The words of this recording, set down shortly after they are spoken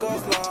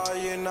niggas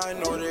lying, I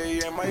know they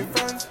ain't my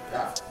friends.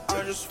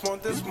 I just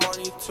want this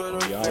money to the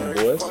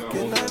very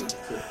fucking end.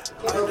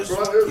 I just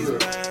want these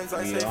bands,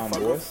 I say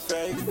fuck a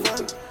fake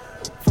friend.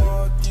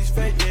 Fuck these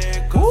fake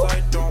niggas,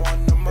 I don't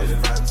want them as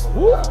friends.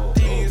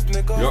 These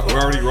niggas we're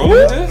already rolling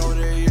with this?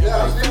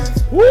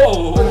 Whoa,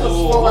 hold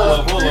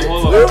up.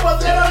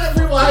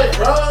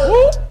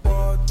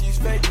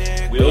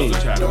 Wheel the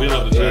track, I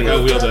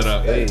gotta wheel that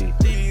up.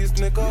 These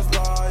niggas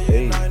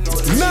lying, I know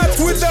they Not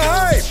with the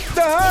hype.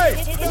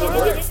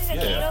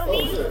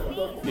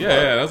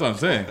 Yeah, that's what I'm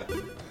saying.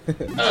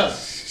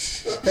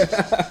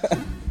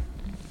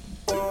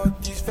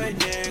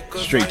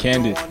 Straight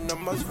candid.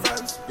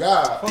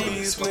 Yeah.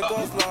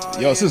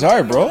 Yo, this is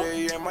hard, bro.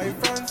 Is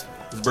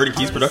Birdie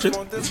Keys production?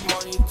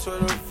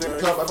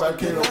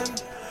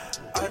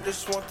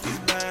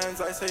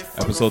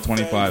 Episode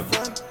 25.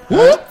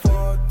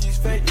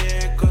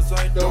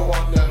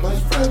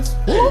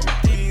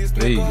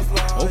 Hey,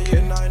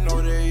 okay.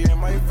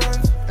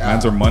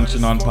 Mans are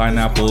munching on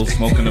pineapples,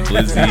 smoking a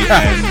blizzy,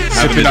 and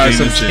Sipping on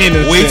some gin.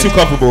 Way too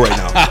comfortable right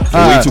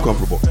now. Way too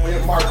comfortable.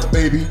 Mark,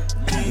 baby.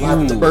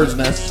 Live at the bird's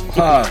nest.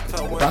 About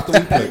the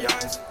replay.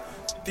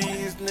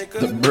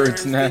 The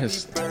bird's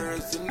nest.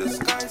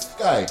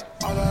 Guy.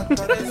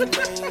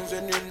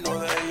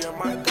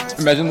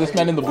 Imagine this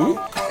man in the booth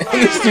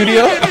in the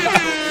studio.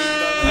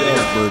 I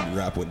think Bird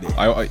rap one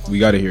day. We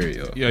gotta hear it,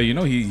 yo. Yeah, you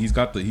know he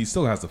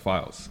still has the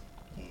files.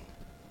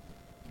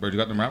 Bird, you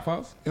got them rap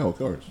files? Yeah, of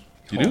course.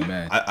 You do?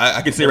 Man.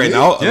 I can say right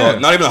now, Yeah.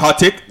 not even a hot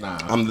take. Nah.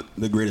 I'm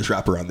the greatest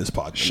rapper on this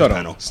pod. Shut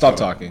panel. up. Stop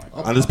talking.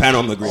 On this panel,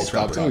 I'm the greatest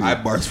Stop rapper. talking. I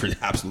have bars for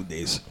absolute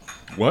days.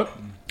 What? I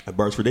have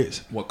bars for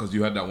days. What? Because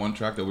you had that one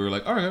track that we were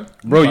like, all right.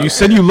 Bro, you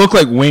said you look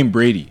like Wayne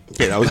Brady.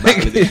 Okay, that was back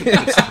in the day. Yo,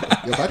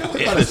 I just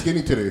look kind of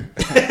skinny today.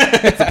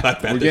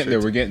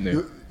 We're getting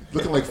there.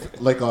 Looking like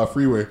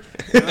Freeway.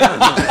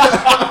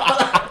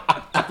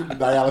 After the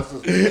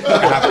dialysis.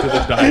 After the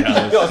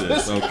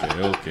dialysis.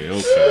 Okay.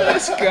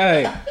 This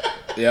guy.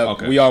 Yeah,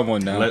 Okay. we on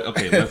one now. Let's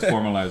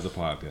formalize the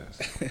podcast.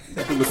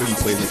 Look when he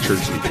plays in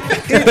church.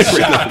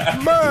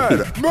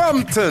 Bird,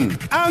 Brompton,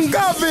 and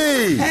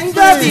Gavi.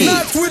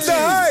 Not with the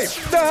hype.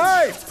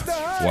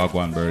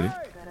 Wagwan Birdie.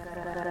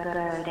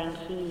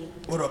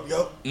 What up,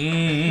 yo?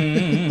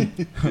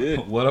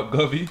 What up,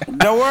 Govey?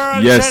 The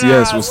world Yes,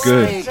 what's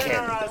good?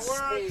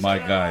 My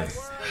guy.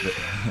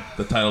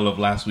 The title of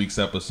last week's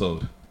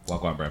episode.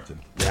 Wagwan Brampton.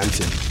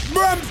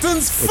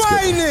 Brompton's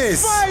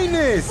finest.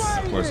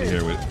 Of course, you're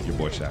here with your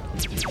boy Shaq.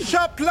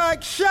 Shop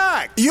like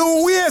Shaq.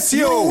 You waste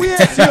you.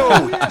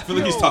 I feel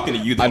like he's talking to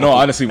you. I know,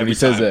 honestly, when he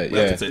says time. that,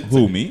 yeah. That's it.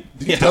 Who, me?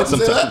 Yeah, Did you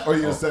say sometimes. that? Or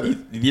you just said it?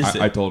 You just I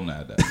said told him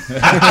that.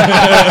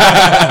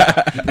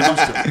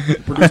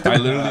 Produced I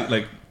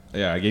literally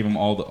I gave him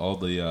all the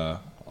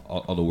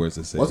words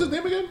to say. What's his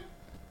name again?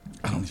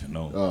 I don't even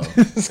know. Oh.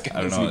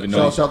 I don't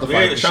know. Shout the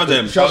Wait, five. shout to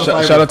him. Shout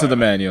Shout out to the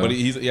man, yo. But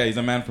he's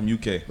a man from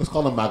UK. Let's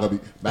call him Maccabee.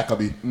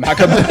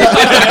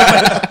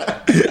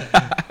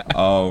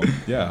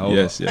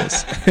 Yes.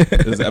 This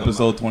is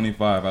episode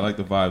 25. I like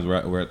the vibes.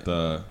 We're at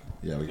the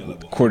Yeah, we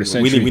got Quarter We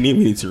century.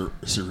 need to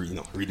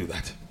redo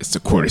that. It's the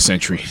quarter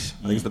century. I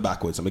think it's the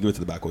backwards. I'm gonna give it to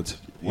the backwards.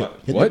 what?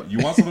 What? You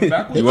want something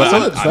backwards? You want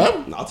some?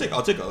 Sam? I'll take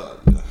a.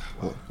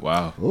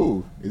 Wow.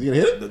 Ooh, is he gonna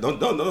hit it? Don't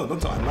tell.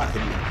 I'm not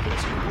hitting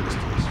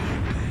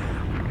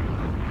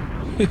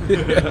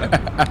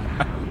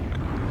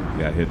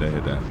Yeah, hit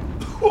that.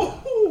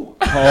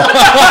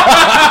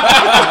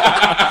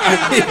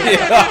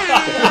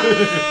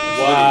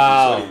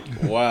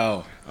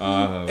 Wow.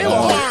 It was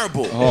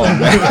horrible. He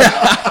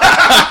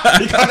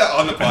got that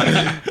on the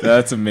podcast.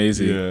 That's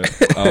amazing. Yeah.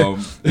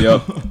 Yo.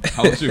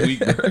 How was your week,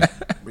 bro?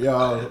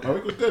 Yeah, my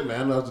week was good,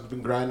 man. I've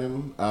been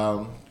grinding.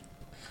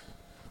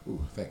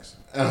 Thanks.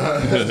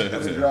 I've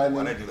been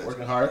grinding,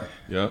 working hard.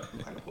 Yeah.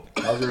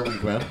 How was your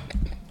week, man?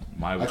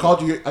 My I week.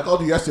 called you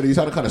yesterday. You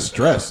sounded kind of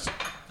stressed.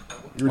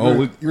 You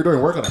were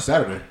doing work on a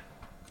Saturday.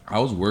 I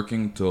was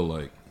working till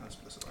like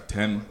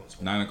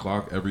 9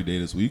 o'clock every day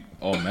this week,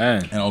 Oh,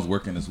 man. and I was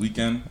working this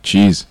weekend.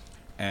 Jeez.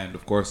 And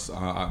of course,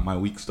 my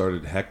week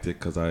started hectic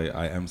because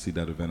I emceed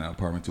that event at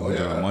Apartment 200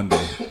 yeah. on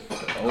Monday.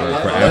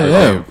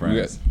 Yeah.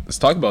 Let's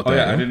talk about Oh that.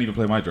 yeah, I yo. didn't even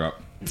play my drop.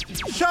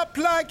 Shop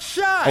like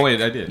Shaq. Oh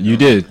wait, I did. You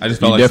did. I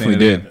just You felt like definitely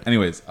saying it did. again.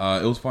 Anyways, it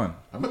was fun.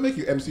 I'm gonna make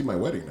you MC my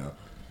wedding now.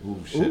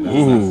 Ooh, shit.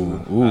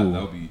 Ooh.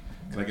 That would be.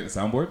 Can I get a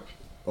soundboard?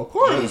 Of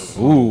course.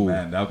 Ooh.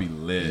 Man, that would be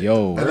lit.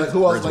 Yo. And like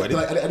who else? Bird's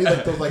Like I need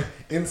like those like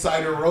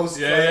insider roast.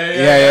 Yeah.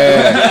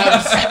 You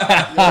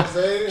know what I'm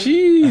saying?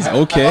 Jeez. I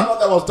Okay. thought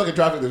that was stuck in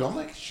traffic. I'm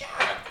like, Shaq.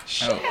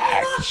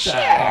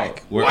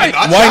 Why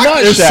not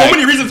There's Shaq? so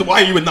many reasons why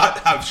you would not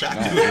have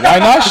Shaq. Dude. Why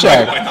not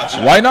Shaq? Why not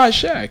Shaq? Why not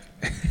Shaq?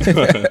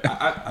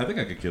 I think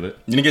I could kill it.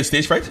 You didn't get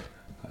stage fright?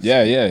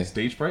 Yeah.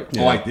 Stage fright?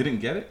 Yeah. Oh, I didn't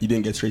get it. You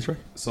didn't get stage fright?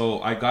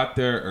 So I got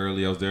there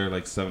early. I was there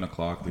like 7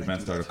 o'clock. The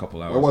event started a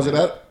couple hours. Where was it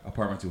at?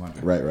 Apartment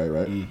 200. Right.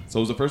 So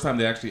it was the first time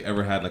they actually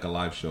ever had like a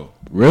live show.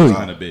 Really?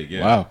 Kind of big.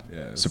 Yeah. Wow. Yeah.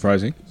 It's-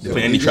 Surprising.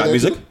 Play any trap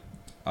music?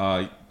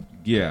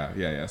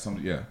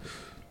 Yeah.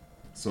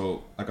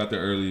 So I got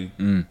there early.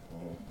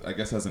 I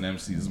guess as an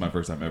MC, this is my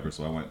first time ever,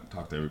 so I went and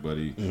talked to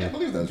everybody. I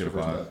believe that's Get your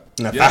a first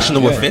vibe. time.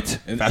 Fashionable fit.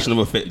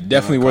 Fashionable fit.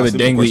 Definitely wore the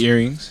Costume, of dangly course.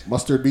 earrings.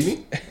 Mustard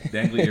beanie.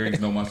 Dangly earrings,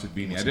 no mustard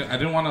beanie. I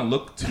didn't want to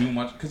look too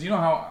much because you know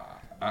how.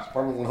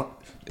 Department 100,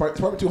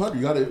 Department 200.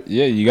 You gotta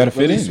You got to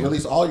fit in.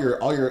 release all your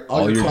your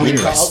clean clean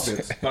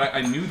outfits. But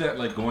I knew that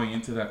like going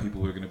into that, people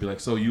were gonna be like,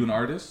 "So you an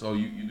artist? Oh,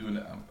 you doing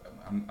it?"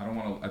 I don't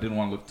want to. I didn't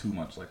want to look too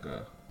much like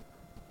a.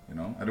 You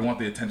know, I didn't want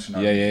the attention. Out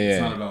of me.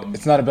 It's not about me.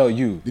 It's not about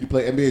you. Did you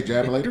play NBA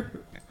Jam later?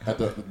 At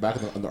the back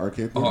of the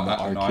arcade. Oh,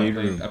 arcade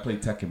room. I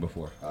played Tekken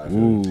before.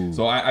 Ooh.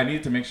 So I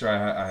needed to make sure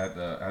I had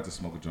to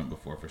smoke a joint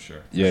before for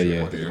sure.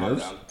 Yeah.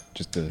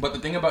 But the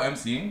thing about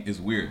MCing is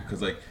weird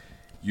because like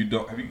you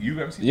don't have you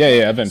MC'd?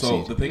 Yeah, I've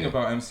So MC'd. the thing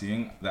about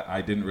MCing that I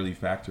didn't really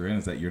factor in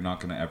is that you're not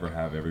gonna ever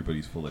have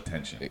everybody's full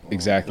attention.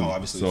 Exactly. No,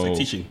 obviously, So- it's like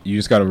teaching. You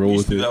just got to roll We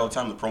used with to do that it. all the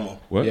time, the promo.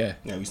 What? Yeah.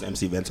 Yeah, we used to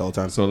MC events all the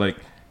time. So like,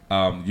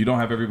 you don't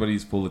have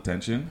everybody's full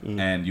attention,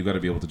 and you got to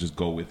be able to just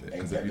go with it.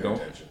 Because if you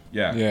don't,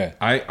 Yeah.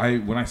 I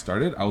when I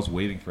started, I was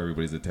waiting for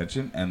everybody's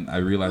attention, and I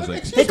realized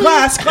like, Hey,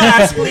 class,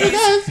 please.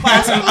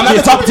 Class, I'm at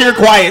the top tier,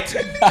 quiet.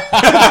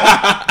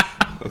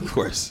 Of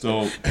course.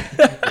 so.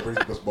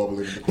 Everybody's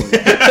bubbling in the corner.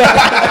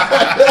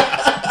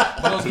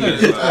 That was good.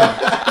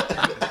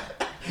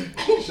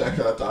 Shaq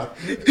trying to talk.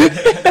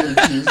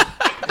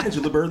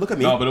 Angela Bird, look at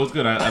me. No, but it was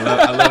good.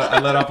 I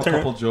let off a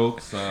couple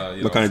jokes.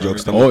 What kind of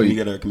jokes? Can Can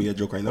we get a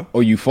joke right now? Oh,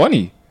 you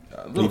funny?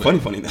 You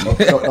funny now. No,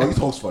 he's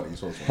host funny. He's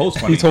host funny. Host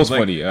funny. He's host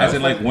like, funny, As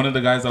in, like, one of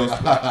the guys I was...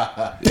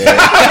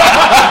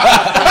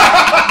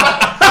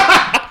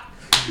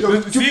 Yo,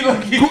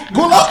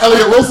 go out,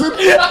 Elliot Wilson.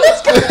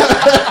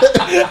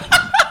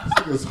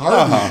 It's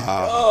hard.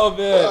 Oh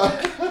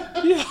man.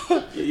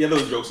 Yeah,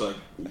 those jokes like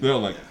They're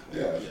like...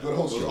 Yeah, good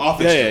host show.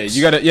 office Yeah, jokes.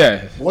 you got to.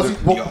 Yeah,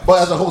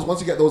 But as a host, once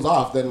you get those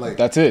off, then like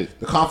that's it.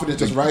 the confidence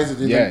just rises.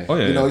 And Yeah. then, Oh,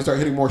 yeah, you know, yeah. you start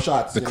hitting more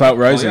shots. The you clout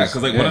know? rises. Oh, yeah,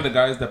 because, like, one of the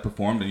guys that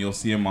performed, and you'll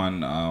see him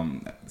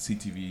on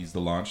CTV's The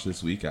Launch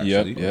this week,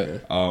 actually.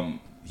 Yep.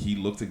 He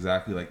looked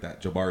exactly like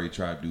that Jabari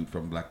Tribe dude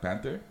from Black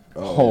Panther.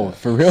 Oh,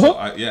 for real? So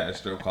I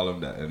straight up call him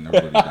that, and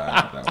everybody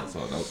died with that one.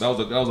 So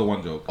that was a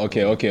one joke.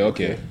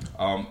 Okay.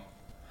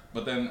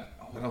 But then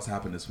what else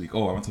happened this week?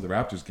 Oh, I went to the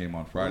Raptors game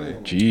on Friday.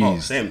 Jeez, Oh,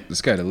 same. this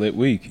guy had a lit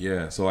week.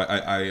 Yeah, so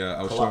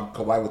I was showing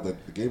Kawhi with the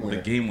game winner.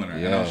 the game winner,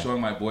 and I Yeah. was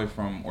showing my boy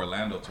from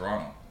Orlando,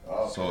 Toronto.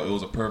 So it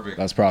was a perfect.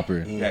 That's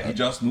proper. Yeah, he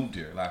just moved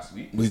here last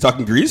week. Was he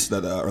talking Greece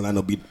that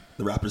Orlando beat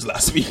the Raptors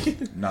last week?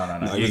 No.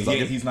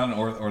 He's not an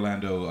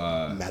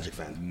Orlando Magic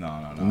fan.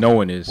 No. No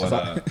one is.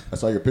 But, I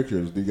saw your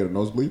pictures. Did you get a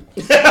nosebleed?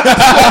 Listen,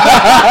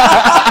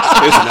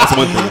 that's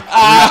one thing.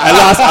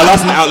 I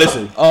lost an out.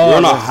 Listen, we're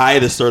on a high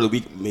to start of the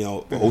week,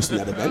 hosting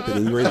that event, and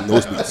then we were in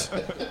nosebleeds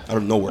out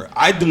of nowhere.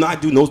 I do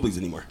not do nosebleeds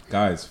anymore.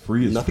 guys,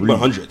 free is Nothing free. but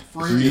 100. Facts. Oh,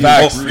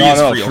 free No, is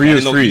no, free. free Okay,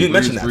 is no, free. You didn't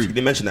mention Free that. is free. You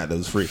didn't mention that. That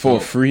was free. For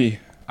free.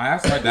 I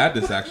asked my dad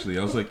this actually.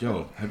 I was like,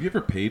 "Yo, have you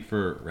ever paid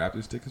for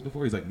Raptors tickets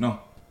before?" He's like, "No,"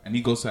 and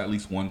he goes to at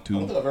least 1, I 2.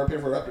 don't think I've ever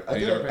paid for a Raptor. I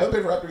you haven't never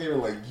paid for a Raptor game in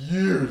like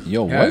years.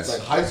 Yo, Yeah, what? It's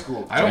like high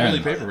school. I don't Damn.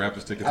 really pay for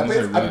Raptors tickets. I unless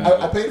paid. they're really I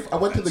good. paid. I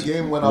went to the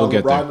game when We'll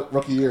get LeBron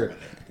rookie year,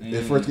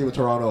 his first game in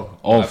Toronto.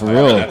 Oh, for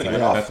real? That's hype.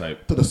 Yeah, That's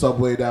hype. to the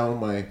subway down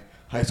my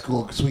high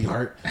school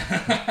sweetheart.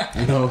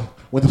 You know,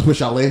 went to Swiss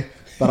Chalet.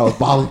 Thought I was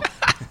balling.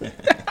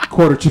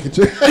 Quarter chicken.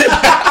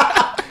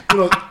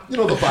 You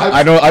know the vibes.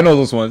 I know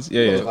those ones.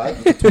 Yeah.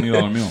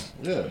 $20 meal.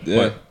 Yeah. Yeah.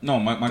 But no,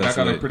 my guy That's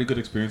got a lit. pretty good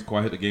experience.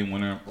 Kawhi hit the game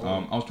winner. I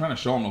was trying to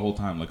show him the whole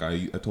time. Like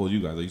I told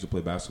you guys, I used to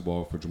play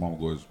basketball for Jamal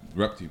McGoy's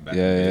rep team back in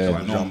the day. So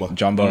I know him,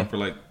 Jumbo. known him for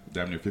like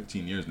damn near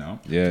 15 years now.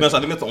 Yeah. To be honest, I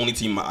think that's the only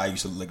team I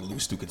used to like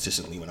lose to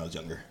consistently when I was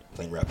younger,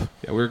 playing rep.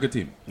 Yeah, we're a good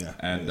team. Yeah.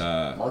 And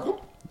Markham?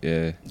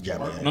 Yeah.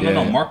 Jabba.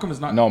 no, Markham is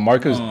not. No,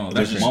 Markham's No,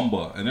 that's different.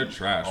 Mamba, and they're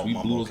trash. Oh, We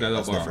Mamba, blew those guys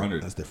that's up by different.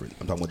 100. That's different.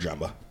 I'm talking about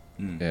Jamba.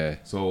 Yeah.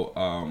 So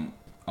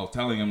I was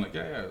telling him like,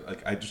 yeah,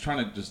 like I just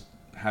trying to just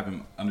have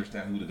him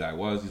understand who the guy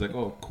was. He's like,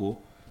 oh,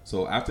 cool.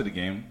 So after the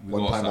game, we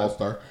go One-time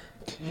outside. All-Star.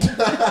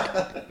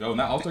 Yo, in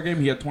that All-Star game,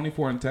 he had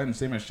 24 and 10,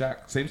 same as Shaq,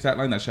 same stat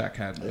line that Shaq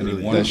had, and he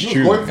won. That's He was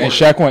true. going And for it.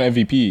 Shaq won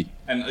MVP.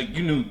 And like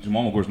you knew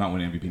Jamal McGoy's not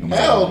winning MVP no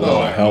matter Hell what.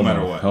 no. Hell no matter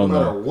no. what. Hell No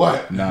matter no.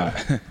 what. Nah.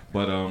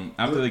 But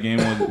after the game,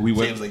 we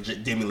James went.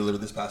 like Damian Lillard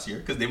this past year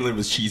because Damian Lillard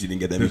was cheesy, didn't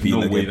get the There's MVP. no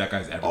in that way game. that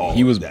guy's ever. Oh,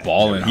 He was that-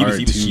 balling he was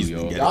hard, cheesy, too,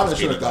 didn't yo. get it. Giannis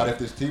should have got it if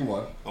this team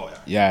won. Oh yeah.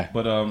 Yeah.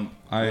 But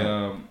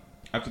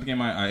after the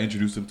game, I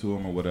introduced him to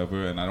him or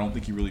whatever, and I don't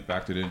think he really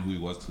factored in who he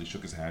was until he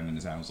shook his hand, and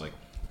his hand was like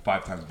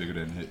 5 times bigger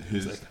than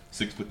his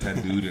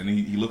 6'10" dude, and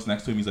he looks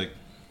next to him, he's like,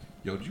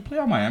 "Yo, did you play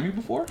on Miami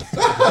before?"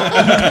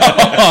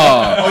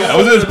 That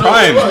was in his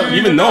prime. You didn't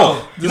even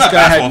know. This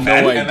guy had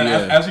no And then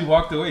idea. as we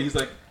walked away, he's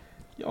like,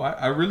 "Yo,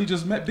 I really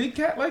just met Big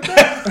Cat like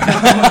that."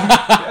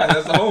 Yeah,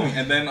 that's the homie.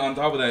 And then on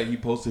top of that, he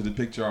posted a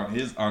picture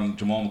on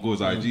Jamal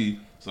McGoy's IG.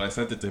 So I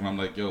sent it to him. I'm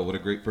like, "Yo, what a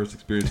great first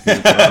experience."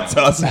 That's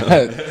awesome.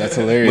 That's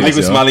hilarious. Malik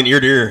was yo. smiling ear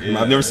to ear.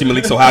 Yeah. I've never seen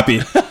Malik so happy.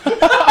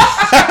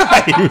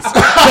 He was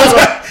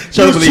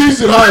He was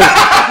cheesing hard.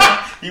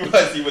 He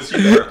was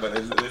cheating hurt, but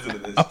listen to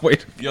this. I'll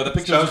wait. Yo, the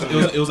picture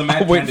it was a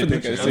mad wait candid for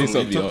the picture. guy to say It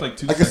something, took yo. like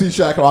 2 I can see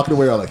seconds. Shaq walking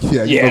away. I'm like,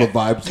 yeah, you know the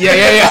vibes.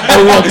 Yeah.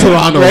 I love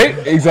Toronto.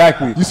 Right?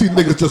 Exactly. You see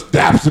niggas just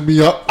dapsing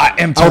me up. I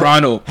am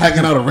Toronto.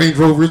 Hanging out of Range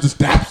Rovers, just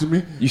dapsing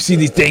me. You see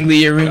these dangly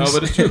earrings? No,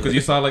 but it's true because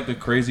you saw like the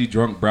crazy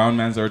drunk brown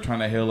mans that were trying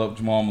to hail up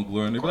Jamal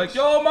McGlure, and they'd be like,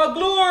 "Yo,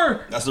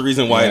 McGlure!" That's the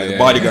reason why the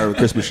bodyguard with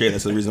Chris Boucher.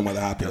 That's the reason why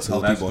that happened.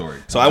 Tell that story.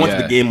 So I went to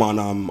Yeah. the game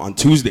on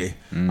Tuesday.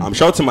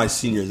 Shout out to my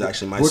seniors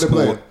actually. My Who they school.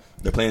 playing?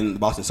 They're playing the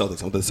Boston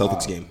Celtics. I went to the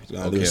Celtics game.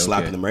 They were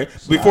slapping okay. them, right?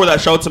 Before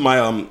that, shout out to my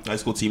high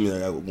school team.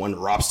 One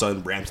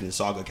Robson, Brampton,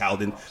 Saga,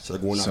 Calden. So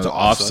they're going out So to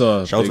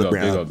OFSA, Shout out to the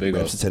big up.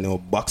 Brampton Centennial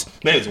Bucks.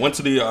 But anyways, went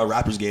to the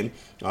Raptors game.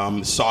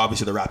 Saw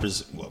obviously the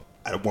Raptors. Well,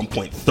 at one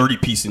point, 30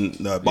 piece in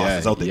the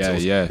Boston Celtics. So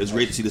it was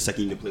great to see the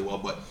second unit play well.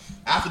 But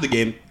after the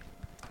game,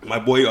 my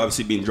boy,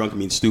 obviously being drunk and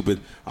being stupid,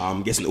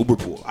 gets an Uber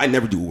pool. I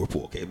never do Uber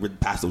pool. Okay, we're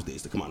past those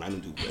days. Come on, I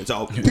don't do Uber. It's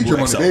all Teacher Uber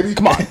money, XL. baby.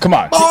 Come on.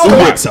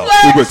 Uber XL.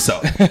 So,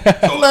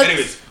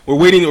 anyways, we're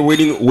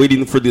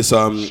waiting for this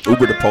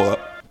Uber to pull up.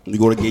 We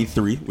go to gate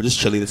 3. We're just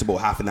chilling. It's about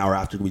half an hour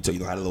after we had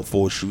a little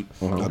photo shoot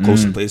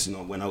close to the place.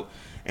 Went out,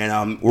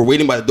 and we're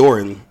waiting by the door,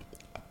 and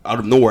out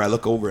of nowhere, I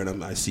look over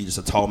and I see just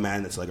a tall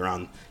man that's like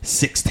around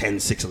 6'10",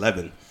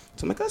 6'11".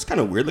 So I'm like, that's kind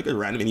of weird. Look at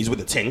random, and he's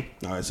with a ting.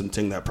 Some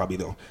ting that probably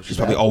though. She's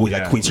probably always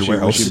at Queens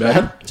Warehouse. she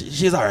bad?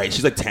 She's all right.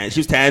 She's like 10. She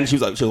was 10. She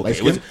was okay.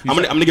 Light-skinned? I'm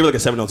gonna give her like a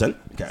 7 out of 10.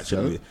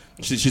 Okay,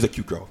 she's a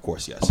cute girl, of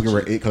course. Yes. I'll give her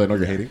an 8 because I know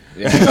you're hating.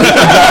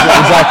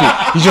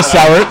 Exactly. He's just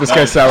sour. This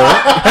guy's sour.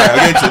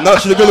 No,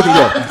 she's a good looking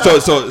girl.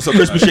 So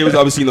Chris Boucher was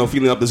obviously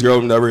feeling up this girl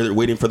and whatever. They're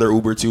waiting for their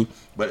Uber too.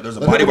 But there's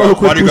a bodyguard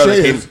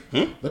that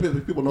came.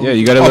 Let people know. Yeah,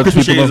 you gotta let Chris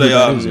people Boucher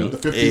know is who The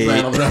that is, 50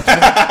 grand on the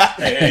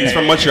Raptors. He's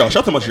from Montreal.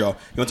 Shout out to Montreal.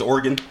 He went to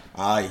Oregon.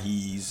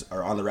 He's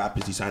on the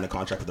Raptors. He signed a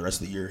contract for the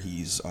rest of the year.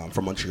 He's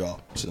from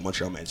Montreal. He's a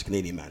Montreal man. He's a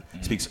Canadian man.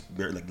 He speaks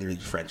literally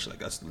French. Like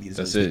that's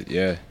it.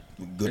 Yeah.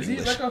 Good Is he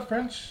English. like a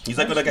French? He's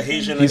like a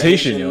Haitian. He's like a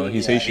Haitian, yo.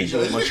 He's Haitian.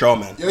 Haitian Montreal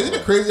man. Yeah, isn't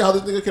it crazy how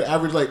this nigga could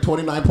average like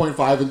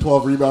 29.5 and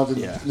 12 rebounds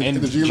in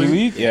the G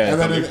League? Yeah. And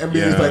then in the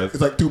NBA,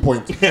 it's like 2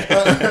 points.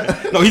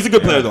 No, he's a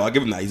good player though. I'll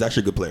give him that. He's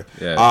actually a good player.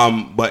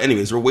 Yeah. But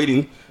anyways, we're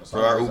waiting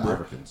for our Uber,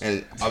 Africans.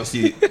 and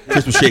obviously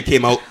Chris Boucher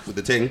came out with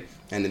the thing,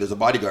 and then there's a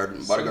bodyguard.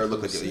 And the bodyguard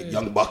looked like a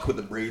young buck with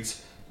the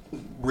braids.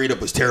 Braid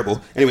up was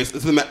terrible. Anyways,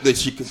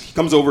 he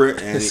comes over,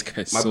 and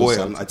my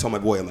boy, I tell my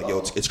boy, I'm like, yo,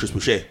 it's Chris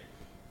Boucher.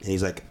 And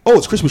he's like, oh,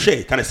 it's Chris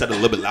Boucher. Kind of said it a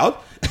little bit loud.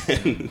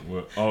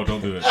 Oh, don't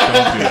do it.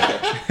 Don't do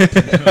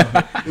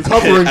it. It's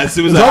hovering. As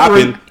soon as that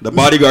happened, the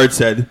bodyguard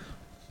said,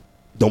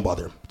 don't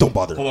bother him. Don't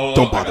bother him. Hold on,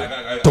 Don't bother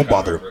him. Don't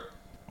bother him.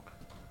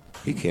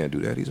 He can't do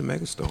that. He's a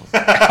megastar.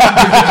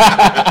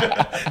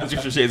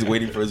 Chris Boucher is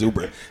waiting for his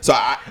Uber. So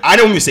I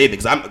don't even say anything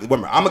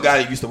because I'm a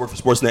guy that used to work for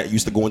Sportsnet.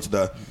 Used to go into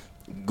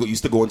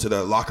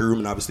the locker room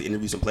and obviously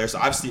interview some players. So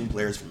I've seen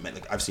players from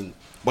I've seen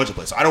a bunch of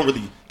players. So I don't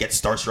really get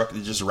starstruck.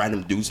 They're just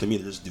random dudes to me.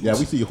 They're just dudes. Yeah,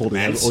 we see you holding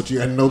hands with OG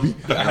Anunoby.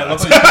 I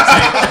love how you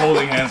say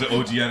holding hands with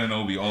OG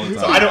Anunoby all the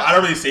time. So I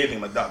don't really say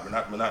anything like that. We're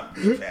not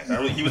big fans.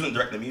 He wasn't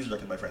directing me. He was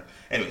directing my friend.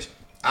 Anyways,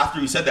 after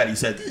he said that, he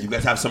said, "You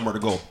guys have somewhere to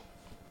go."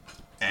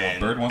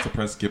 And Bird wants to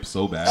press skip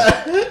so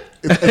bad.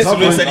 It's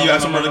somebody said hovering. you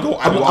have somewhere to go.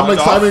 I'm walked like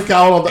off, Simon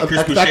Cowell on the and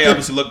Chris Boucher X-Factor.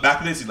 obviously looked back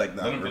at this. He's like,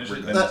 "No, Let him we're finish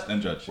it, good.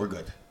 then judge. We're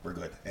good. We're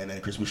good." And then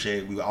Chris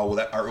Boucher,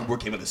 our Uber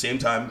came at the same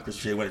time. Chris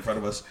Boucher went in front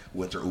of us. We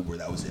went to our Uber.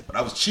 That was it. But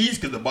I was cheesed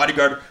because the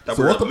bodyguard that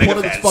So were what's the mega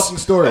point of this fans. fucking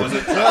story? That was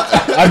it.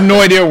 I have no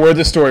idea where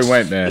the story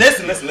went, man.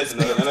 Listen. No. The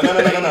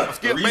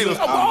reason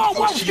I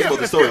was cheesed about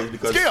the story is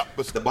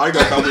because the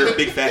bodyguard thought we were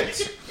big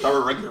fans. Thought we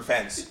were regular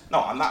fans.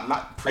 No, I'm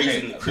not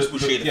praising Chris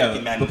Boucher, the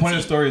fucking man. The point of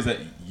the story is that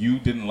you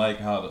didn't like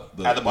how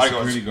the bodyguard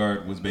security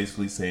guard was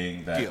basically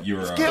saying that you're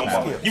a Don't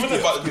bother. He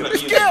wasn't about to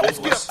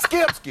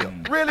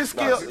Skip. Really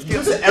skip.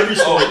 every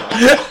story.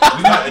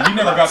 You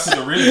never got to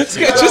the real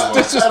shit.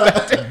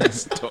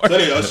 So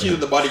anyway, I was cheating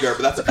the bodyguard,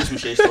 but that's a Chris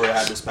Boucher story I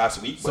had this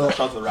past week. But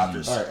shout out to the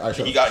Raptors. All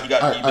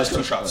right, He missed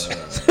 2 shots.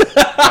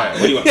 What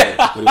do you want?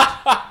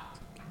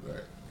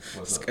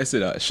 I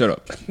said, shut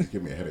up.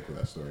 Give me a headache with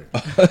that story.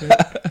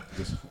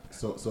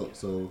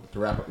 So to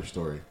wrap up your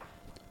story,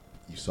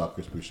 you saw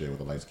Chris Boucher with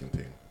a light skin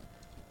thing.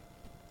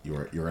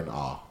 You're in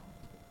awe.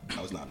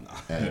 I was not.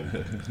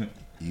 And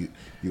you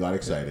got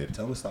excited.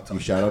 Tell him to stop You telling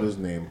me. shout out his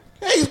name.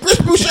 Hey, it's Chris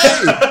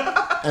Boucher!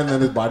 And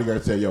then his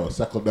bodyguard said, "Yo,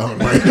 settle down,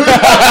 right?"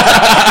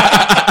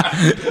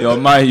 Yo,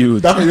 my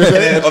youth. That's what you're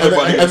saying. Other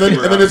bodyguards came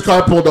And then his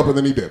car pulled up, and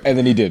then he dipped. And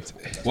then he dipped.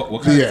 What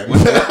kind, The end.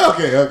 what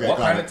Okay. what got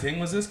kind it. of ting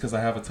was this? Because I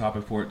have a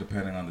topic for it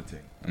depending on the ting.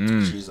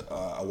 She's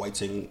a white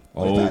ting.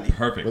 Oh, fatty.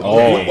 perfect.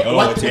 Oh,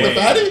 what ting with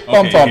a fatty?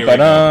 Bum, bum, here we go. She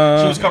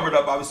ba-da. was covered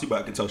up, obviously, but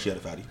I could tell she had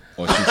a fatty.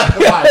 The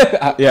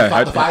thighs.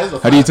 Yeah, The thighs.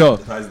 how do you tell?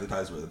 The thighs were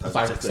thighs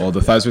were thick. Oh,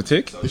 the thighs were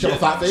thick? Did she have a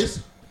fat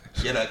face?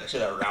 She had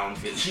a round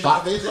face.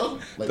 Fat face though?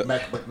 Like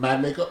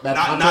mad makeup? Mad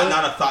Not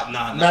contour? a thought.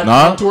 Mad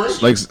Nah? contour?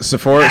 Like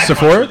Sephora?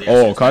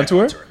 Oh,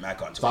 contour? Mad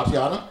contour.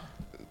 Tatiana?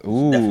 Definitely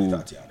Ooh.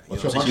 Tatiana. You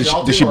know What's what your I'm saying?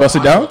 Montreal did she team or bust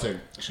it down? Toronto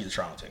team? She's a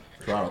Toronto ting.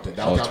 Toronto team.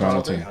 Oh,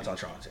 Toronto team. Downtown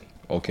Toronto ting.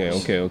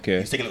 Okay.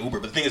 He's taking an Uber,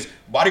 but the thing is,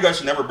 bodyguards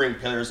should never bring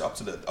players up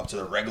to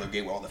the regular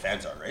gate where all the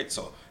fans are, right?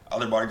 So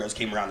other bodyguards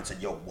came around and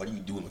said, "Yo, what are you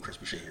doing with Chris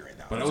Boucher here right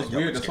now?" But it was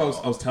weird. That's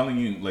what I was telling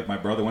you. Like, my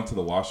brother went to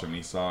the washroom and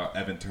he saw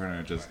Evan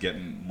Turner just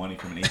getting money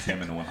from an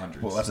ATM in the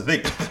 100s. Well, that's the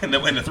thing. And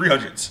then in the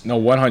 300s. No,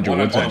 100. I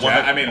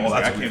mean, that's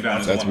I came weird.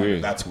 down. That's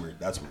weird.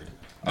 That's weird.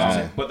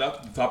 But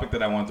that's the topic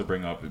that I wanted to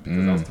bring up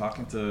because I was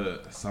talking to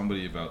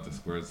somebody about this,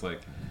 where it's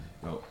like,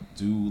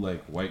 do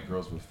like white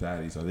girls with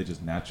fatties, are they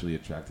just naturally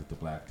attracted to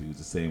black dudes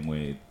the same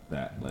way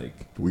that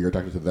like we are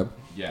attracted to them?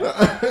 Yeah.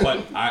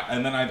 But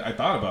I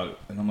thought about it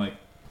and I'm like,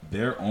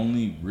 they're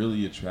only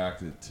really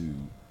attracted to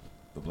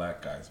the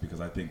black guys because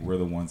I think we're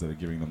the ones that are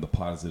giving them the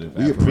positive.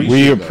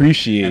 We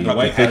appreciate. And the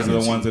white guys are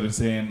the ones that are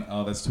saying,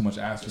 "Oh, that's too much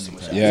ass for me."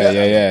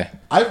 Yeah.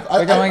 I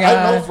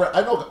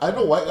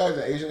know white guys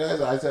and Asian guys.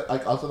 I said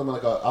I'll send them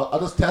like I'll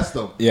just test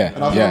them. Yeah.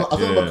 And I'll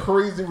send them a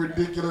crazy,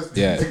 ridiculous,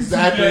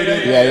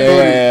 exaggerated.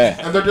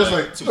 Yeah. And they're just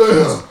like,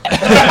 yo,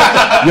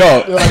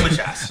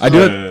 I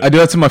do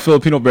that to my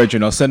Filipino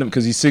brethren. I'll send him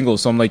because he's single,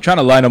 so I'm like trying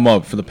to line him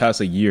up for the past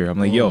year. I'm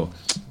like, yo,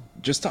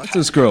 just talk to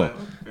this girl.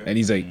 And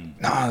he's like,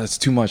 nah, that's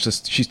too much.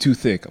 She's too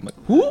thick. I'm like,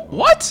 who?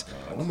 What?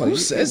 Who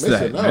says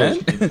that, man?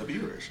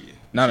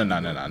 No,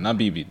 not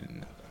BB.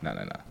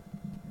 No.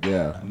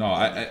 Yeah. No,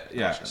 I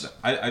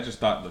just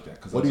thought, look at.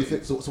 Cause what do you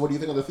think? So what do you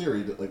think of the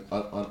theory? That, like,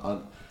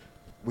 on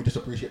we just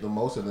appreciate them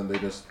most, and then they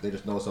just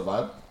know it's a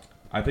vibe.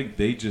 I think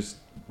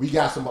we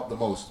gas them up the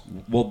most.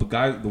 Well,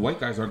 the white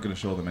guys aren't going to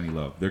show them any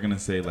love. They're going to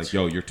say like,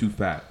 "Yo, you're too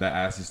fat. That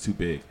ass is too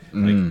big."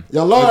 Like,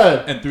 yo,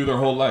 Lauren. And through their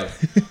whole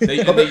life,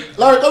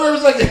 Lauren, come here a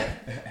second.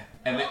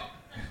 And they,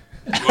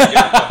 and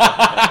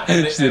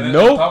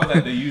on top of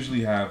that, they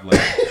usually have like,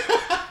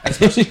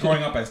 especially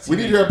growing up as teenagers. We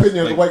need your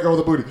opinion as a white girl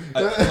with a booty.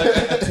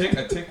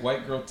 A thick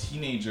white girl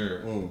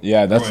teenager.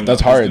 Yeah,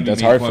 that's hard.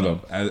 That's hard for them.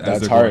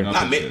 That's hard.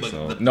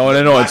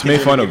 No. It's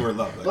made fun of.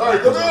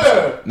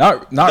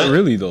 Not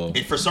really though.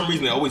 For some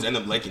reason, they always end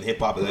up liking hip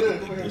hop.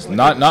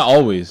 Not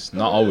always.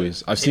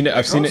 I've seen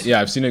it.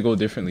 Yeah, I've seen it go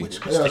differently. Yeah,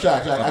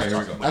 Shaq. Okay, here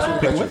we go. Ask me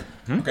the question.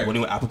 Okay. What do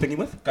you want apple picking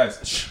with?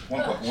 Guys,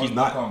 she's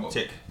not combo.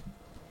 Tick.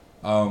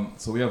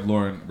 So we have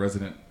Lauren,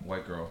 resident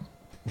white girl.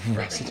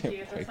 Thank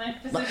you. That's my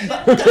position.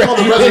 I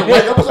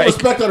put some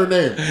respect on her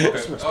name.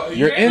 Okay.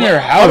 You're in her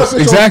house.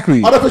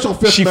 Exactly. Unofficial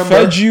fifth she member.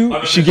 Fed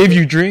you. She gave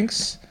you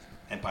drinks.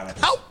 And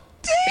pineapple. How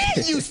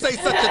dare you say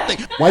such a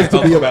thing? Wife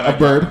to be a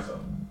bird.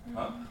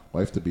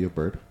 Wife to be a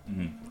bird.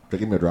 Mm-hmm. Okay,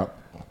 give me a drop.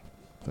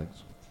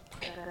 Thanks.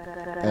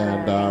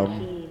 And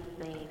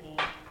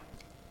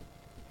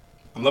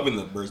I'm loving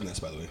the bird's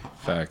nest, by the way.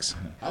 Facts.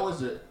 How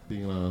is it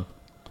being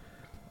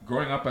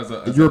growing up as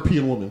a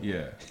European woman?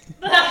 Yeah.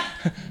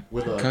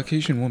 With a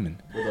Caucasian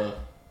woman. With a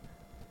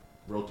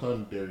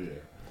rotund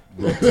derriere.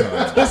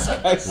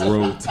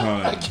 Rotund.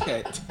 I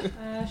can't.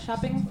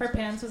 Shopping for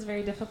pants was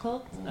very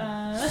difficult.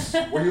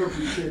 Were you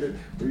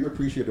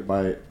appreciated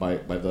by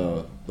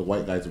the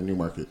white guys of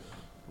Newmarket?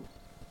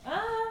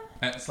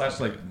 And /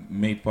 like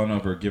made fun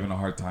of or given a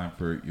hard time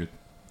for your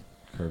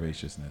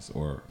curvaceousness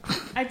or.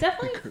 I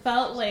definitely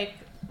felt like,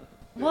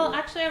 well,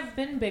 actually I've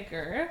been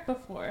bigger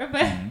before,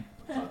 but.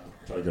 Trying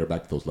to get her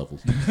back to those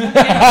levels. I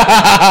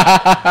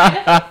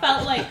definitely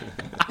felt like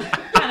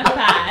kind of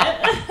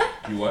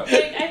fat. You what?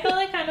 Like, I felt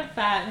like kind of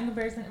fat in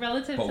comparison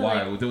relative but to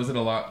why? like. Was it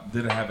a lot?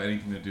 Did it have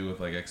anything to do with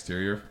like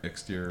exterior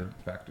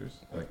factors?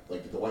 Like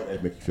did the white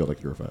guys make you feel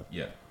like you were fat?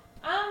 Yeah.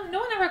 No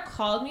one ever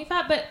called me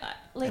fat, but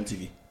like.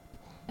 MTV.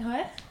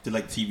 What? Did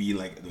like TV,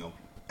 like, you know,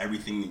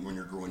 everything when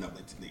you're growing up,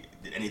 like,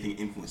 did anything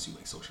influence you,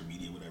 like social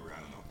media, whatever? I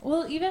don't know.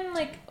 Well, even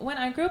like when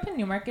I grew up in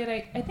Newmarket,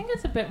 I think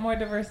it's a bit more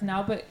diverse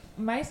now, but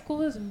my school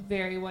was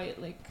very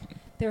white. Like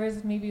there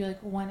was maybe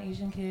like one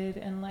Asian kid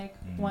and like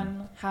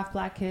one half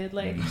black kid.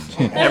 Like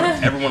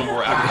everyone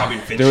wore Abercrombie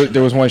and Fitch.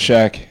 There was one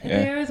Shaq. Yeah.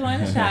 There was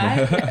one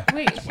Shaq.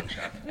 Wait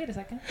a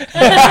second.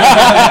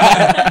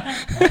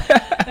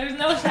 There's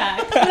no Shaq.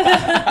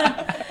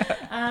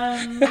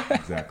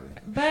 Exactly.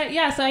 But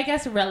yeah, so I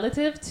guess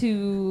relative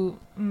to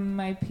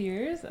my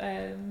peers,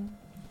 I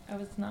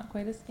was not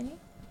quite as skinny.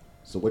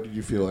 So what did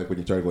you feel like when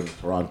you started going to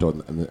Toronto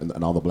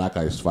and all the black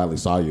guys finally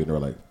saw you and they were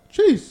like,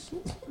 "Jeez."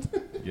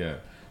 Yeah,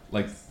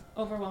 like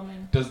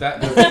overwhelming. Does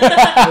that?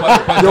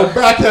 Yo,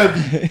 back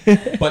heavy.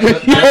 But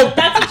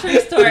that's a true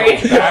story.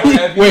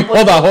 Wait,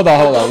 hold on.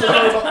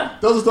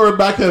 Tell the story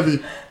back heavy.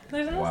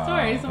 There's no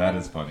story. That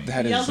is funny.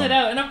 Yelled it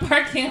out in a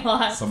parking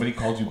lot. Somebody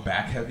called you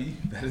back heavy?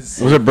 That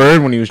is. Was it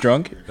Bird when he was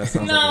drunk? That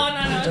sounds no,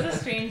 it was a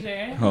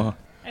stranger. Oh.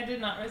 I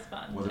did not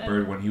respond. Was it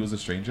Bird when he was a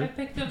stranger? I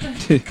picked up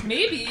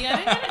maybe. I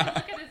didn't even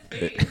look at his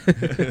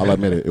face. I'll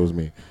admit it was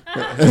me.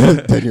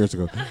 10 years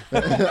ago.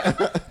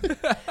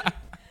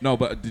 No,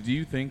 but do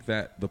you think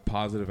that the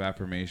positive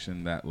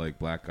affirmation that like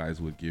black guys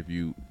would give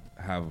you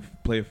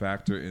play a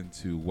factor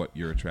into what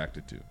you're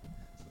attracted to?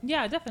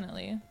 Yeah,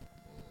 definitely.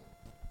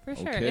 For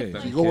sure. Okay.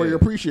 If, you go where you're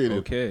appreciated.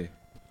 Okay.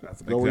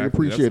 That's Go where you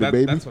appreciate it,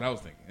 baby. That's what I was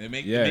thinking.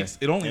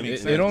 It only makes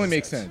sense. It only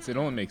makes sense. It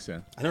only makes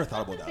sense. I never thought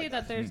I about would that. say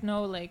that there's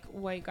no like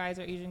white guys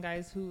or Asian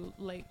guys who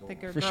like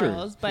thicker For girls,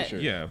 sure, but for sure.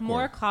 Yeah, of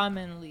more course.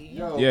 commonly.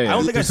 Yo, Yeah, I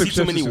don't think I it's see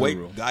too many exceptions to the white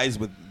rule. guys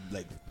with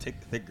like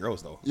thick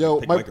girls though. Yo,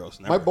 thick my, white girls.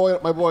 my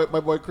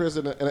Never. boy Chris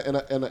in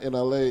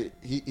LA.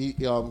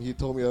 He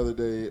told me the other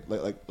day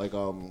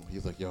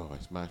he's like, yo, I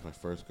smashed my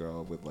first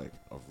girl with like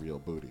a real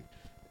booty,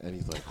 and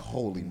he's like,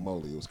 holy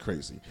moly, it was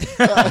crazy.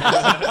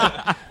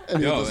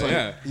 And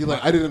he's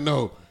like, I didn't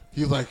know.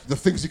 He's like, the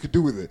things you could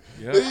do with it.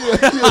 Yeah.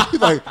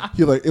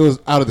 He's like, it was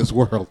out of this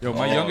world. Yo,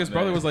 my youngest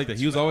brother was like that.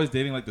 He was always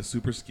dating like the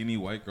super skinny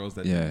white girls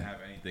that Yeah. didn't have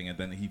anything, and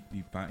then he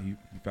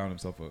found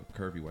himself a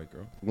curvy white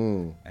girl,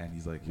 and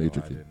he's like, yo,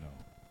 Matrix.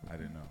 I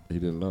didn't know. He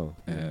didn't know.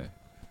 Yeah.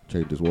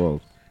 Changed his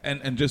world.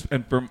 And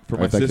for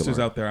my thank you, sisters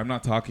Lauren. out there, I'm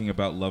not talking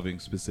about loving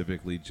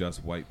specifically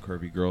just white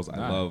curvy girls. I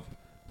Nah. love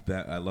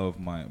that. I love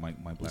my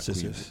black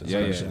Sisters. queens, Yeah,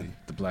 especially.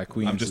 the Black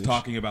Queen. I'm just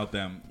talking about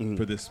them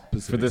for this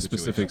specific for this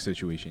situation. specific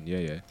situation.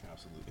 Yeah.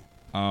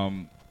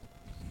 Absolutely.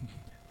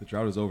 The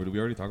drought is over. Did we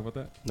already talk about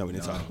that? No, we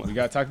didn't talk about We it.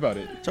 gotta talk about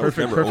it. That was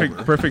never over.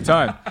 Perfect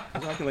time.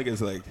 I'm talking like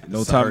it's like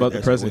No sorry, time about the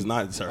it present. was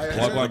not sorry. Walk It's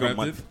like like I a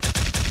month.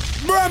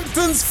 did.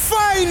 Brampton's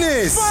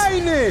finest.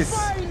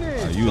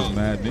 You was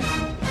mad, Nick.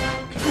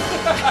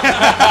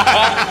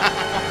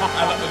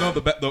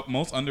 The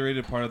most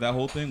underrated part of that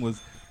whole thing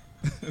was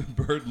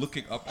Bird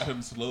looking up at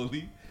him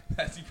slowly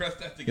as he pressed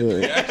that to get the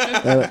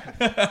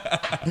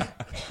reaction.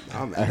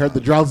 I heard the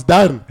drought's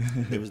done.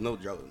 There was no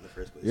drought in the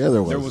first place. Yeah,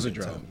 there was. There was a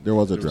drought. There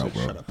was a drought,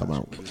 bro. Shut up. Come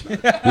out.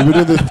 We've been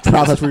doing this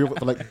process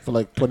for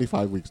like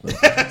 25 weeks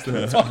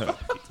now.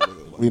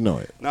 We know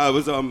it. No, it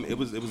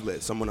was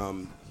lit.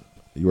 Someone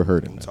You were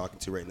hurting. I'm talking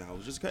to right now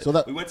was just good. So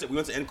that- we went to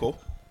Enco.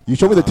 You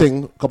showed me the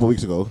thing a couple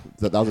weeks ago.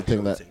 That was the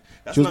thing that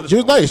That's she was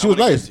another- nice. She I was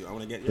wanna nice. get to. I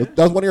want to get. Yeah.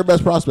 That was one of your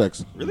best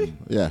prospects. Really?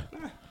 Yeah.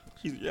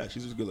 She's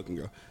a good looking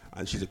girl,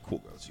 and she's a cool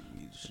girl. She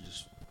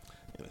just.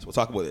 Anyways, we'll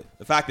talk about it.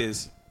 The fact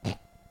is, because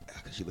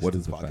she listens What to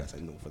is this the podcast, fact?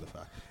 I know for the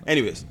fact.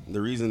 Anyways, the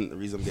reason I'm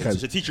getting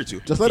she's a teacher too.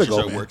 Just let it Teacher's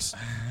go, how man. works.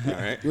 All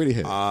right. You already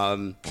hit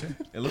it.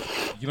 It looks,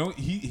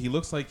 he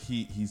looks like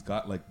he's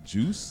got like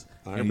juice.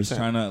 And he's 100%.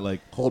 trying to like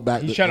Hold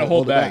back. He's trying to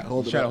hold back.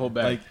 Hold He's it trying to back. hold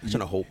back. like I'm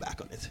trying to hold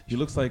back on it. he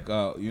looks like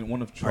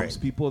one of Trump's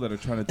Right. people that are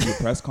trying to do a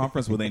press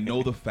conference where they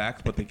know the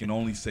facts but they can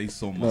only say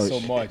so much. So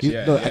much. He-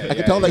 Yeah. no, I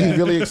can tell that he's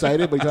really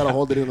excited, but he's trying to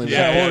hold it in. Like,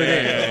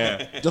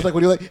 Just like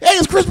when you're like, "Hey,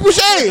 it's Chris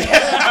Boucher."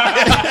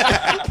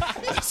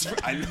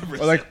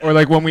 Or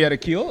like when we had a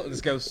Akil,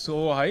 this guy was so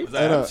hyped.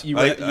 I You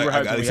were hyped when we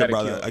I had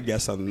brought Akil. a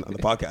guest on the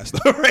podcast,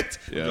 right?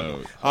 Yeah.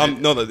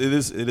 No, it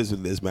is what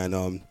it is, man.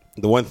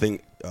 The one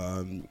thing,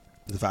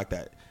 the fact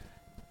that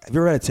have you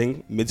ever had a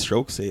ting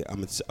mid-stroke say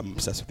I'm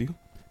obsessed with you?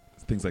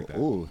 Things like that.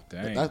 Ooh,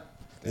 Dang.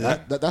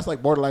 that's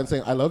like borderline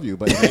saying "I love you,"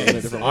 but in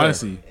a different way.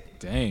 Honestly,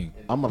 dang.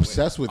 I'm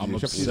obsessed with you. I'm You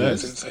should see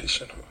this.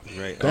 obsessed.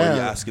 Right? Damn. Or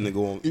you asking to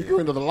go on? You're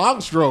into the long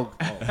stroke.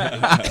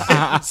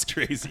 It's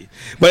crazy.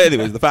 But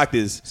anyways, the fact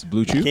is,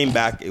 Blue Chew? I came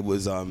back. It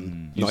was no, I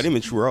didn't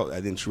even true out.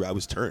 I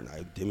was turned. I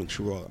didn't even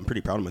true out. I'm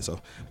pretty proud of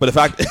myself. But the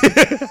fact,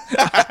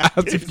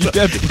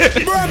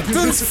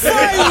 Brampton's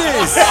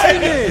finest.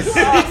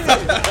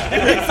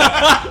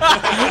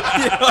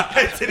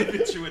 I didn't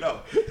even true it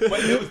out. But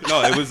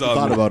it was.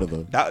 Thought about it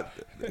though. That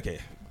okay.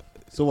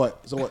 So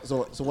what? So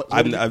what?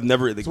 I've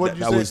never. So what did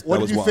you that say? was, What that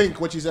did was you wild.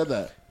 think when she said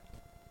that?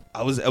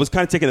 I was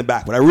kind of taken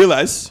aback, but I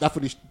realized. That's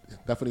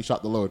when he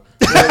shot the load.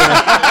 No,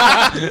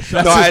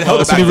 I had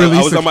held it back.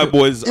 I was on my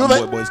boys'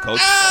 coach.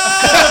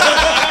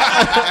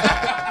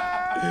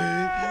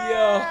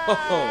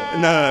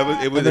 No,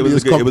 it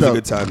was a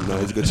good time. No,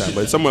 it was a good time.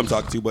 But it's someone I'm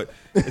talking to. But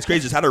it's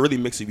crazy. Just had a really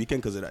mixy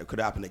weekend because it could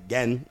happen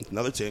again. It's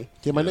another thing.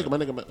 Okay, my nigga,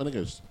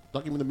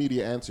 don't give me the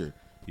media answer.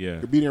 Yeah.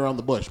 You're beating around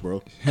the bush,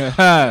 bro.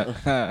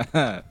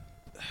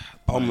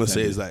 All I'm gonna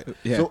say is like,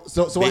 Yeah.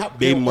 So what happened?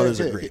 baby Okay,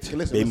 mothers okay, are great. okay,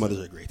 listen, Baby listen. mothers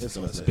are great.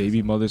 Listen.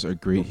 Baby mothers are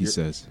great, he You're-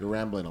 says. You're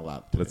rambling a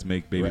lot. Let's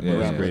make baby You're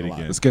mothers rambling great a lot.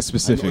 again. Let's get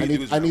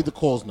specific. I need the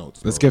Coles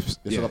notes. Let's bro. get-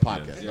 This yeah. is a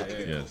podcast.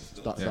 Yes.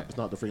 It's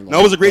not the free. No,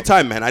 it was a great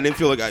time, man. I didn't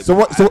feel like I. So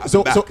what? I've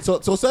been back.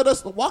 So set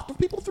us walk the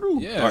people through.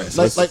 Yeah. All right,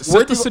 so Like set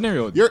where the do you,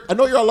 scenario. I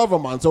know you're a lover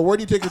man. So where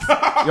do you take it?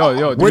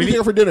 Yo, Where do you take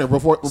her for dinner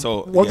before?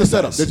 So, what was the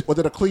again, setup? guys. Was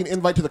it a clean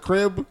invite to the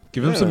crib?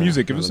 give him some Yeah.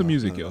 music. Give him some No,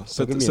 music, no, yo. no.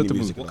 Set Give me the any mood.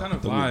 music. What kind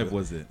of Don't vibe move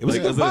was it? It was a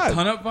Like, good was it vibe. a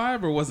ton up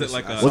vibe or was it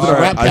like a? Was it a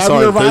rap I saw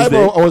caviar it vibe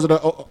Thursday. or was it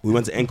a We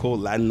went to Enco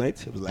Latin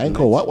night. It was Latin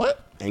Anko? night. What?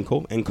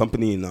 Enco and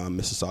Company in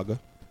Mississauga.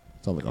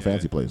 Sounds like a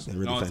fancy place. A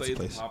really No, it's fancy like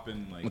place.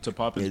 popping like. It's a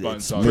poppin' It- spot in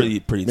it's Saga.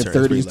 pretty Mid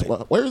terrible. It's 30s. pretty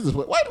light. Where is this?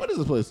 What is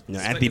this place? You know,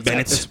 Anthony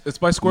Bennett. It's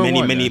by Square Many,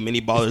 One. many, yeah.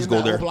 many ballers In go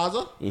that there. whole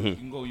plaza? You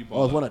can go. You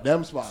Oh, it's one of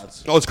them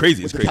spots. Oh, it's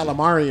crazy. With It's the crazy.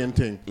 calamarian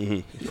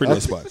thing. Pretty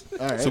nice spot.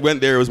 All right. So we went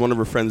there. It was one of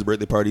her friends'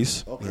 birthday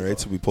parties. All right,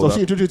 so we So pulled she up.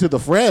 introduced you to the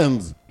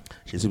friends.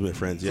 She's with my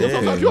friends. So Yeah.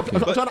 I'm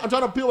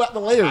trying to peel back the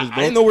layers, bro. I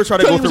didn't know we're trying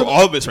to go through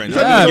all of this right now.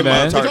 Yeah, You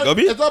man. talking about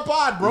Gubby? It's a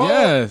pod, bro.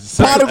 Yes.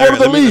 Pod to go All to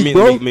the right, league,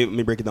 bro. let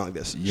me break it down like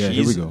this. Yeah, She's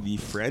here we go. the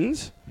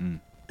friend.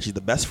 She's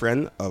the best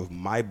friend of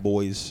my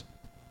boy's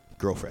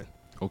girlfriend.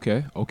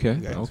 Okay. Okay.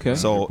 Your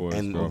So boy's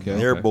and girlfriend.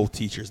 they're Okay. both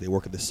teachers. They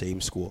work at the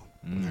same school.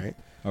 All right.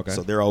 Okay.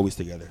 So they're always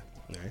together.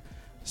 Right?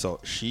 So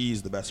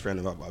she's the best friend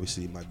of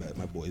obviously my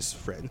boy's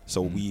friend.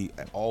 So we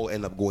all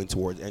end up going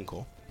towards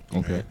Enco.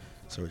 Okay. Right?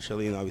 So we're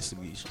chilling, and obviously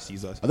she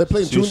sees us. Are they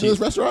playing tunes in Sushi. this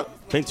restaurant?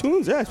 Playing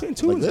tunes, yeah, playing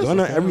tunes. this?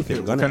 Gonna Okay, everything,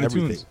 okay. gonna What kind of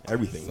everything, tunes?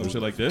 everything. Some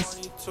shit like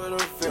this.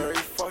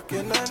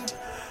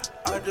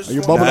 Are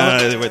you bubbling on?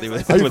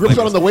 Are you gripping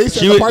on the waist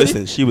at the party?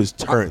 Listen, she was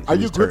turned. Are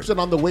She you was turned. gripping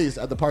on the waist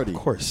at the party? Of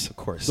course.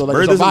 So like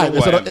Bird it's a doesn't vibe. know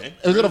Is who it I am, a eh?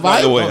 is it a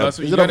By the vibe? way, that's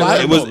what Is you it a gotta let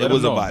vibe? It was- them know, it was let a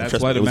them know. vibe. That's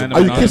Trust why me, the it was man a Are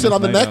of you kissing anonymous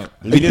on the night neck?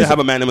 out. We didn't have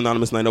a man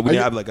anonymous night. No, we Are didn't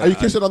you- have like. Are you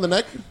kissing on the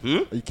neck? Are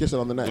you kissing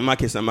on the neck? I'm not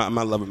kissing. I'm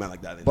not loving man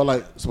like that. But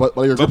like, but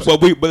you're But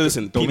gripping. but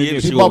listen, Don't make me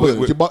PDA, She she bubbling.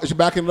 was. She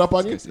backing it up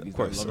on you. Of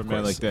course, Love a of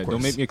man course, like that. of Don't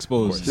course. make me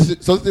exposed. So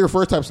this is your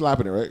first time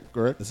slapping it, right?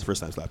 Correct. This is the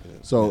first time slapping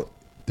it. So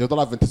there's a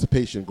lot of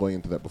anticipation going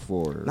into that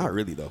before. Not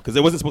really though, because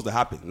it wasn't supposed to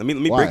happen. Let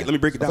me Why?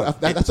 break it down.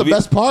 That's the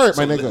best part,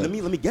 my nigga. Let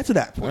me get to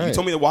that point. All right. You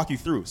told me to walk you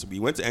through. So we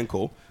went to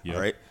Enco. Yep.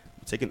 All right,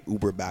 taking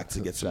Uber back to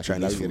get some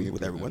Exactly. Now Chinese you're food getting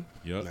with into it, everyone.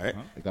 Yep. All right.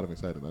 Huh? I got him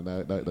excited.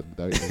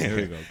 There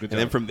we go. Good And then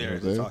job. from there,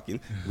 Okay. we're talking.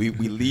 We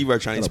leave our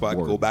Chinese Kinda spot,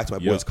 bored. go back to my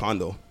Yep. boy's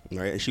condo. All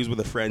right, and she was with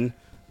a friend.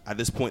 At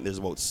this point, there's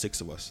about 6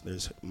 of us.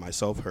 There's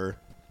myself, her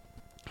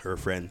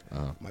friend,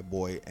 my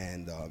boy,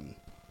 and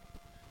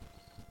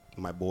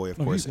my boy, of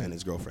course, and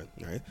his girlfriend.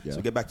 All right. Yeah. So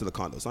we get back to the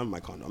condo. It's not my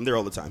condo. I'm there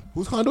all the time.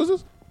 Whose condo is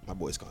this? My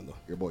boy's condo.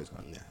 Your boy's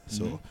condo. Yeah.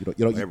 So You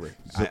don't. whatever.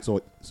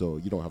 So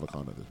you don't have a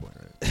condo at this point,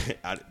 right?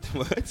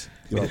 What?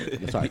 You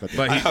don't, sorry, cut you.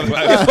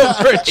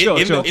 Chill,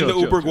 in chill, the chill,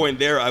 Uber chill. going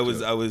there, I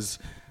was. Was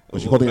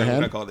she holding your hand?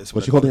 What I call this?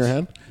 Was she holding your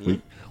hand?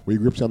 Were you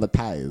gripping on the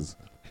ties?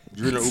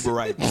 During the Uber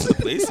ride to the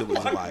place, it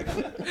was like I was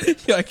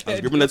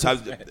gripping the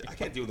ties. I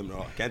can't deal with them,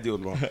 bro. I can't deal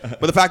with them, bro.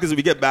 But the fact is,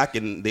 we get back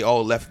and they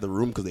all left the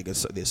room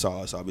because they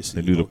saw us.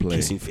 Obviously, They knew the play.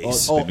 kissing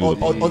face. They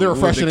were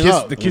freshening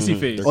up. The kissy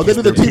face. Oh, they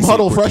did the team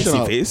huddle We're freshen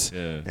kissing up. face. Yeah.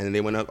 And then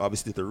they went up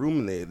obviously to the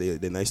room and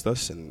they niced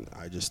us and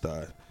I just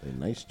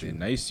Nice, They're dude.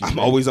 nice. I'm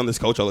always on this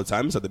couch all the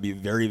time, so I have to be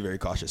very, very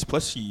cautious.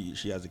 Plus, she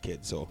has a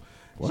kid, so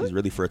she's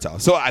really fertile.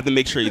 So I have to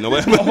make sure, you know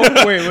what? Oh,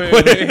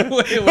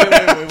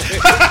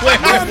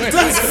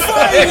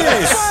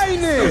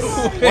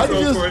 Why do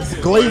you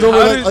just glaze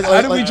over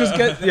How did we just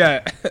get?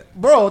 Yeah.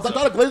 bro? It's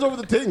not a glaze over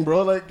the thing,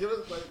 bro. Like, give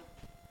us like.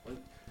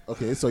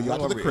 Okay, so you got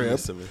to the Whatever, crib.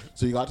 listen.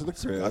 So you got to the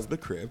crib. That's the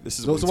crib. This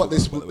is So what? They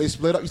They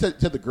split up. You said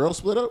the girls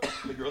split up.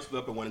 the girls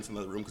split up and went into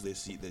another room because they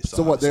saw.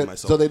 So what? I saw They,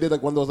 myself. so they did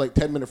like one of those like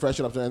 10-minute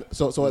freshen ups.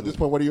 So at this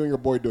point, what are you and your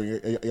boy doing?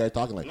 You guys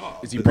talking like? No,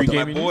 Is he my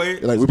pre-gaming you? boy,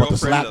 You're like, his we about to girlfriend,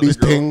 slap the other these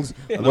girl, things.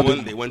 Another What one,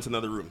 the- they went to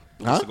another room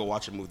Huh? just to go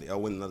watch a movie. They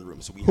all went in another room,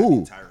 so we had the Who?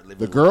 entire living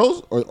The room.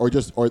 girls or they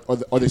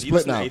Did he split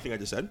listen to now? anything I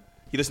just said?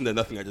 He listened to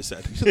nothing I just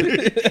said.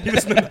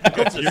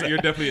 You're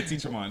definitely a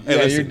teacher, man. Hey,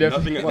 Yeah, listen, you're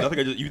definitely- nothing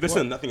I just. You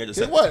listened to nothing I just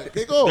Okay, said. what?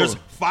 Okay, go. There's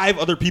 5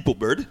 other people,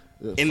 Bird,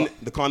 in fi-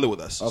 the condo with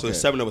us. So Okay.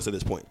 there's 7 of us at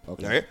this point.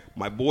 Okay. All right.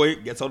 My boy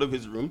gets out of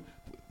his room.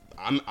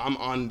 I'm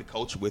on the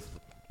couch with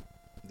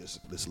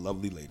this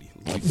lovely lady.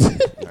 All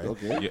right?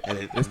 Okay. And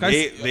it, This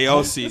guy's- they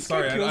all see.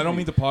 Sorry, I don't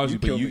mean to pause you,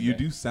 but killed you me, guy.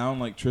 do sound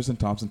like Tristan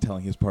Thompson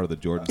telling his part of the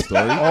Jordan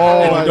story. Oh,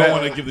 and my you don't God.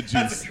 want to give the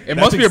juice. It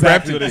must be a exactly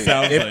Brampton what it thing.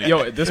 sounds like.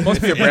 Yo, this must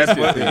be a Brampton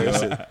thing.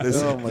 Listen, yo.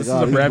 listen. Oh my This is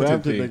god, a these Brampton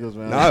Brampton thing. niggas,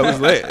 man. No, it was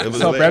lit. It This was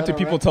is how lit. Brampton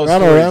people tell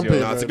Got a stories. rampage. yo.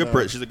 No, it's a good Right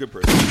person. She's a good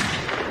person.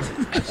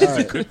 She's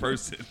a good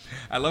person.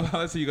 I love how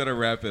that's how you got to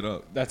wrap it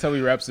up. That's how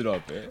he wraps it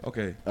up. Eh?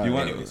 Okay. All You right.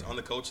 want Anyways, on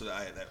the couch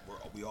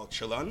we all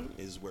chill on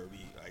is where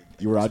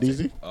You were out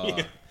easy.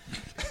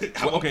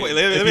 At one okay, point,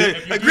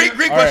 if you- great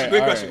question, All right,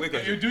 great all question, right.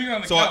 great If you're question. doing it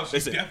on the So, couch,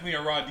 listen. it's definitely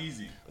a raw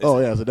DZ. Oh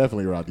yeah, so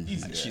definitely Roddy.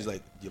 And she's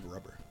like, "Do you have a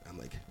rubber?" I'm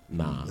like,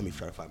 Nah. Let me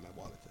try to find my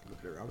wallet. I look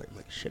at her. I'm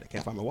like, shit, I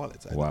can't find my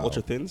wallet. I have Wow.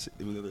 ultra thins,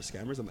 even though they're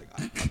scammers. I'm like,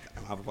 I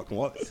don't have a fucking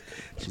wallet.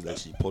 She's like,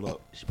 she pulled out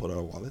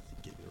her wallet,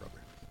 gave me a rubber.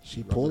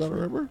 She pulled out a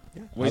rubber.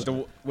 Wait,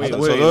 So wait, wait,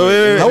 wait.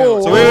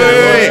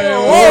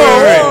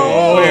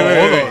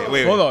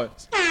 wait. Hold on.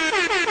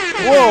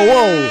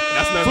 Whoa!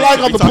 That's not Flag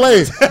on the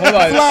play. Hold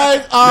on.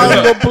 Flag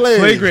on the play.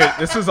 Flagrant.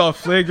 This is all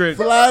flagrant.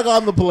 Flag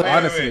on the play.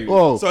 Honestly.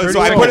 Whoa. So I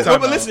put it. Time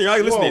But out. listen, you're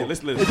not listening. Whoa.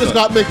 Listen. It just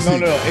got mixed. No,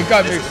 it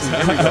got mixed. Here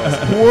we go.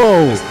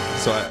 Whoa.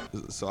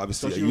 So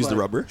obviously, she I was used the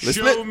like, rubber.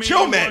 Listen,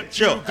 chill, man,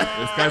 chill.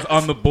 This guy's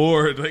on the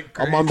board. Like,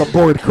 I'm on the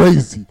board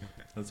crazy.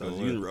 So I was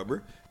using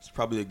rubber. It's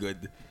probably a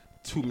good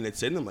 2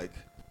 minutes in. I'm like,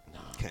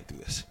 can't do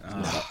this.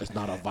 It's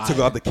not a vibe. Took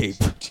out the cape.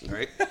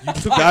 Right? you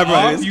took Grab it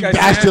right off, in. you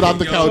Dashed it on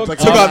the yo. couch. Like,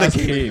 Took out the oh,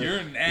 cape.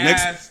 You're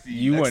nasty.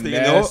 You Next are thing you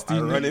know, nasty. I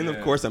run in. Of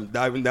Yeah. course, I'm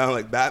diving down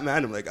like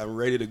Batman. I'm like, I'm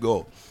ready to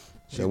go.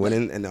 So I went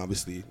in, and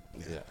obviously,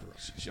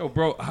 Yo,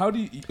 bro, how do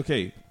you?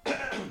 Okay,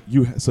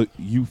 you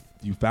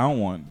found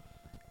one,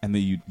 and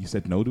then you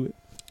said no to it.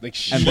 Like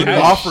she, and then had-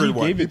 offered she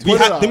one. gave it to We you.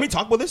 Put it didn't we out.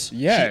 talk about this?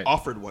 Yeah. She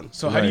offered one.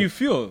 So how do you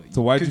feel?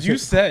 So why'd you Because you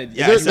say- said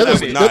Yeah, I said I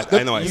There's- would not.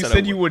 there's- I know. I you said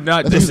said I you would. would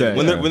not do Listen, that.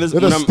 when there- when there's-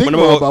 There's a when I'm stigma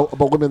about-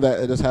 about women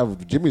that just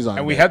have jimmies on.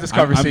 and we them. had this I'm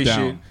conversation.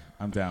 down.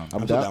 I'm down.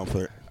 I'm down. down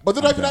for it. But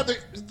they're not even at the.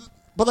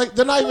 But like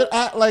they're not even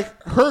at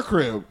like her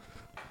crib.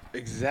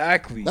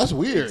 Exactly. That's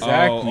weird.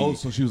 Exactly. Oh,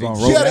 so she was on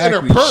She road. had it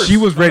in her purse. She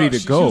was ready to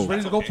She go. was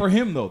ready to go for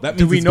him though. That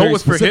Do means we it's know very it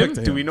was for specific him?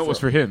 to Do we know it was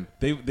for him?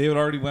 They had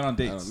already went on I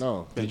dates. don't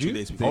know. Been 2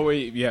 days before. Oh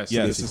wait, yes.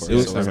 Yeah, yes, this is- yes, it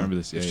was- I remember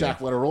this. Yeah, If yeah. Shaq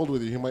would have rolled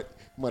with you, he might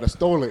have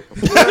stolen it.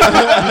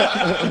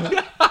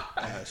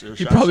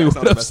 He probably Shaq's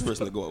not the would best have.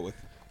 person to go out with.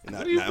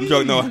 I'm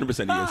joking. No,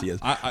 100% he is.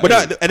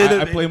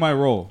 I play my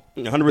role.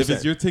 100%. If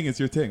it's your thing, it's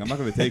your thing. I'm not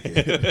going to take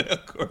it.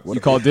 Of course. You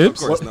call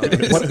dibs? Of course not. What if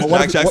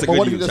Shaq's a good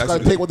you dude. just Shaq's a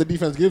gotta good take what the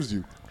defense gives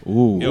you?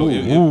 Ooh,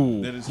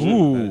 That is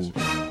true. That is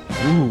true.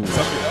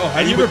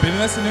 Have you ever been in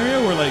that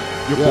scenario where like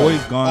your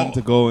boy's gone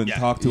to go and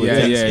talk to a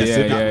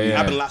text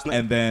Happened last night.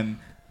 and then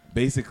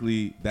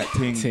basically that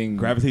Ting thing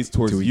gravitates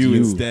towards to you you.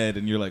 instead,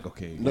 and you're like,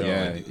 okay,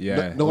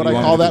 Know what I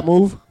call that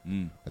move?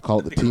 I call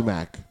it the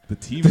T-Mac. the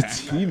team.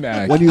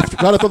 T-Mac. When you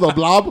try to throw the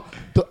lob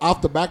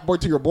off the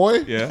backboard to your boy,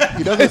 Yeah.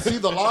 he doesn't see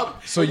the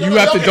lob. So you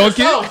have to dunk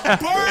it?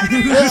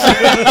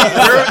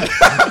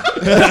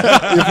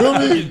 You feel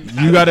me?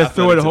 You got to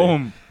throw it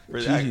home.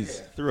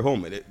 Jeez. Threw it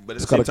home at it, but at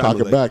Just the same gotta time,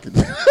 cock it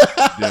like,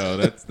 back. Yo,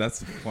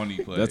 that's a funny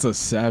play. That's a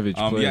savage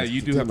play. Yeah,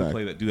 you do have to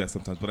T-Mac. do that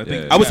sometimes, but I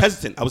think I was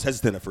hesitant. I was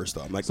hesitant at first,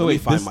 though. I'm like, So let me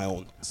wait, find this- my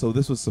own. So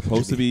this was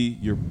supposed to be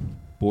your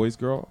boy's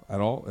girl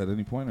at all at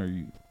any point, or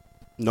you?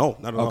 No,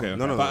 not at all. Okay,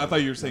 No. I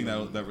thought you were saying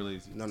that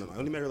relates. No. I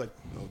only met her like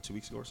 2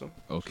 weeks ago or so.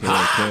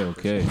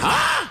 Okay.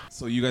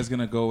 So you guys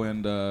gonna go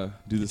and do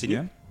this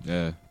Continue? again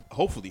Yeah.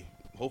 Hopefully.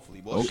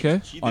 Well,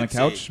 Okay. she on a did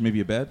couch, say- maybe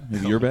a bed,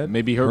 maybe your bed,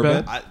 Maybe her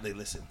bed?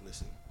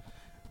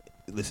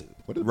 Listen.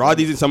 What is Rod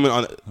using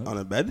someone on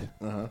a bed.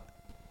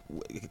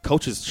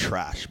 Coach is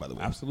trash, by the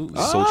way. Absolutely.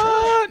 So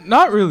trash.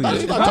 Not really.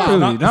 That's not Not top.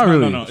 really. Not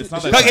really. No, it's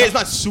not that. Okay, it's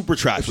not super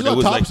trash, She's but it on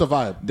was top like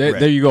survive.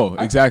 There you go.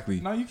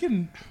 Exactly. No, you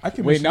can. I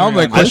can. Wait, now I'm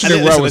like I-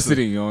 questioning I- where I listen, was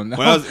listen. sitting on.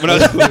 when I was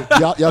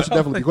Y'all should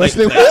definitely be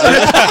questioning.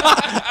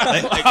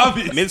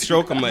 like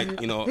mid-stroke. I'm like,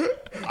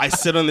 I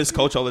sit on this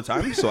couch all the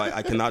time, so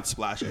I cannot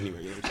splash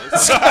anywhere. You know what I'm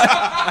saying?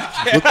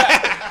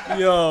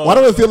 Why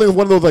do I feel like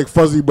one of those like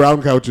fuzzy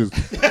brown couches?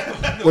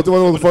 What's the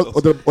one with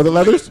the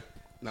leathers?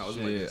 No, it was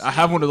Yeah, like, I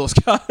have one of those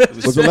guys.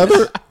 Was it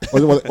leather? Or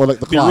like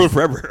the be ruined cloth?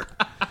 forever.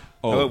 That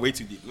went way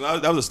too deep.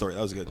 That was a story.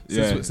 That was good.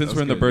 Yeah. Since that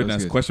we're in the was bird good, that was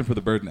nest, good. question for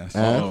the bird nest.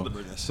 Uh-huh. The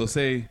bird nest. So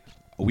say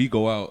we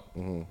go out,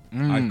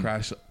 I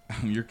crash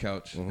on your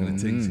couch, and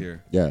the Ting's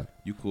here. Yeah.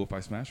 You cool if I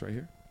smash right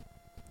here?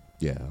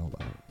 Yeah. Hold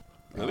on.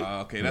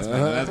 Okay, that's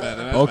better. That's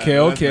better. Okay.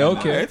 All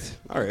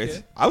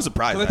right. I was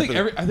surprised. I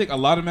think a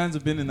lot of men's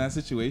have been in that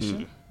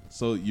situation.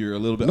 So you're a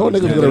little bit. No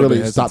nigga's gonna understanding.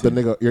 really stop the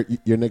nigga,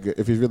 your nigga,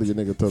 if he's really your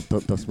nigga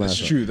to smash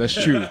him. That's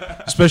true.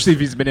 Especially if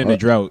he's been in a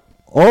drought.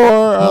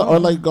 Or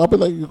like I'll be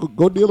like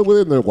go deal with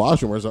it in the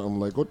washroom or something.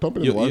 Like go dump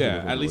it in the washroom.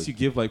 Yeah, at least you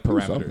give like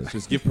parameters. something.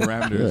 Just give Yeah,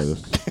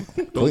 parameters.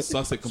 Don't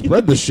suss it spread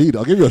completely. the sheet.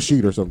 I'll give you a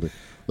sheet or something.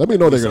 Let me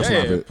know they're gonna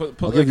slap it. Put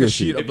I'll like give you a a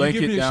sheet, sheet. a If you blanket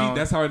give me a down. sheet,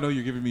 that's how I know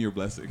you're giving me your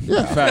blessing.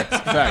 Yeah. Facts.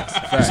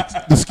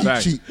 The skeet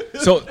Facts. sheet.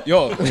 So,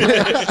 yo,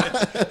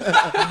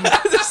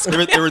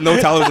 There were no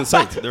towels in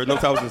sight.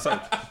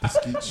 The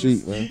skeet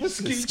sheet, man.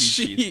 skeet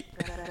sheet.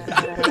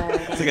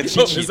 It's like a Yo,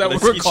 cheat sheet. is that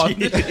but what a we're cheat calling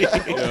sheet.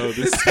 it? Yo,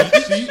 this skeet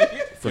sheet.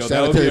 For Yo,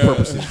 that sanitary would be,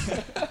 purposes.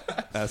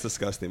 That's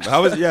disgusting. But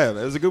how was? Yeah, it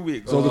was a good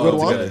week. So it was a good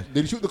one. together.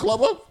 Did you shoot the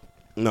club up?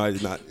 No, I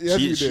did not. Yes,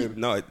 you did.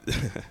 No, I Did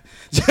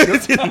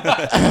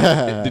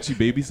she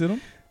babysit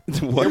him?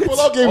 what? Your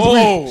pull-out game is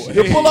weak.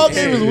 Your pull-out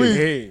game is weak.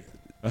 Hey.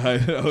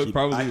 I would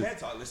probably. I can't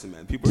talk. Listen,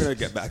 man. People are gonna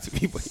get back to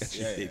me. But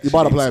You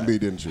bought a plan B,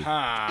 didn't you?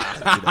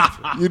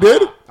 You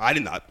did? I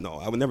did not. No,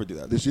 I would never do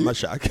that. Did I'm you? not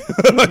Shaq.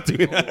 I'm not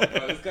doing that.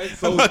 This guy's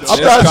so I'm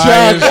dumb. not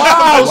guy Shaq. is-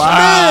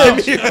 Wow,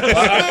 snitch.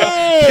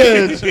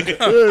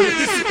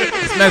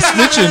 This man's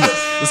snitching.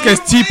 This guy's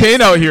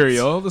T-Pain out here,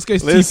 yo. This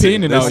guy's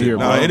T-Paining out here,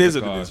 no, bro. it is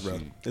what it is, bro.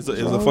 It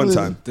was a fun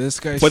time. This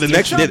guy's But the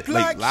next day, Chuck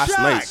like like last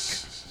Shaq.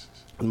 night,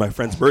 was my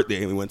friend's birthday,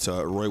 and we went to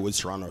Roy Woods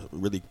Toronto.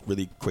 Really,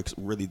 really quick,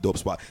 really dope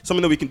spot.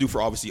 Something that we can do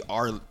for obviously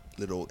our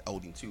little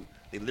outing too.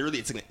 They literally,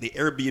 it's like they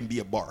Airbnb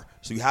a bar,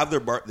 so you have their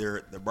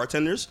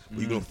bartenders, but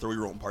you can throw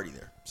your own party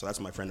there. So that's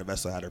my friend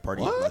Avesta had her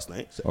party What? last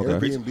night. Okay.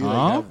 Airbnb,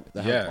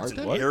 they have Yeah. It's an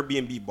bartender?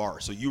 Airbnb bar,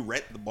 so you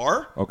rent the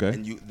bar, Okay.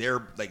 and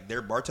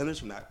their bartenders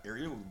from that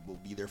area will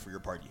be there for your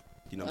party.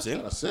 You know what I'm saying?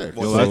 kinda sick.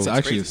 Well, Yo, that's it's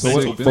actually crazy. a So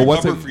sick it's business.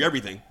 what's covered it- for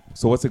everything.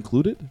 So what's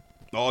included?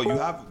 Oh, you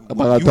have. I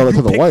might tell it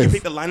to the pick, wife. You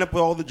pick the lineup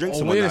with all the drinks.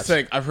 Oh, and wait a whatnot.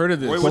 sec. I've heard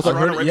of this. Roy Woods I've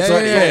heard Toronto, yeah,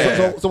 right?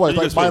 yeah. So what, it's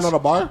like Just buying this. on a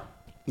bar?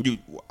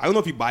 I don't know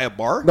if you buy a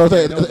bar. No,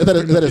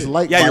 it's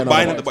like Yeah, you're on a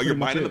buying bar. at the bar. You're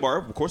buying at the bar,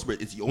 of course,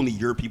 but it's only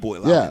your people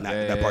allowed Yeah. in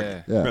that party.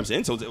 Yeah. You know what I'm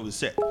saying? So it was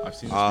sick. I've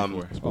seen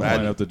this before. We might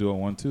have to do it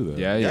one too, though.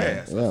 Yeah.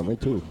 Yeah, me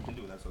too.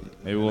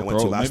 Maybe I we'll went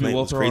to throw. last Maybe night.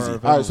 we'll It was throw. crazy. Our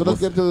All right, so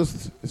let's get to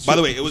this. By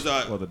the way, it was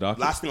the docket?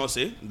 last thing I'll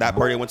say. That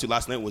party I went to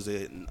last night was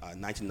a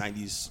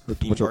 1990s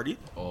theme What's your- party.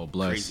 Oh,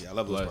 bless. Crazy. I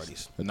love those Bless.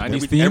 parties. The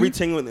 90s theme?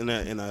 Everything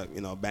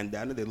in a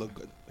bandana, they look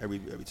good.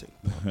 Everything.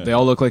 They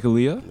all look like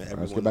Aaliyah? Yeah,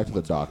 Let's get back to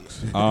the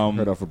docs. Um,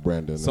 Heard off for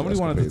Brandon. and Somebody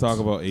wanted to escapades. talk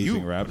about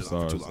aging You rap put it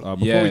on for stars. too long.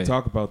 Before Yeah. we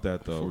talk about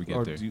that, though, Before we get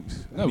or there. do you-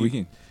 No, we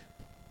can.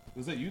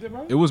 Was that you that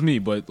brought It was me,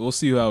 but we'll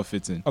see how it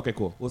fits in. Okay,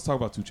 cool. Let's talk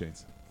about 2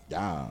 Chainz.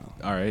 Yeah.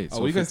 All right. What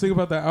do you guys think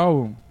about that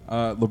album?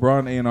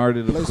 LeBron A&R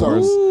did, of Play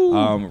course.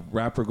 some.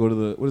 Rapper go to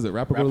the what is it?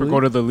 Rapper Rapper go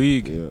to the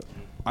league. Yeah.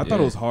 I thought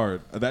Yeah. it was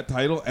hard. That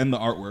title and the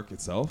artwork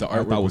itself. The I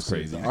artwork thought was was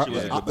crazy.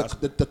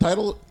 The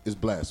title is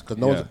blessed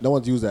because no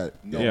one's used that.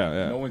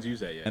 Yeah. No one's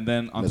used that yet. And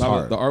then on It's top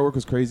hard. of the artwork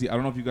was crazy. I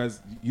don't know if you guys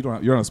you're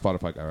on a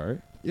Spotify guy, right?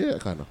 Yeah,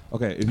 kind of.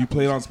 Okay, if you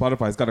play it on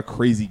Spotify, it's got a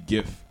crazy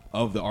GIF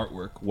of the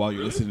artwork while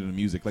you're listening to the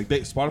music. Like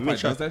Spotify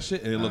does that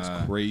shit, and it looks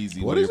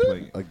crazy. What while is you're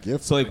it? playing. A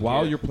GIF? So like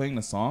while you're playing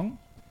the song,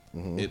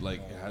 it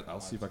like I'll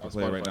see if I can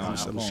play it right now.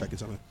 Let me check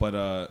it out.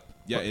 But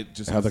yeah, it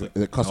just It has has, like,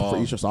 is it custom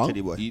for each song?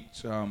 Titty boy.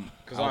 each album.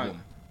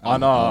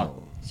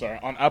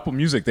 On Apple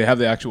Music, they have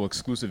the actual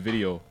exclusive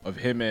video of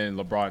him and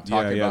LeBron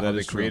talking about how that they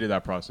is true. created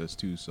that process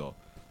too. So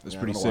that's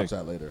pretty I'm sick. gonna watch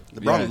that later.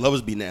 LeBron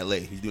loves being in LA.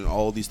 He's doing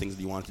all these things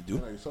that he wanted to do.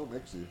 Yeah, you're so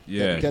mixy.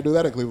 Yeah. You can't do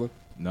that in Cleveland.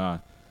 Nah,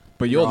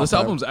 but You're yo, this off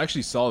time. album's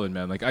actually solid,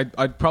 man. Like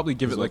I'd probably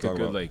give it That's like what a I'm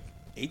good talking like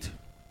 8.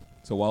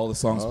 So while the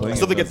song's playing, I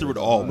still have to get through it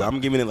all, but I'm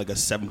giving it like a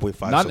 7.5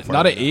 so not far.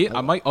 not an 8.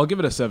 I'll give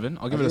it a 7.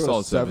 I'll give it a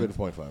solid 7.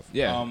 7.5.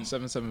 Yeah,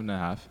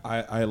 7.5.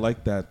 I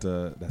like that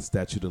that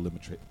statute of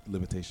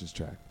limitations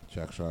track.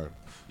 Jack Sharp.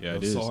 Yeah, it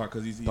It's is. so hard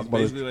because he's Talk about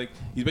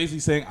basically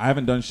saying I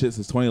haven't done shit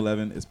since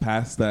 2011. It's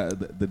past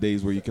the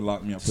days where you can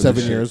lock me up for 7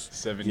 this shit. years.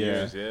 7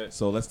 years. Yeah.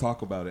 So let's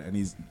talk about it. And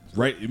he's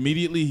right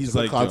immediately. He's It's a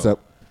like,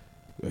 concept.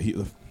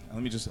 Yo,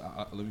 let me just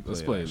let me play.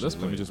 Let's play it. that Let's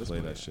shit. Let me play it. just Let's play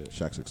play that shit.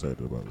 Shaq's excited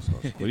about this song.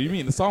 What do you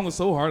mean? The song was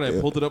so hard. I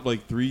pulled it up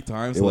like 3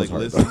 times It to was like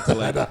hard, listen though. to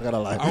like. Not gonna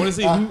lie. I want to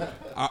see who.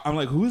 I'm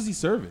like, who is he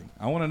serving?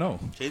 I want to know.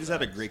 Jaden's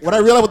had a great When I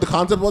realized what the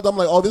concept was, I'm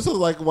like, oh, this is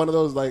like one of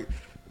those like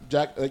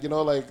Jack, like, you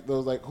know, like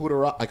those like who to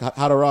rob, like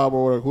how to rob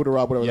or who to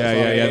rob, whatever. Yeah,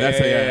 that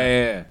song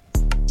yeah, is.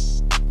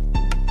 that's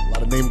yeah. A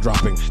lot of name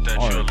dropping.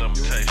 Statue of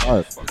limitations. All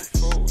right.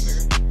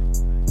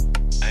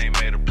 I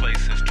ain't made a play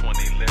since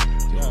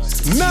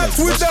 2011. Nuts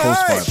with the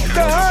hype.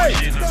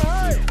 The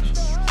hype.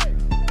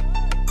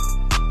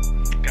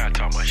 Gotta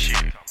talk my shit.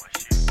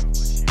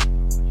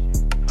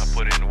 I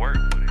put in the work.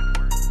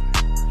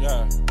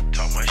 Yeah.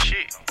 Talk my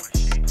shit.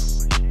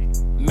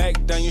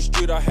 Mac down your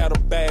street, I had a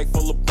bag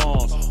full of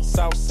bombs.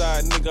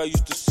 Southside nigga, I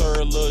used to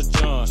serve Lil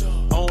John.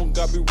 On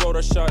Gobby Road,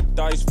 I shot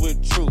dice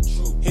with troops.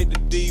 Hit the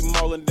D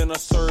Mall and then I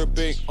served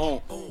big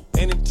on.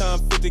 Anytime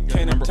 50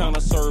 came in town, I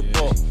served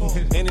buck.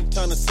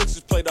 Anytime the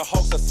Sixers played the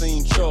Hawks, I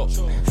seen Chuck.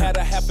 Had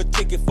a half a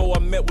ticket before I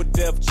met with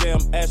Def Jam.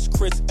 Asked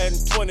Chris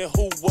and 20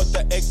 who was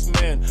the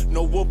X-Man.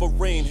 No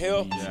Wolverine,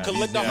 hell.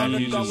 Collect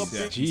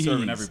 $100 He's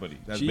serving everybody.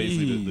 That's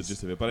basically the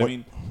gist of it. But I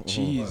mean,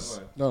 Jeez.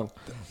 No,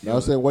 I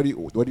was saying, what do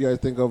you guys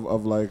think of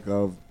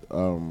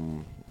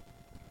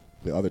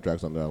the other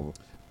tracks on the album?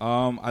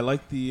 I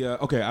like the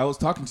okay. I was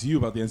talking to you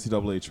about the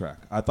NCAA track.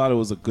 I thought it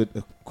was a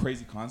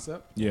crazy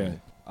concept. Yeah.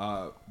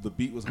 The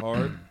beat was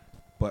hard,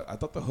 but I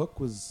thought the hook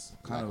was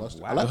kind of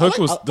whack.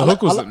 The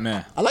hook was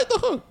man. I like the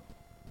hook.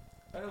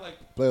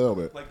 Like, Play a little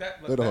bit. like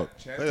that. Play the hook.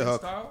 Play the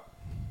hook. Style.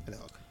 Play the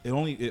hook. It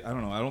only. I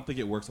don't know. I don't think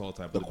it works all the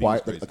time. The But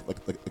quiet, the beat was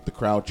like the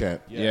crowd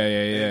chant. crazy.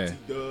 Yeah.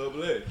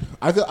 NCAA.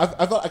 I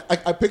thought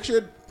I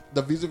pictured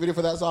the music video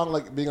for that song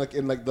like being like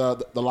in like the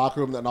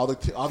locker room and all the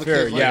kids.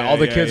 Fair, Like, yeah, all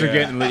the kids are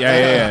getting lit.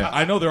 Yeah.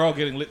 I know they're all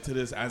getting lit to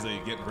this as they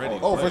get ready.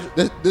 Oh, but-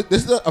 this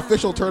is the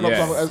official turn up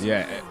song. As,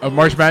 A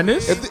March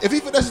Madness? If he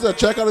finishes a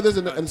check out of this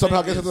and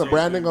somehow gets into the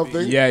branding of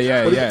things,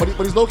 Yeah. But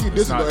he's low key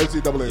dissing not- the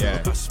NCAA.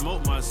 Yeah. I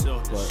smoke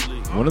myself to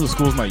sleep. One of the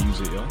schools might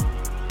use it, yo.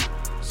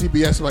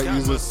 CBS might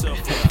use it.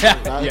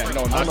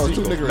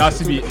 Not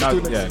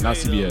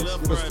CBS.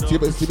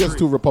 CBS is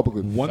too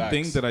Republican. One Facts.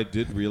 thing that I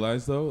did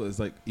realize though is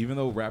like even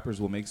though rappers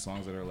will make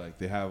songs that are like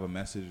they have a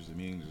message, a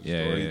meaning,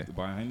 there's a story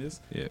behind this,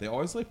 they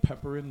always like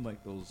pepper in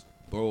like those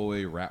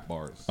throwaway rap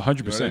bars. 100%.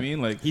 You know what I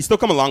mean? Like He's still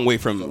come a long way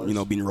from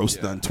being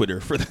roasted on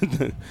Twitter for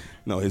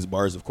his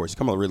bars. Of course, he's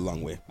come a really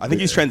long way. I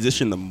think he's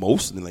transitioned the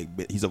most and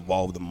like he's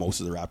evolved the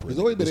most as a rapper. He's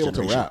always been this able to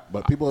generation. rap,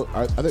 but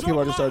I think people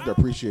are just starting to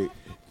appreciate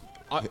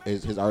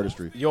his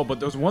artistry. Yo, but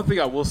there's one thing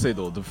I will say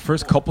though. The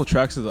first couple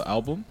tracks of the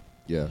album,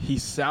 Yeah. he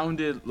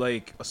sounded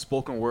like a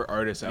spoken word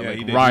artist at Yeah, like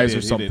he did, Rise he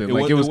or did, he something. did.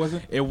 Like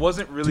It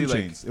wasn't really 2 like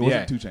Chainz. It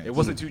wasn't 2 Chainz. It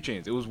wasn't 2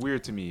 Chainz. It was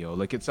weird to me, yo.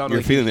 Like it sounded You're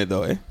like feeling it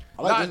though, eh?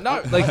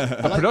 not like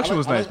the production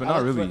was nice, but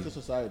not really. Threat to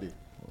Society.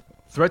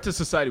 Threat to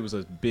Society was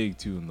a big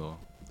tune though.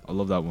 I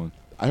love that one.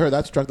 I heard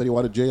that's the track that he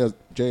wanted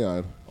Jay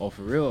on. Oh,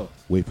 for real?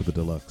 wait for the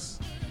deluxe.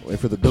 Wait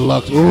for the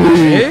deluxe. Ooh.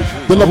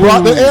 Eh? Did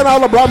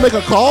LeBron make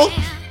a call?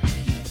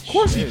 Of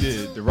course he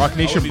did. The Rock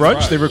Nation be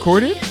brunch surprised. they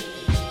recorded.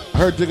 I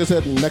heard Jigga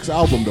said next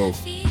album though.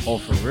 Oh,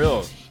 for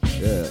real?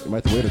 Yeah, you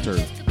might have to wait a turn.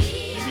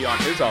 Maybe on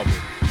his album.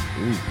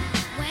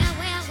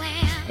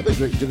 I think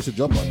Jigga should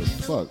jump on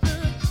this. Fuck.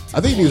 I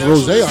think he needs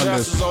Rose on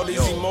this. All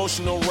these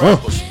emotional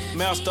rappers.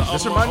 Master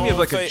This of reminded my me of own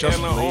like a fate Just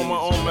and I own my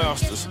own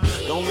masters.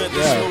 Don't let the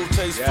Yeah. smooth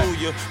taste fool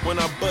you. When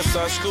I bust,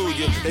 I school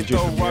you. They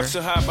throw rocks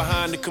and hide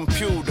behind the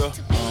computer.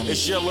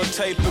 It's yellow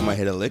tape. I might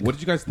hit a lick. What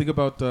did you guys think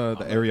about the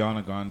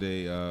Ariana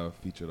Grande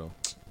feature though?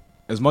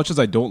 As much as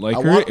I don't like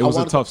I her, want- it was I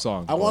a wanted- tough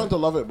song. I wanted to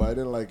love it, but I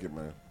didn't like it,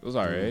 man. It was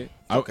alright.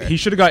 Okay. He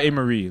should have got A.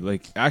 Marie.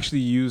 Like, actually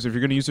use if you're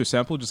gonna use her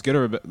sample, just get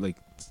her a bit, like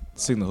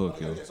sing the hook,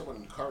 yo. Get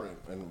someone current,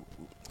 and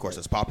Of course,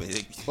 that's popping.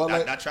 But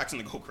like- that track's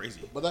gonna go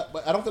crazy. but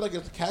I don't feel like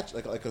it's catch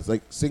like it's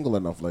like single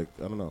enough. Like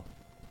I don't know,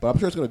 but I'm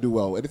sure it's gonna do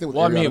well. Anything with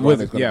Well, I Ariana mean, Grande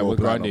with is gonna go with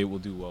platinum. Grande, will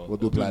do well. We'll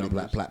do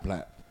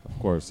plat. Of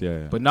course,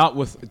 yeah. But not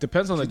with. It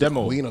depends on the She's the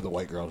demo. queen of the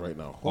white girls right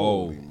now.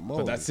 Holy moly!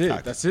 But that's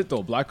it. That's it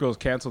though. Black girls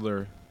canceled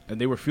her,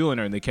 and they were feeling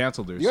her, and they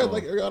canceled her. You guys so.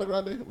 like Ariana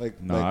Grande?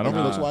 Like, No, like I don't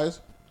looks really-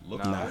 wise.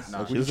 Look Nah, nice. nah.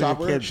 Like, She when you looks like chop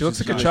a her, kid. She looks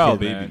like a She's child,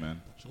 baby, man.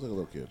 man. She looks like a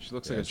little kid. She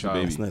looks like a she's a child.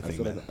 baby. It's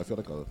nothing, I feel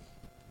like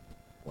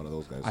one of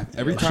those guys.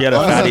 Every time She had a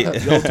fatty.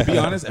 yo, to be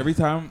honest, every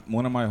time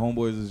one of my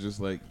homeboys is just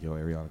like, "Yo,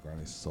 Ariana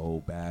Grande is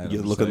so bad," You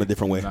I'm look just at them a like,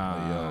 different way.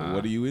 Yo,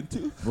 what are you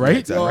into?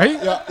 Right? Yo,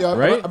 Right? Yeah.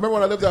 Right? I remember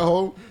when I lived at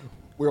home,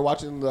 we were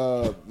watching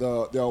the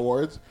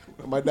awards.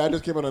 And my dad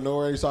just came out of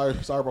nowhere and he saw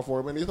her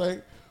perform, and he's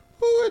like,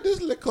 "Who is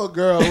this little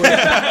girl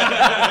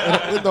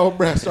with no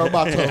breast or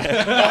bottom?"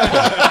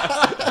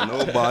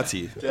 No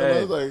body. And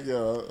I was like,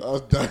 yo, I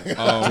was dying.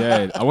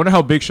 Dead. I wonder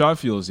how Big Sean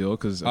feels, yo,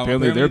 because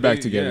apparently they're back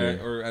together.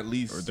 yeah, or at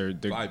least Or they're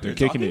they're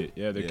kicking talking? it.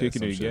 Yeah, they're Yeah,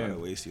 kicking some it shit.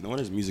 again. Wasted. No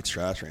wonder his music's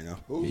trash right now.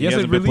 He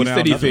hasn't been released putting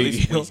out anything.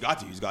 He's got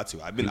to. He's got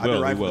to. I've been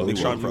will, riding he for will, Big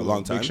he Sean will, for a he long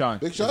will. time. Big Sean.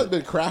 Big Sean's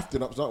been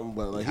crafting up something,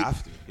 but like You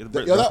have to. You gotta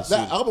Yo, break that the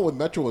suit. album with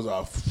Metro was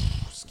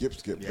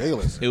skip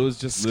Bayless. It was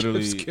just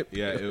literally, skip.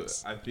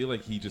 I feel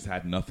like he just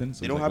had nothing.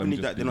 So They don't like, have let me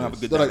any. just They do don't have a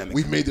this. good They're like,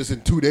 dynamic. we made this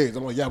in 2 days.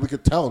 I'm like, yeah, we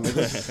could tell.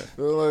 Nigga.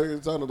 They're like,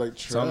 it sounded like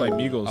trash. Sound like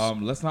Migos.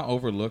 Let's not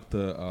overlook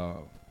the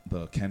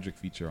Kendrick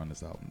feature on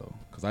this album though,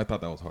 because I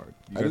thought that was hard.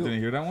 You I guys didn't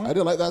hear that one? I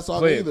didn't like that song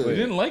Play it, either. play You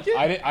didn't like it?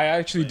 I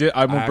actually did.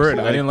 I'm I a bird.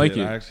 actually I didn't liked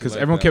like it. I it actually because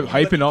liked everyone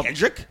that kept hyping up.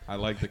 Kendrick? I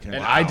like the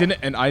Kendrick.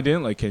 And I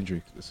didn't like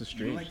Kendrick. This is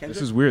strange. like This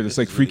Kendrick? is weird. It's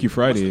like Freaky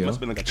Friday. It yo. must have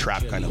been like a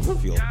trap kind of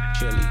feel.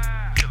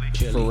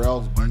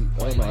 Pharrell's beat.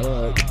 I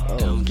don't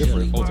know. It's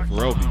different. Oh, it's a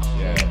Pharrell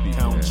beat. Yeah, beat.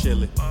 Pound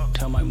chili.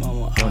 Tell my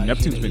mama Oh,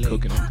 Neptune's been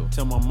cooking up though.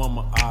 Tell my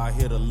mama I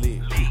hit a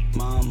lick.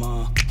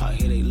 Mama, I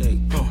hit a lick.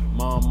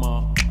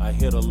 Mama, I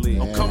hit a lick.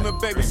 I'm coming,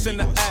 baby,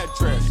 send the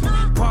address.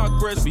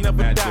 Progress never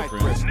mad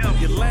digress.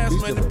 Your last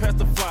man to pass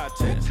the fly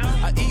test.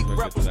 I eat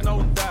rappers,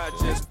 no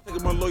digest.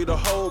 Nigga, my lawyer the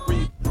whole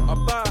read. I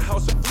buy a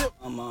house and flip.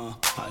 Mama,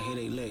 I hit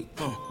a lick.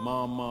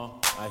 Mama,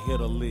 I hit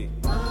a lick.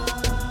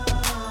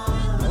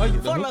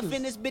 Fall off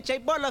in this bitch, I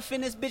ball off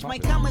in this bitch. My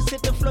comments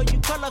hit the floor, you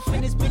call off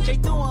in this bitch. I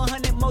do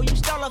 100 more, you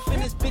stall off in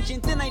this bitch.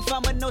 And then I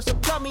found my nose, so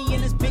call me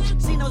in this bitch.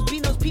 Cinos,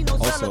 Beanos, Pinos,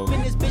 all Also, up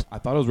in this bitch. I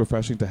thought it was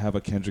refreshing to have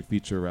a Kendrick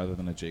feature rather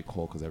than a J.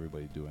 Cole because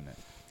everybody's doing it.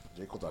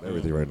 J. Cole's on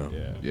everything right now.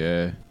 Yeah.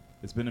 Yeah.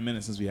 It's been a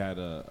minute since we had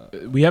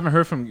We haven't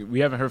heard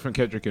from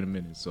Kendrick in a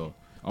minute, so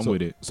I'm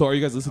with it. So are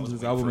you guys listening to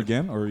this album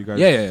again, or are you guys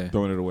Yeah.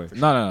 throwing it away?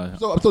 No.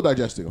 So I'm still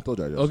digesting.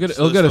 I'll get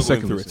a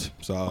second through listen.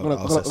 it. So I'm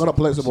gonna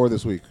play some more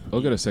this week.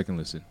 I'll get a second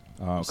listen.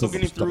 Still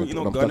getting through, I'm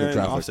Gunna stuck in and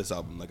traffic. Offset's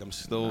album. Like I'm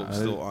still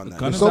on that.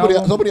 Gunna's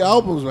There's so many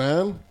albums,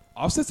 man.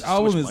 Offset's much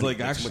album is money, like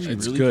makes actually much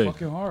It's really good.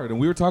 fucking hard, and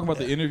we were talking about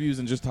the interviews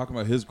and just talking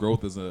about his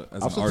growth as an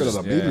Offset's artist.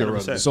 got a media run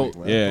 100%. this So- week,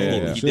 man.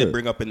 yeah. He Shit. did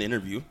bring up in the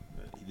interview.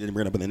 He didn't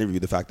bring up in the interview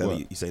the fact that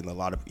What? he's saying a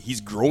lot of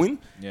he's growing.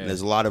 Yeah. And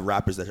there's a lot of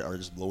rappers that are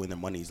just blowing their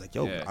money. He's like,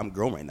 yo, Yeah. I'm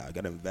growing right now. I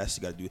gotta invest.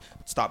 You gotta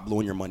stop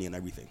blowing your money on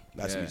everything.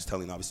 That's Yeah. what he's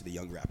telling obviously the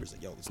young rappers.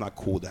 Like, yo, it's not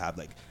cool to have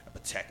like a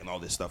tech and all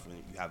this stuff and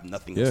you have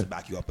nothing else Yeah. to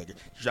back you up. Like, you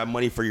should have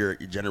money for your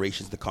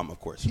generations to come, of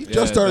course. He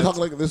just started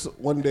talking like this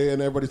one day,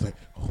 and everybody's like,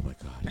 "Oh my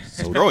god, he's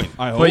He's so growing.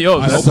 I hope, But yo,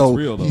 I hope so it's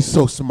real though. he's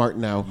so smart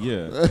now."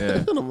 Yeah. Yeah.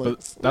 And I'm like,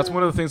 But that's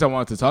one of the things I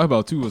wanted to talk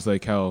about too. Was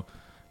like how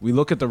we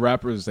look at the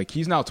rappers. Like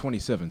he's now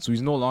 27, so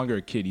he's no longer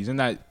a kid. He's in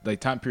that like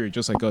time period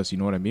just like us. You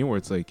know what I mean? Where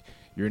it's like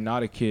you're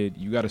not a kid.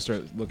 You got to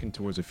start looking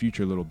towards the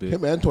future a little bit.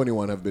 him and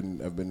 21 have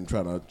been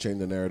trying to change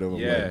the narrative. Of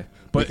Yeah. like,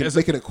 But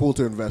making it cool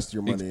to invest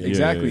your money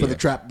exactly. for the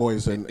trap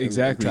boys and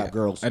Exactly. trap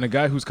girls. And a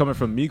guy who's coming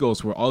from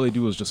Migos, where all they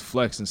do is just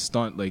flex and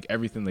stunt like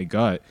everything they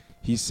got.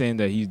 He's saying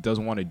that he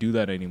doesn't want to do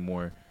that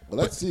anymore. Well,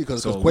 let's see,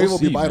 because So Quavo we'll will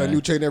be see, buying a man.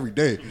 new chain every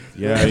day.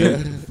 Yeah, he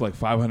had, like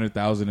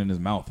 500,000 in his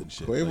mouth and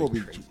shit. Quavo Like, will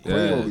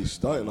crazy. be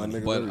stunting on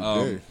niggas But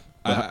every day.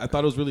 I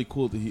thought it was really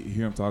cool to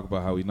hear him talk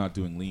about how he's not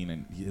doing lean,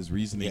 and his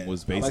reasoning Yeah,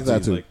 was I like basically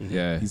that too. like,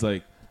 Yeah. he's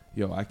like,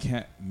 yo, I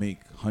can't make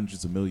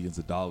hundreds of millions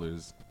of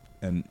dollars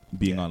and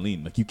being on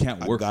lean. Like you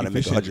can't I work. gotta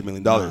make efficiently. $100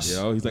 million. You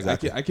know, he's like,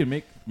 Exactly. I can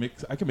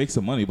make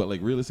some money, but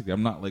like realistically,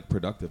 I'm not like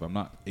productive. I'm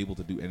not able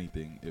to do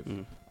anything if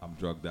I'm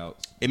drugged out.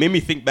 It made me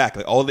think back,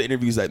 like all the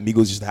interviews that Migos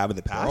used to have in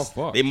the all past.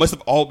 fucked. They must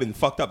have all been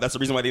fucked up. That's the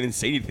reason why they didn't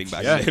say anything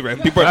back Yeah. then.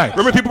 Right?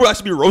 Remember, people were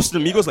actually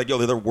roasting Migos like, yo,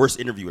 they're the worst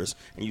interviewers.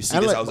 And you see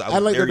I this, like, I was I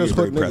like very, those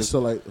very hood niggas. impressed. So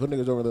like hood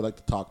niggas don't really like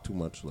to talk too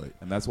much. Like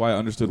And that's why I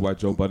understood why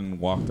Joe Budden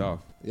walked off.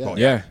 yeah,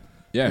 Yeah.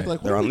 Yeah. It's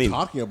like, They're what are on we lean.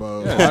 talking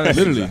about?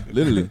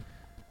 literally.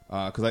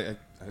 Because I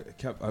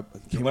kept I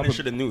came up Joe with,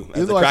 should have knew. As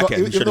Even a though, I felt, crackhead, he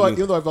even, should though, have even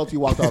knew. though I felt he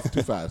walked off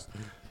too fast.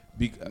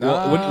 the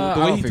I way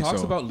don't he think talks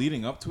so. about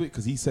leading up to it,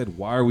 because he said,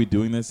 "Why are we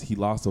doing this?" He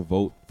lost a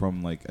vote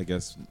from like I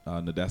guess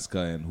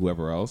Nadeska and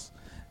whoever else,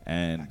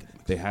 and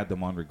they had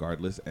them on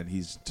regardless. And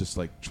he's just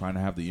like trying to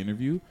have the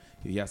interview.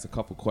 He asked a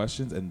couple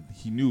questions, and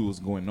he knew it was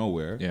going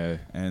nowhere. Yeah.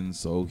 and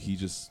so he's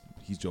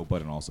Joe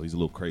Budden also. He's a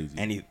little crazy.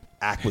 And he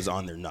act was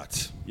on their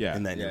nuts. yeah,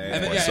 And then,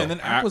 and then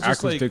Ack was Ack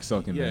just was like dick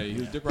sucking, yeah, man. he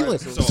was dick He's riding.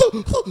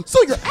 like,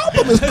 so your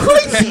album is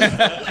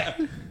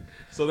crazy.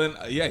 So then,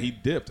 he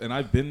dipped, and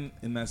I've been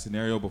in that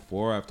scenario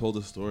before. I've told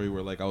a story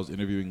where like I was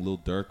interviewing Lil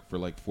Durk for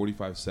like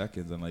 45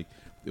 seconds, and like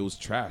it was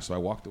trash, so I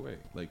walked away.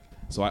 Like,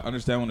 so I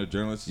understand when a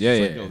journalist is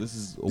like, "Yo, this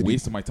is a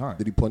waste of my time."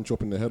 Did he punch you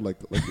up in the head like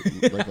he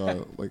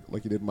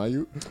did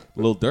Mayu?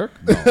 Lil Durk?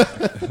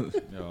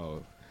 No,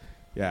 yo,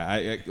 Yeah,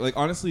 I like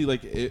honestly,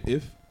 like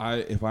if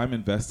I'm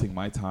investing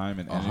my time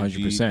and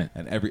energy 100%.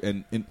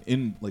 and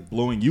in like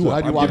blowing you So up,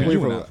 how'd you I'm walk giving away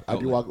you from an it?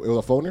 How'd you walk? It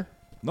was a phoner?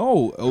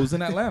 No, it was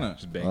in Atlanta.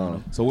 Just bang on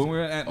him. So when we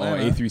were in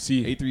Atlanta,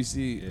 A3C.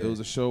 A3C, it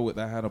was a show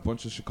that had a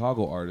bunch of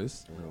Chicago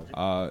artists.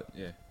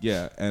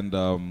 Yeah, and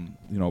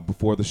you know,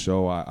 before the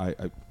show, I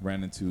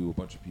ran into a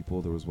bunch of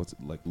people. There was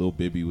Lil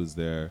Bibby was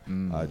there,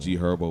 G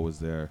Herbo was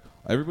there.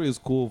 Everybody was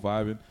cool,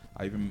 vibing.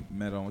 I even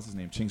met what's his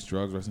name, Chinks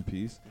Drugs, rest in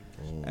peace,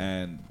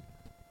 and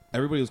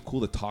everybody was cool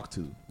to talk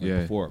to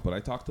before. But I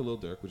talked to Lil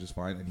Durk, which is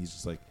fine, and he's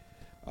just like.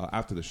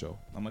 After the show,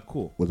 I'm like,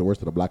 cool. Was it worse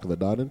than the Black of the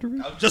Dawn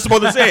interview? I was just about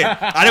to say it.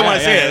 I didn't want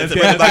to say it.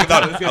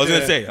 I was going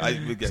to say it.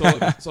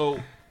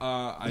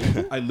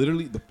 I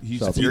literally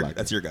that's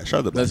your guy.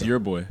 Shout out to That's your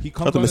boy. He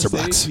comes on the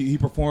stage. He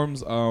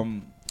performs.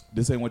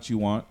 This Ain't What You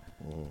Want.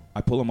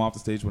 I pull him off the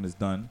stage when it's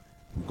done.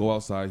 We go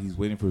outside. He's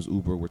waiting for his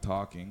Uber. We're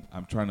talking.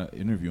 I'm trying to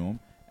interview him,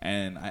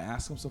 and I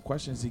ask him some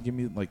questions. He give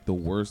me like the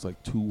worst,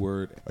 like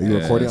 2-word. Are you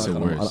recording?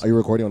 Are you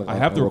recording on? I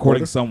have the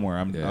recording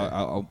somewhere.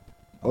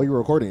 Oh, you were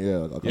recording?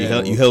 Yeah. Okay.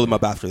 You held him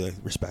up after the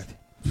respect.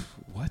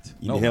 What?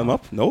 You held him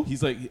up? No.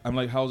 He's like, I'm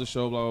like, how's the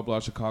show? Blah blah blah.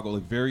 Chicago,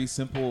 like very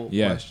simple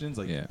questions.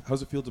 Like,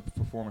 how's it feel to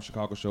perform a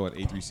Chicago show at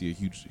A3C, a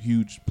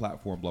huge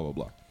platform? Blah blah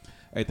blah.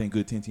 Everything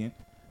good, 10-10.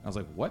 I was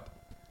like, what?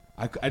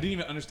 I didn't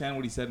even understand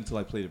what he said until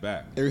I played it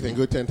back. Everything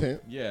good,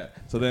 10-10. Yeah.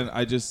 So then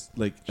I just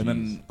like, and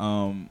then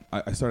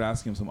I started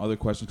asking him some other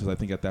questions because I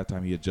think at that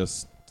time he had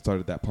just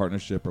started that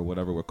partnership or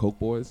whatever with Coke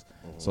Boys.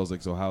 So I was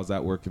like, so how's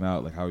that working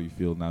out? Like, how you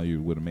feel now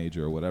you're with a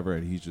major or whatever?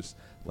 And he's just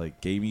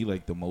like gave me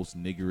like the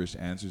most niggerish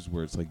answers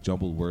where it's like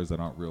jumbled words that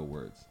aren't real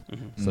words.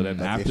 So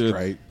then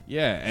after,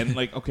 and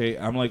like, okay,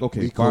 I'm like,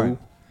 okay, fine. Cool.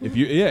 If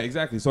you,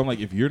 exactly. So I'm like,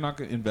 if you're not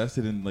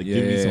invested in like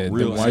giving me some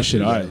real, why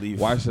should I?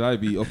 Why should I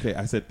be? Okay,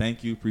 I said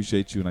thank you,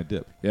 appreciate you, and I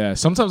dip. Yeah,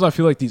 sometimes I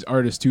feel like these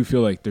artists too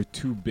feel like they're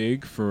too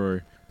big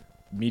for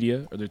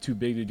media, or they're too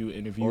big to do an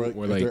interview,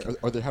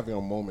 or they're having a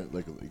moment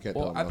like you can't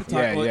tell them.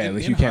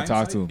 Like you can't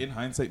talk to him. In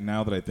hindsight,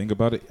 now that I think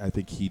about it, I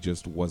think he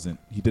just wasn't.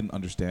 He didn't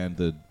understand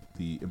the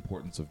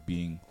importance of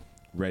being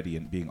ready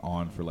and being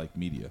on for like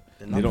media.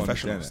 They don't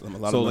understand it.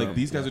 So like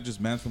these guys are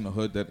just mans from the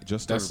hood that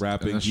just started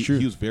rapping.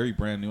 He was very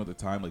brand new at the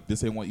time. Like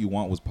This Ain't What You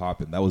Want was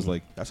popping. That was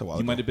like that's a while.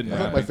 He might have been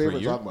rapping my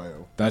favorite song by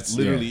him. That's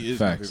literally is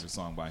my favorite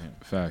song by him.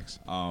 Facts.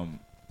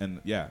 And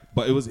yeah,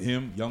 but it was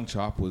him. Young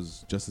Chop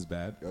was just as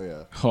bad. Oh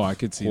yeah. Oh, I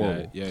could see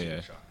that. Yeah. He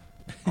had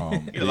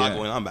a lot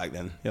going on back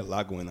then. He had a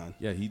lot going on.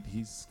 Yeah,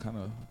 he's kind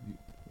of.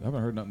 I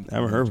haven't heard nothing. I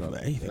haven't heard from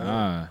anything.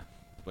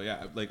 But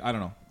yeah, like I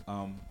don't know. I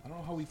don't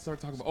know how we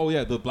started talking about. Oh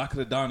yeah, the Black of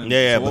the Dawn.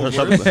 Yeah.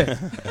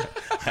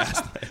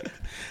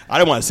 I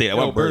didn't want to say it.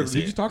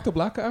 Did you talk to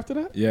Blacka after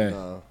that? Yeah.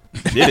 No.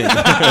 Didn't.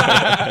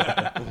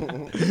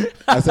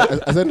 I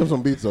sent him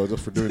some beats though,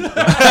 just for doing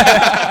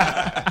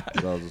that.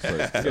 I was just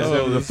like,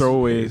 the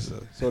throwaways.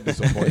 So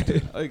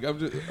disappointed. Like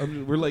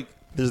we're like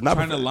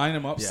trying to line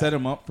him up, set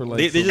him up for like.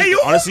 They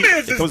just, honestly,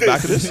 it comes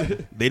back to this.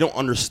 They don't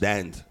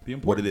understand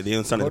what it is. They don't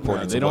understand the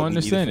importance. They don't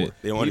understand it.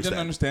 They don't didn't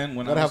understand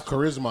when I have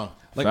charisma.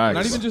 Like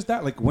not even just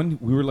that. Like when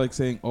we were like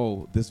saying,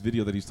 "Oh, this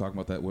video that he's talking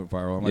about that went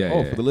viral." I'm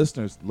like, for the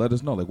listeners, let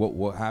us know like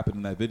what happened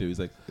in that video. He's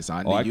like, it's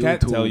on I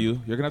can't tell you.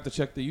 You're gonna have to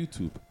check the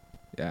YouTube.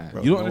 Yeah,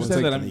 bro, you don't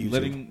understand that I'm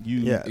letting you.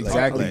 Yeah,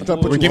 exactly.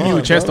 We're giving you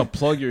a chance to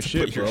plug your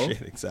shit, bro.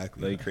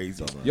 Exactly. Like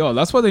crazy. Yo,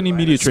 that's why they need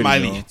media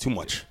training. Smiley, too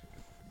much.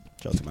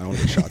 Shout to my own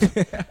shot.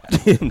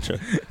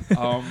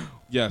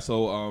 Yeah.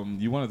 So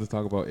you wanted to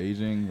talk about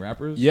aging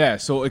rappers? Yeah.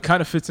 So it kind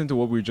of fits into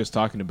what we were just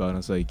talking about. And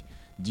it's like,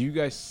 do you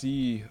guys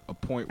see a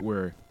point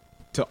where,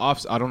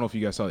 I don't know if you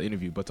guys saw the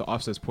interview, but to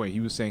Offset's point, he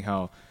was saying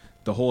how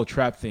the whole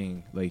trap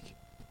thing, like.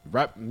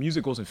 Rap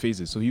music goes in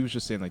phases, so he was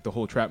just saying like the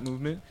whole trap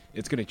movement,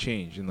 it's gonna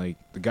change, and like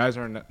the guys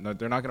they're not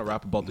gonna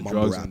rap about the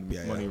drugs and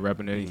money,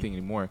 rapping anything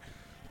anymore.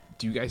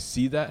 Do you guys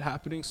see that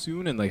happening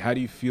soon? And like, how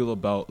do you feel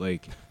about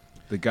like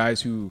the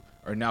guys who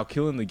are now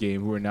killing the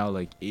game, who are now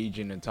like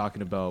aging and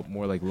talking about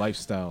more like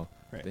lifestyle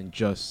than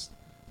just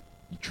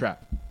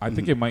trap? I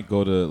think it might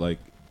go to like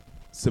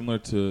similar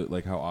to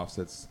like how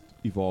Offset's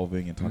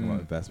evolving and talking about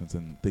investments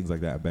and things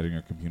like that, bettering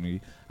your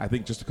community. I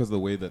think just because of the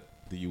way that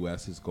the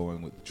U.S. is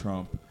going with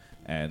Trump.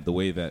 And the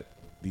way that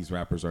these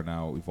rappers are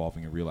now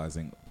evolving and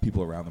realizing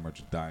people around them are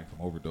just dying from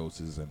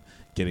overdoses and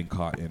getting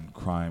caught in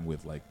crime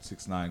with like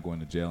 6ix9ine going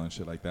to jail and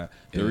shit like that.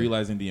 They're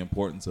realizing the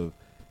importance of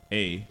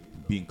A,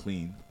 being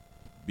clean,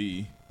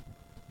 B,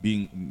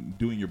 doing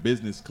your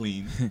business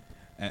clean,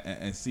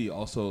 and C,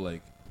 also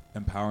like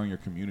empowering your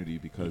community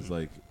because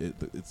like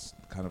it's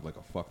kind of like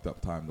a fucked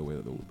up time the way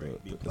that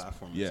the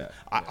platform. Yeah,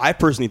 I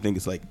personally think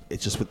it's like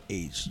it's just with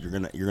age you're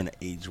gonna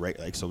age, right?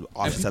 Like so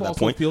Offset at that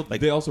point like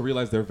they also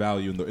realize their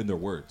value in their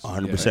words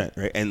 100%,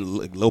 right? And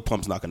like, Lil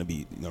Pump's not gonna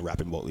be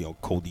rapping about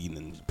codeine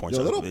and porn.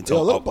 People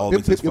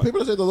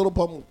say the Lil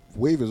Pump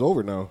wave is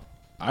over now.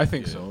 I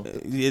think so.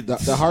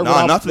 The Harvard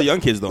album, not to the young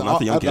kids though. Not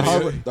the young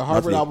kids. The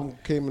Harvard album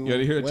came in. You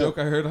gotta hear a joke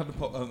I heard on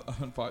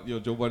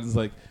Joe Biden's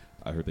like,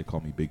 I heard they call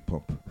me Big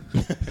Pump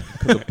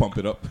because of Pump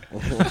It Up.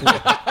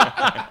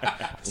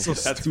 So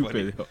That's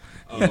stupid.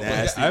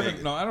 Nasty I nigga.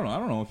 don't know. I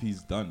don't know if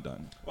he's done.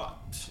 Well,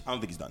 I don't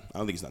think he's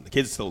done. The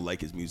kids still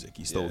like his music.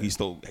 He's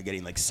still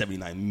getting like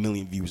 79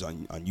 million views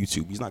on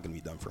YouTube. He's not going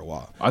to be done for a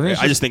while.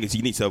 I just think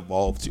he needs to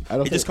evolve too.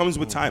 It just comes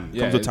with time.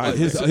 Yeah, comes with time.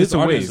 His It's a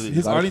audience wave.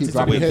 is not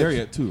dropping there hits.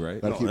 yet too,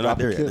 right? Gotta No, keep they're not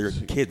there dropping yet.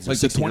 They're kids. Like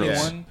They're the 16 years.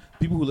 21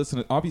 people who listen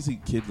to, obviously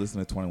kids listen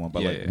to 21,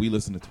 but Yeah, like yeah. we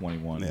listen to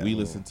 21. Yeah. We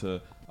listen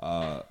to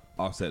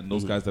Offset and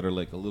those guys that are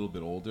like a little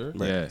bit older.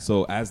 Right. Yeah.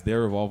 So as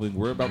they're evolving,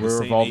 we're about the We're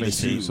same evolving age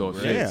too, so it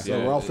right? fits. So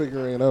we're all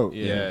figuring it out.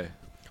 Yeah.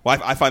 Well,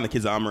 I find the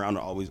kids that I'm around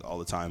are always all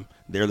the time.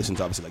 They're listening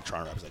to obviously like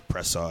Toronto rappers like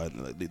Pressa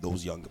and like,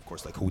 those young, of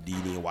course, like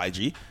Houdini and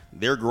YG.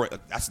 They're growing.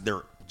 That's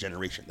their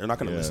generation. They're not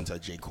going to listen to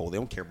J. Cole. They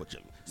don't care about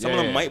Jim. Some of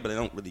them might, but they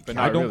don't really care.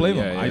 I don't blame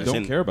him. Yeah, I yeah.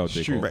 don't care about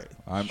J. Cole. Right.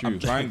 I'm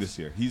trying this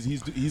year.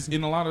 He's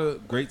in a lot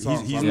of great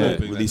songs. He's I'm going to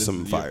hoping that release this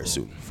some is the year fire for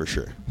soon, him. for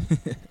sure.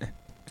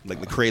 Like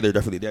Lecrae, they're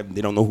definitely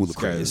they don't know who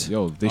Lecrae is.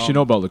 Yo, they should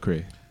know about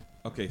Lecrae.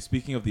 Okay,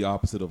 speaking of the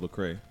opposite of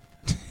Lecrae,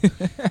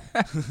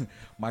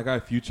 my guy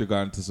Future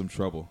got into some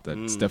trouble.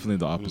 That's definitely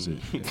the opposite.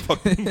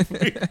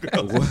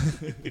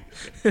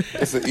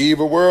 It's an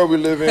evil world we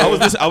live in. I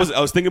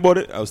was thinking about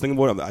it.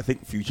 I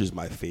think Future's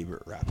my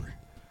favorite rapper.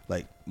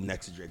 Like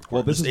next to Drake.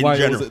 Well, this Just is in why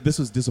general. this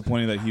was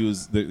disappointing that he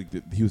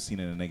was seen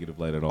in a negative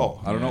light at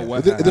all. Oh, I don't know what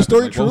Is the happened.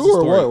 story Like, true what was the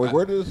or story? what? Like,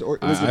 where did this?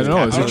 I don't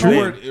know. Is I it don't know true?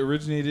 where it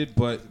originated,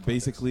 but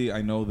basically,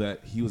 I know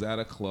that he was at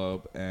a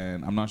club,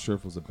 and I'm not sure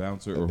if it was a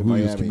bouncer or In who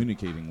he was Miami.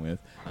 communicating with,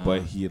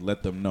 but he had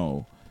let them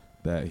know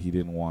that he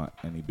didn't want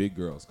any big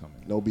girls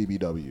coming. No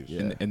BBWs.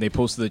 Yeah. And they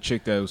posted the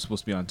chick that was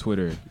supposed to be on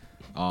Twitter.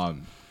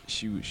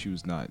 She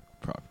was not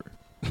proper.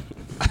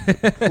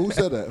 Who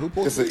said that? Who It's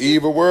posted an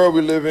evil world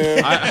we live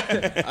in.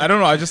 I don't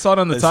know. I just saw it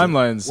on the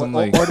timeline. So I'm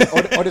like,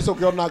 or did some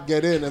girl not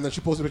get in and then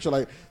she posted a picture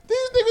like,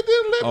 these niggas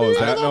didn't let oh, me is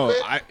in. that I no? love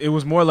it." It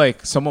was more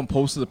like someone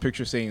posted a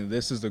picture saying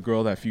this is the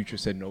girl that Future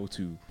said no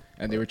to,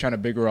 and they were trying to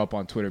big her up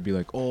on Twitter, be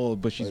like, oh,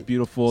 but she's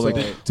beautiful. Like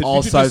Did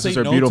all Future just sizes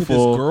say are no beautiful. to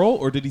this girl,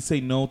 or did he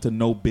say no to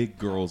no big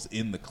girls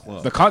in the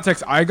club? The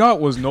context I got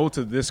was no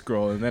to this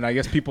girl, and then I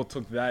guess people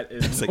took that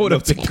as like, no no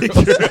to to big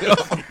big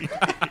girls.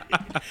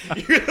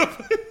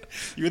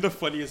 You're the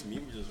funniest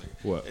meme. Just like,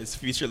 What? It's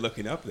Future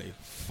looking up. They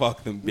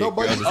fuck them big No,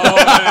 but, girls.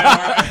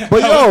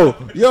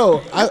 but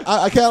yo,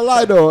 I can't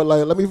lie though.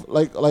 Like, let me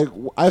like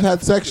I've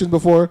had sections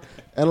before,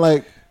 and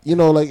like you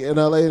know, like in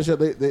LA and shit,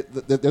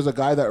 there's a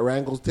guy that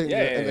wrangles things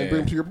and then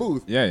bring them to your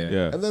booth. Yeah.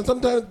 And then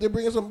sometimes they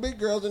bring in some big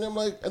girls, and I'm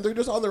like, and they're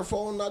just on their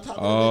phone, not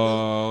talking.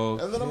 Oh,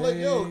 And then I'm like,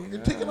 yo, you're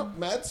taking up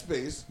mad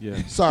space.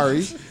 Yeah.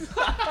 Sorry.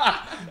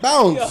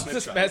 Bounce.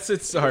 This man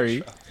said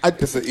sorry.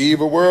 It's an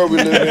evil world we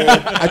live in.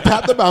 I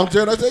tap the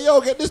bouncer and I say,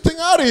 yo, get this thing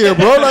out of here,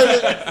 bro.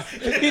 Like,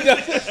 be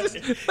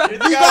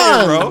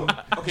gone, bro.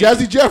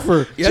 Jazzy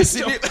Jeffer. Yes,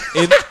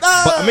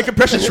 but I'm making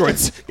pressure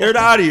shorts. Get it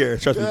out of here.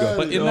 Trust me, go.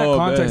 but in that Oh,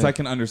 context, man. I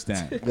can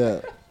understand.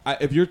 Yeah.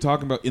 If you're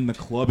talking about in the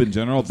club in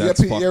general, that's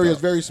VIP fucked area up.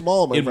 is very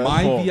small, my in friend.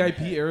 my Oh.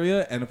 VIP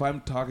area, and if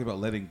I'm talking about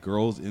letting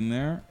girls in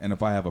there, and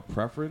if I have a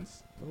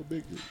preference, No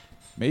biggie.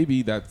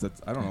 maybe that's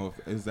I don't know.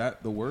 Is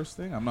that the worst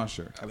thing? I'm not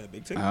sure. Having a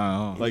big thing.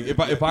 Oh. Like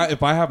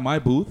if I have my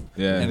booth,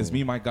 Yeah. and it's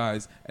me and my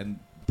guys, and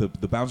the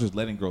bouncer's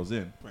letting girls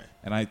in, Right.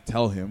 and I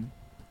tell him,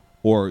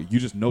 or you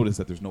just notice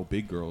that there's no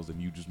big girls,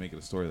 and you just make it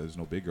a story that there's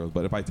no big girls.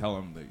 But if I tell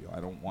him that I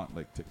don't want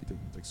like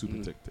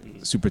super tick,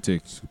 Super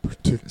tick.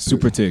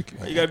 Super tick.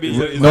 You gotta be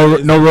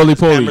No roly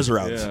poly. cameras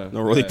around. Yeah.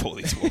 No roly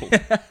poly.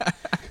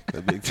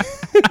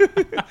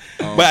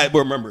 But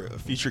remember,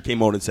 Future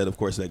came out and said, of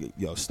course, like,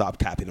 yo, stop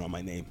tapping on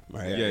my name.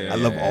 Right? Yeah, I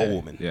love all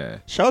women. Yeah.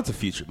 Shout out to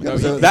Future. Man.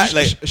 Yeah, that,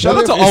 like, Shout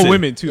out to all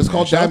women too. It's man.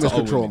 called Shout out to damage all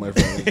control, women.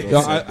 my friend. Yo,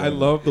 I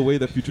love the way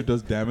that Future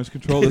does damage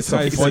control. It's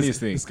the funniest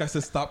thing. This guy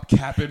says, "Stop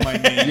capping my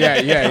name."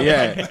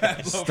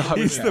 Yeah. Stop.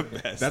 He's the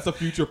best. That's a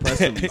Future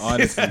press release.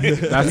 Honestly,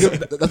 That's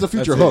a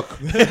future That's hook.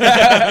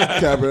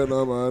 Kevin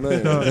on my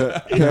name.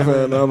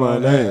 Kevin on my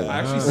name. I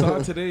actually saw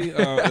it today.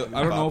 I don't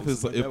know if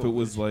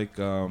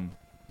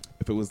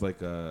it was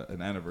like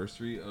an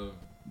anniversary of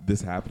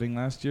this happening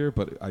last year,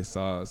 but I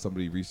saw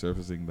somebody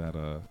resurfacing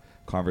that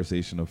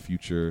conversation of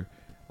Future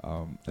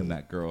and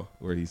that girl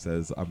where he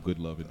says, "I'm good,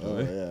 love,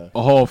 enjoy." Yeah.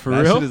 oh, for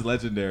That real? shit is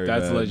legendary.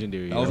 That's man.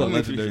 legendary, That was yeah. a Only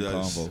legendary Future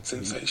does. combo.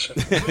 Sensation.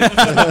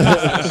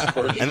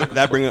 And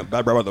that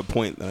brought up the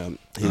point.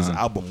 His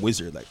album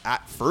Wizard. Like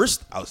at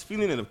first, I was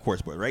feeling it, of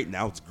course, but right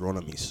now it's grown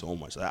on me so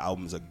much. That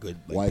album is a good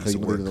Why? piece Because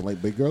of you work. didn't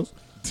like big girls?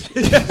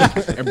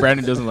 And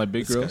Brandon doesn't like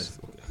big girls.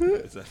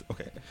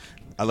 Okay,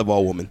 I love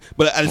all women,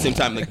 but at the same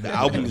time, like the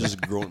album has just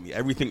grown on me.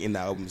 Everything in the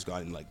album has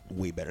gotten like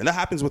way better, and that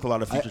happens with a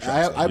lot of Future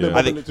tracks. I've been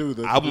I think bumping it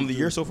too. album of the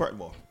year so far.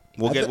 Well,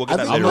 we'll get I that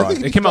think- later I on.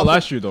 think It came out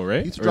last year though,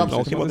 right? He's Or dropped.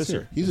 No, it came out this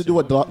year. He used to do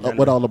what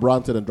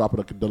LeBron did and drop it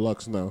like a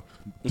deluxe now.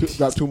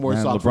 Got two more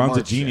Man, songs. for LeBron's a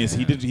March. genius.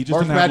 He just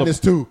March didn't have Madness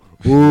 2.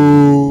 Ooh.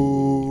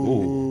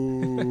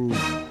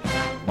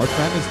 March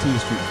Madness 2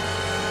 is true.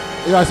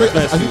 Yeah, I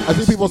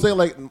see people saying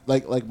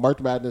like March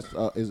Madness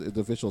is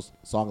the official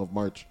song of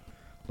March,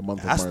 the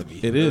month It has of to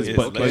March. be. It is, It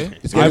but really like,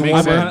 It's getting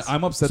warmer.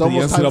 I'm upset It's that the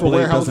almost time for NCAA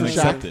Warehouse doesn't and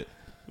accept Shaq. it.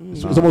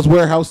 It's almost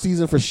warehouse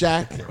season for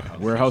Shaq.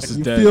 Warehouse is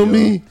You dead. feel yo.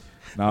 me?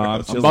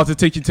 Nah, I'm about to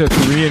take you to a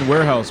Korean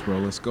warehouse, bro.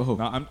 Let's go.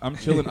 Nah, I'm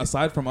chilling.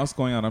 Aside from us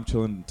going out, I'm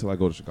chilling until I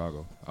go to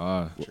Chicago.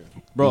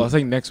 Bro, I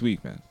think next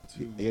week, man.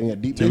 You getting a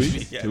deep 2 dish?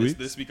 weeks? Yeah, 2 weeks?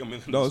 this week I'm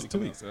in. No, this it's 2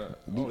 week weeks.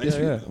 Next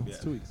week, It's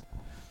 2 weeks.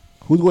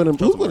 Who's going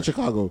to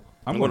Chicago?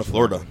 I'm going to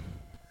Florida.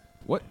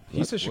 What?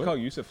 He said Chicago.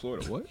 You said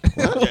Florida. What?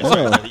 Yeah,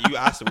 sorry, you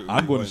asked. Where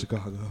I'm we're going to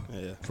Chicago.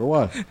 Yeah. For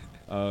what?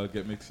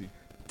 Get Mixie.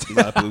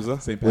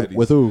 Lollapalooza. St. Patty's.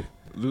 With who?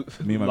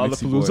 Me and my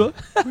Mixie boy.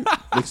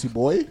 Mixie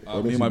boy?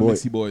 Or Me and my boy?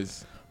 Mixie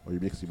boys. Or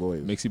your Mixie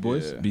boys? Mixie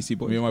boys? Yeah. BC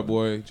boys? Me and my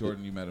boy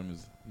Jordan. You met him.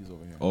 He's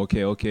over here.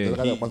 Okay. Is that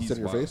guy that wants to He's sit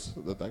in your wild. face?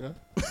 Is that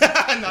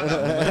guy? Not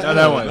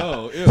that one.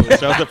 No, ew.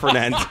 Shout out to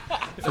Fernando.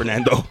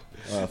 Fernando.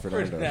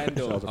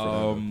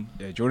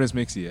 Yeah, Jordan's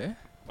Mixie, eh?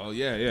 Oh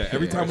yeah.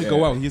 Every time we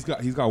go out, he's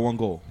got one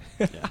goal.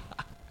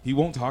 He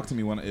won't talk to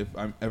me whenever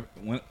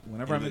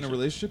I'm in a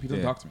relationship. He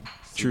doesn't talk to me.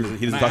 True. He And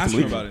doesn't I talk to asked him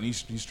Malik. about it, and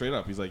he's straight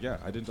up. He's like, "Yeah,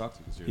 I didn't talk to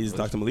you." 'cause you're in He a doesn't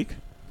talk to Malik.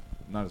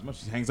 Not as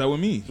much. He hangs out with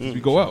me. We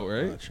go out,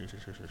 right? Sure.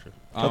 Shout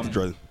out to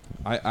Jordan.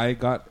 I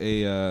got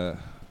a.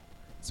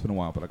 It's been a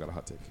while, but I got a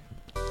hot take.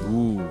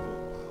 Ooh.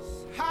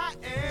 Guys,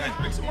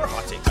 bring some more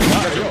hot takes.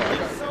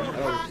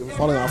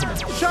 Falling off of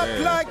that. Shot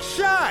like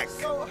Shaq.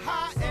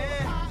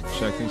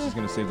 Shaq thinks he's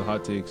going to save the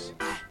hot takes.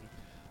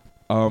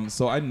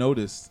 So I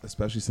noticed,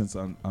 especially since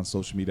on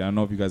social media, I don't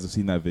know if you guys have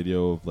seen that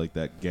video of like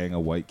that gang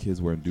of white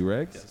kids wearing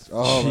do-rags.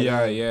 Oh, my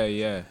God.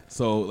 Yeah.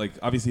 So like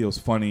obviously it was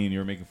funny and you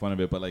were making fun of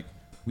it, but like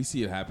we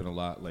see it happen a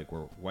lot, like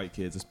where white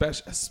kids,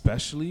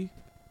 especially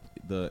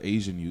the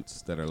Asian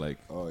youths that are like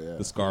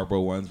the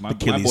Scarborough ones. My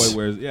boy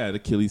wears the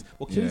Achilles.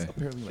 Well, Achilles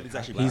apparently like He's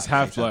actually He's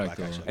half black,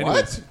 though.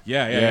 Anyways,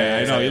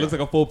 yeah, I know. He looks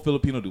like a full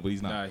Filipino dude, but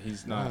he's not. Nah,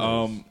 he's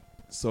not.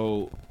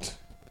 So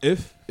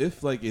if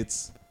like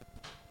it's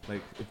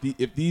like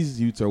if these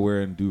youths are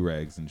wearing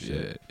do-rags and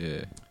shit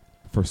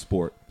for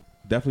sport,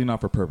 definitely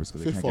not for purpose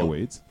because they can't get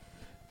weights.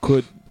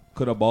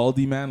 Could a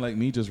baldy man like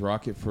me just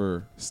rock it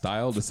for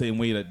style the same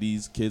way that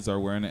these kids are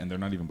wearing it and they're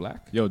not even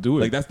black? Yo, do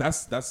it. Like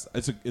that's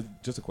it's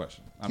just a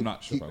question. I'm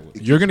not sure if I would.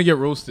 You're gonna get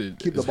roasted.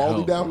 Keep the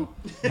baldy down.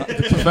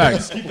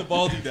 Facts. Keep the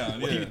baldy down.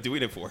 What are you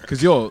doing it for?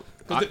 Because yo,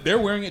 they're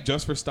wearing it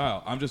just for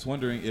style. I'm just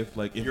wondering if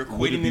You're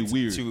would it equating be it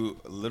weird to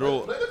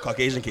little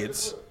Caucasian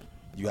kids.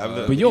 You have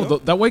the but yo,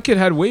 that white kid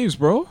had waves,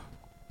 bro.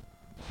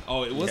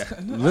 Oh, it was.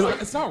 Yeah.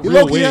 It's not You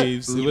real look, yeah.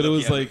 waves. But it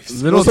was like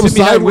Little some Timmy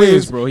had sideways,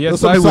 waves, bro. He had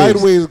some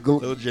sideways.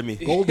 Little Jimmy.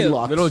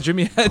 Goldilocks. Little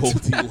Jimmy had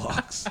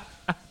Goldilocks.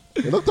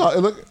 It looked.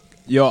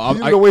 Yo,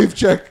 Give it a wave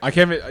check. I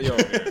can't. Yo,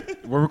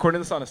 we're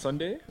recording this on a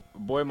Sunday.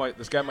 Boy,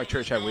 this guy at my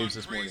church had waves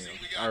this morning,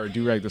 or a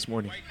do-rag this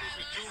morning.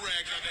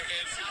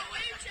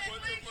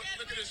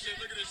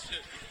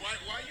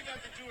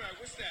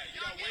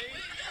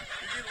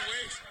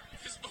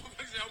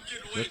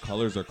 Their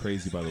colors are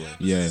crazy, by the way.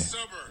 Yeah.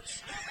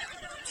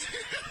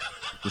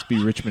 Just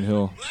be Richmond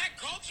Hill.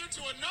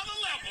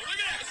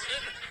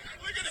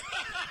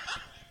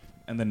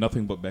 And then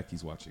nothing but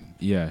Becky's watching.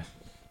 Yeah.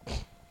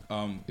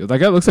 Yo, that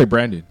guy looks like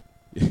Brandon.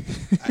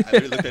 I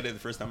really looked at it the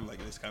first time. I'm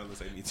like, this kind of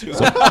looks like me too.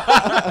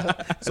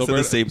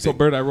 So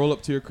Bird, I roll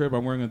up to your crib.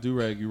 I'm wearing a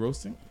do-rag. You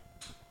roasting?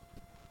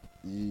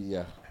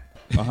 Yeah.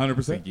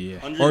 100%. Yeah.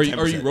 Or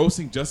are you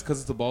roasting just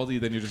because it's a baldy?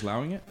 Then you're just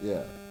allowing it?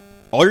 Yeah.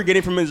 All you're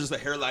getting from it is just a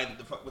hairline.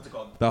 What's it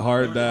called? The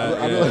hard that.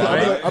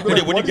 What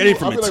are you getting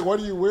from I'll be it? like, what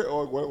do you wear?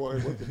 Or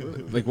what's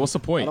the Like, what's the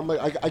point? And I'm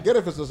like, I get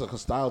if it's just like a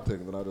style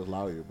thing, then I'll just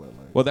allow you. But like,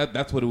 Well,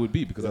 that's what it would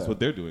be because that's what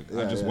they're doing.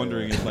 I'm just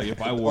wondering if like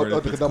if I wore it,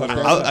 if it's double cut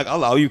standard. I'll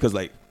allow you because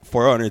like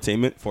for our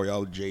entertainment, for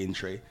y'all Jay and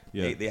Trey,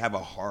 Yeah. they have a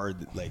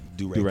hard like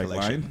do-rag Do-rag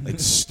collection, line? like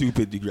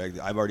stupid do-rag.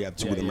 I've already have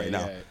two of them right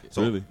now.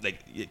 So Really? like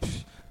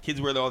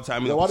kids wear it all the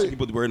time. Yeah, why do-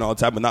 People wear it all the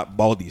time, but not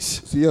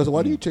baldies. so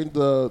why do you change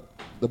the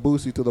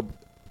boosie to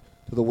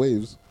the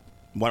waves?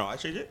 Why don't I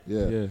change it? Yeah.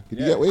 Yeah. Can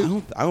you get waves?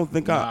 I don't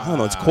think I don't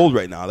know. It's cold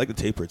right now. I like the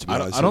taper. To be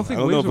honest, I don't think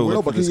know waves if it would would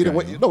No, for but can this you get guy.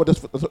 wave? No, but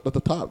that's at the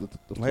top.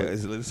 Wait,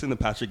 listen to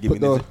Patrick giving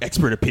But his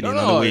expert opinion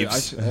on the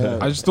waves.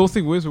 I just don't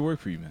think waves would work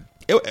for you, man.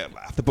 I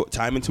have to put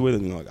time into it,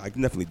 and I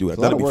can definitely do it. I've It's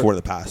a lot done it of before work. in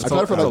the past. I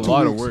tried for That's like a 2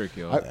 lot of weeks.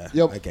 work,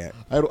 yo. I can't.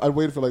 I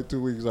waited for like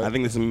 2 weeks. I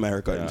think this is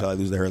America until I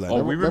lose the hairline.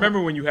 Oh, we remember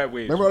when you had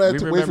waves. Remember when I had We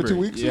to wait for 2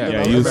 remember. weeks? Yeah,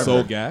 Yeah, I he was remember.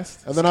 so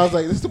gassed. And then I was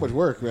like, this is too much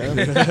work, man.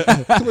 Too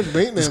much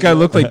maintenance. This guy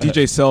looked like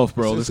DJ Self,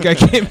 bro. This guy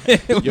came in.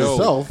 Yo,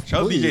 Yourself,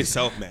 Shout out please. DJ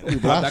Self, man.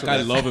 that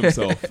guy love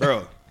himself.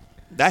 Bro,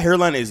 that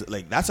hairline is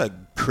like, that's a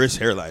Chris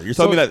hairline. You're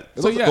telling me that.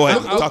 so yeah, go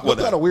ahead, I'll- talk about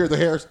Kind that. of weird. The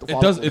hair.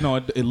 It does. It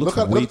looks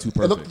way too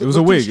perfect. It was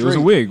a wig. It was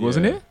a wig,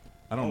 wasn't Yeah. it?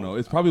 I don't know.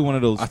 It's probably one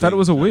of those. I thought it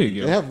was a wig.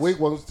 They Yo. have wig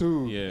ones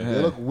too. Yeah. They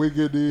look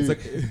wiggity.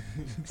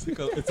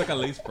 It's like a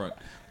lace front.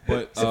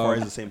 But Safari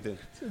is the same thing.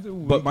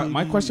 But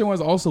my question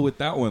was also with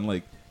that one,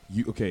 like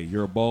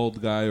you're a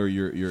bald guy or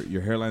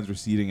your hairline's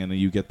receding, and then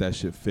you get that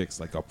shit fixed,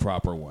 like a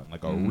proper one,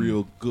 like a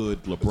real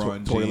good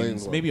LeBron Tory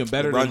James, Lanez one. maybe even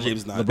better LeBron than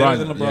James not. better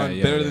than LeBron, LeBron,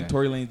 yeah, than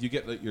Tory Lanez. You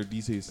get like your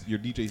DJ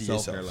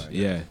Self Self. hairline.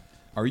 Yeah.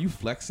 Are you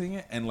flexing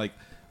it? And like,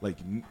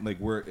 like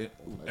where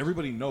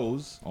everybody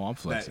knows. Oh, I'm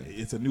flexing. That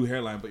it's a new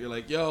hairline, but you're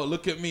like, yo,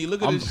 look at me,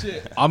 look at this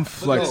shit. I'm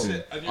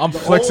flexing. I'm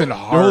flexing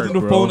hard, You're holding the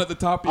bro. phone at the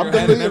top of I'm your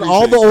head. deleting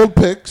all the old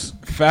pics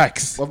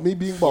Facts. of me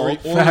being Or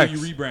bald. are you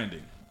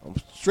rebranding? I'm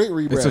straight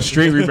rebrand. It's a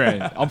straight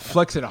rebrand. I'm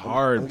flexing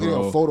hard, I'm getting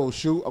bro. a photo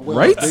shoot. I'm going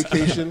Right? on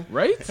vacation.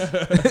 Right?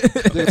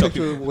 Taking a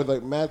picture with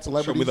like mad Show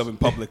me celebrities. love in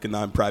public and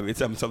not in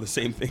private. I'm telling the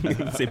same thing.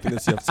 The same thing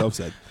that self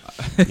said.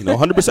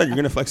 100%. You're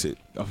gonna flex it.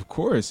 Of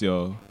course,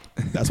 yo.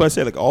 That's why I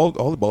say like all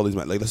the baldies,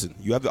 man. Like, listen,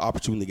 you have the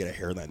opportunity to get a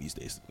hairline these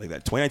days. Like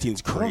that 2019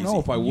 is I crazy. don't know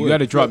if I would. You got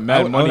to drop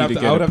mad money to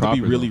get I would it have to proper,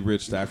 be really though.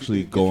 rich to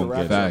actually go and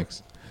get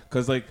Facts.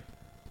 Because like,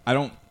 I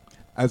don't.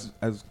 As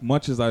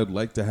much as I would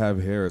like to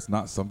have hair, it's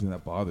not something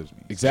that bothers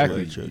me.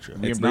 Exactly. True.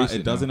 We It's embrace not.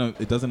 It doesn't.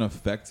 It doesn't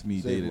affect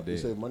me day to You day.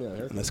 save money on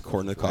hair. And that's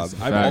corn the cob.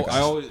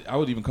 I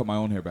would even cut my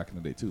own hair back in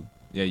the day too.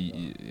 Yeah,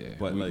 yeah.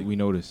 But, we, like- we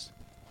noticed.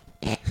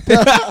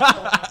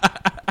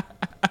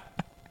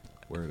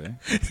 Where are they?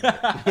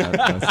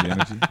 That's the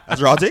energy. That's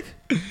your hot take?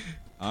 No,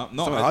 That's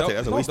not a hot take.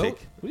 That's a waste take.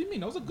 What do you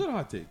mean? That was a good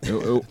hot take.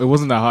 It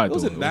wasn't that hot. It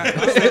wasn't though.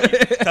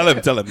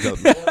 that. Tell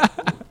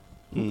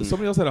him.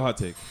 Somebody else had a hot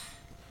take.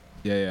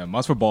 Yeah.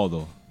 Mine's for ball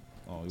though.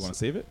 Oh, you want to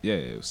save it? Yeah.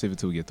 Save it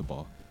till we get the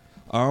ball.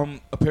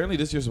 Apparently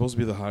this year's supposed to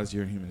be the hottest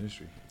year in human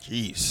history.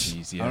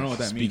 Jeez. Yeah. I don't know what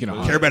that Speaking means.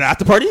 of Care hot, about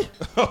after party?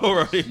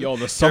 Already. yo, the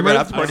Care summer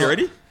about after party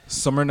already?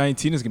 Summer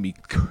 19 is gonna be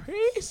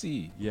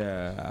crazy.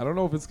 Yeah, I don't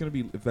know if it's gonna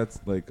be if that's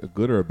like a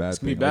good or a bad It's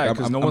gonna be thing. bad Like,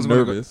 'cause I'm no one's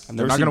nervous.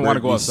 They're not gonna want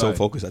to go outside. So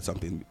focused at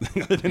something.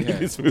 Yeah.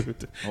 It's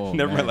moved. Oh,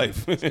 Never in man. my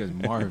life. This guy's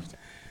marved.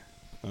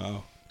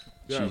 Oh.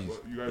 Yeah, Jeez.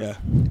 but you guys,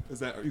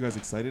 Yeah. are you guys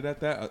excited at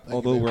that?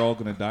 Although we're all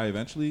gonna die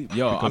eventually.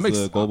 Yo, because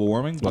of global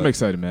warming. I'm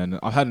excited, man.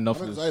 I've had enough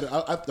I'm of this.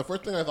 excited. The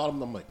first thing I thought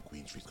of, I'm like,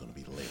 Queen Street's gonna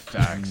be lit.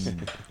 Facts.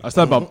 I was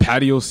talking about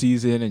patio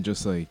season and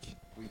just like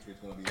Queen Street's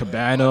gonna be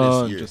cabana this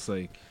and year. just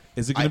like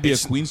Is it going to be a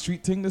Queen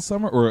Street thing this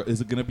summer, or is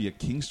it going to be a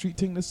King Street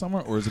thing this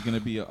summer, or is it going to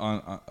be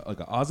on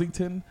like a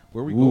Ossington?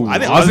 Where we Ooh. go? I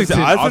think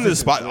Ossington is the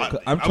spot.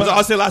 I was at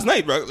Ossington last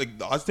night, bro. Like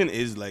Ossington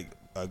is like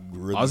a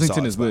really Ossington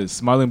solid is spot. lit.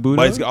 Smiling Buddha.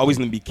 But it's always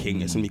gonna be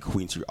King. It's gonna be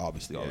Queen Street,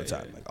 obviously, all the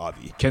time. Like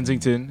Avi.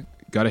 Kensington.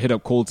 Got to hit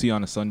up Cold Tea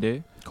on a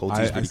Sunday. Cold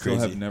Tea's I pretty still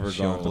crazy. have never Yo,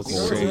 gone to Cold Tea's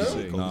Cold crazy.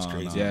 Tea. Cold Tea's Nah,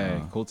 crazy. nah, Yeah,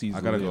 nah. Cold Tea's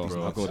I gotta lit, go.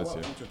 bro. I'll go this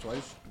year. Once or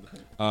twice.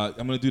 I'm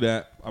gonna do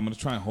that. I'm gonna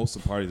try and host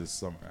some parties this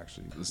summer.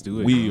 Actually, Let's do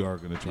it. We are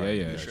gonna try.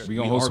 Yeah. and do that. We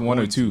gonna host are one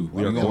or going two. to.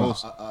 We are going gonna to.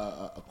 host.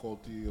 A cold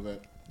tea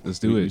event. Let's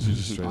do We it. should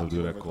just straight up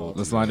do that cold.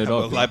 Let's line it A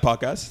up. live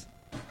podcast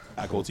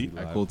at Cold Tea.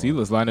 At Cold Tea.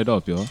 Let's line it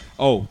up, yo.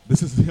 Oh,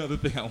 this is the other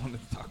thing I wanted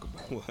to talk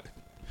about. What?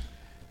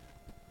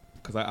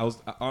 Because I was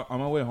on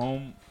my way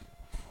home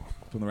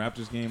from the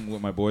Raptors game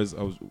with my boys.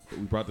 We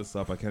brought this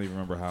up. I can't even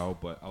remember how,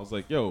 but I was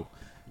like, "Yo,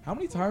 how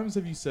many times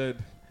have you said,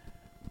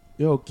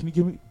 yo, can you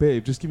give me,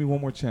 babe, just give me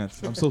one more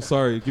chance? I'm so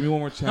sorry. Give me one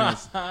more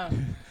chance." How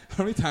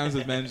many times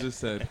have men just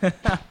said,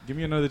 "Give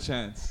me another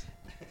chance"?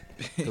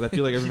 Because I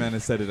feel like every man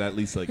has said it at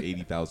least like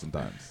 80,000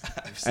 times.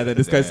 And then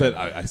this guy said,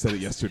 "I said it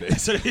yesterday."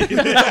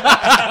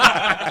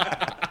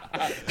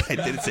 I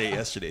did say it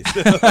yesterday.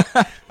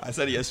 I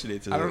said it yesterday.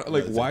 I don't know.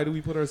 Like, why do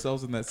we put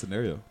ourselves in that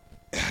scenario?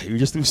 You're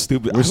just too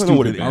stupid. We're I don't know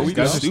what it stupid, is. man. Are we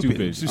Guys dumb? are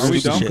stupid. Stupid. Are we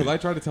Stupid dumb? shit. Because I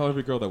try to tell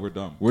every girl that we're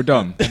dumb. We're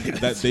dumb.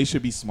 That they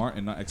should be smart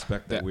and not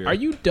expect that we're Are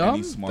you dumb?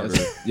 any smarter.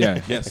 That's-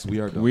 yeah. Yes, we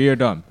are dumb. We are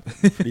dumb.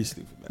 Pretty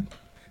stupid, man.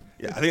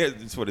 Yeah, I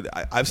think it's what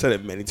I've said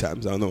it many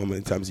times. I don't know how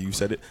many times you've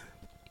said it.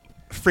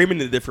 Frame it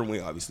in a different way,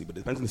 obviously, but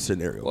it depends on the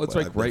scenario. Well, it's But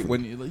like I've right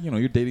definitely- when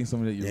you're dating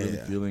somebody that you're Yeah, really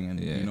yeah. feeling, and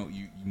Yeah.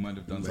 you might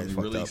have done You might something have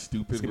really fucked up.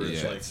 stupid where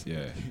Yeah, it's like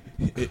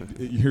Yeah.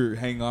 you're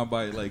hanging on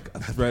by like a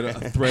thread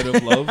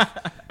of love.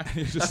 And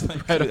you're just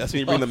like, That's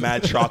when you bring the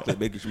mad chocolate,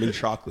 make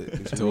chocolate,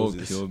 make some Don't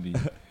roses. kill me.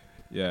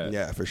 Yeah.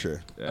 Yeah, for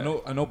sure. I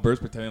know Bert's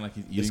pretending like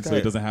he's eating, so he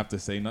guy- doesn't have to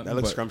say nothing. That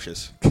looks but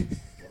scrumptious.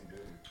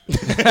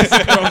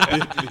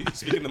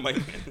 Speaking the mic.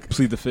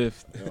 Plead the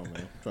fifth. Yeah,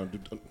 man. Trying to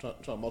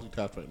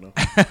multitask right now.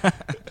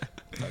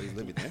 How he's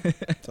living, man.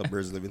 That's how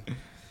Bird's living.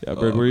 yeah,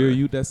 Bert, were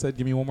you that said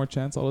give me one more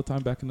chance all the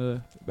time back in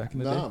the Nah,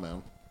 day?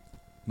 man.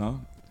 No,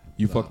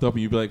 you fucked up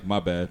and you'd be like, my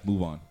bad,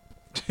 move on.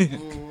 It's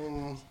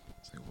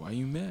like, why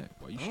you mad?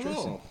 Why you I don't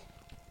stressing? know.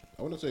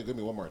 I wouldn't say give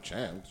me one more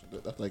chance.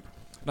 That's like,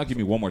 Not give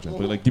me one more chance,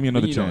 but like give me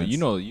another chance. You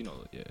know, yeah.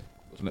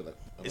 like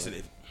Isn't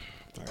it?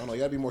 I don't know. You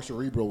gotta be more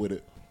cerebral with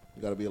it.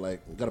 You gotta be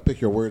like, you gotta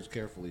pick your words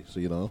carefully, so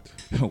you know.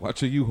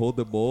 Watching you hold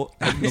the bowl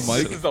and the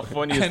mic. This is the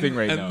funniest thing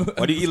right now.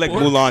 Why do you eat like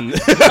Mulan?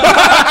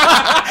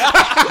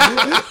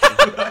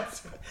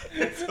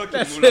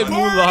 That said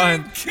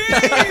Mulan.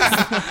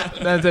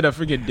 That's at a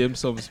freaking dim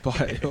sum spot,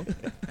 yo.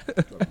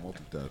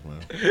 Multitask,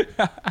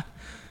 man.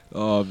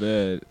 Oh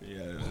man.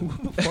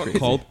 Fuck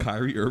called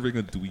Kyrie Irving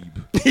a dweeb.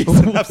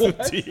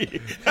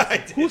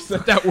 Who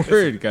said that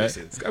word, guys?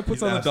 This guy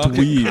puts on the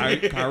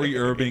docket. Kyrie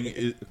Irving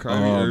is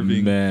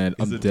man,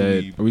 is I'm a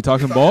dead. dweeb. Are we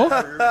talking ball?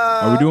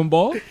 Are we doing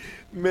ball?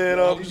 Man,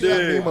 You see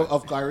that meme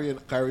of Kyrie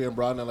and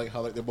Brown and like how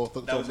like they both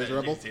look so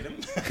miserable.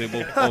 They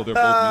both. Oh, they're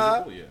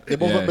both miserable. Yeah. They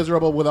both look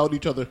miserable without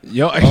each other.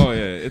 Yo, Oh yeah,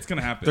 it's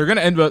gonna happen. they're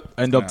gonna end up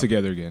happen.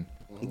 together again.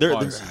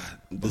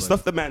 The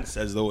stuff the man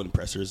says though in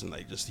pressers and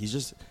like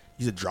he's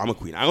a drama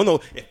queen. I don't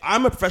know if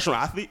I'm a professional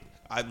athlete.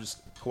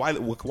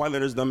 What Kawhi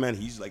Leonard's done, man,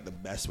 he's like the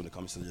best when it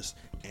comes to just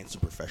answer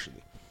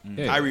professionally.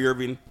 Yeah. Kyrie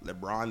Irving,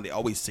 LeBron, they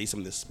always say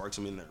something that sparks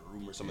them in their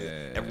room or something.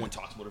 Everyone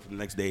talks about it for the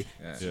next day.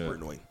 Super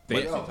annoying.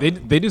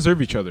 They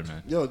deserve each other,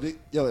 man.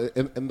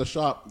 In the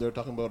shop, they're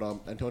talking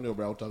about Antonio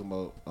Brown talking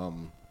about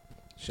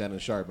Shannon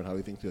Sharp and how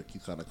he thinks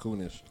he's kind of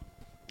coonish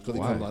because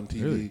he comes on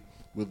TV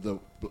with the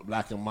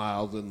Black and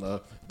Mild and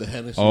the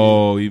Hennessy.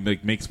 Oh, he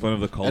makes fun of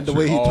the culture. And the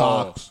way he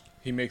talks.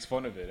 He makes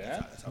fun of it,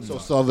 eh? So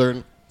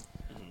Southern.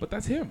 But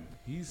that's him.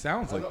 He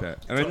sounds like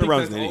that. And I think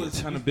that's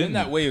always kind of Been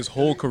that way his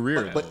whole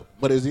career.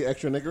 But is he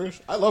extra niggerish?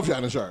 I love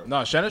Shannon Sharp.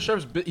 No, Shannon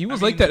Sharp's he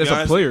was like that as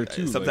a player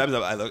too.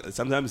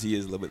 Sometimes he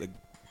is a little bit like.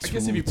 I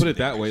guess if you put it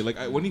that way, like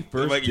when he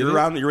first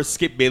you're a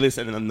Skip Bayless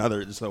and then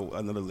another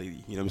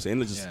lady. You know what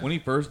I'm saying? When he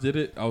first did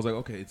it, I was like,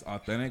 okay, it's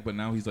authentic. But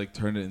now he's like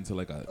turned it into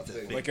like a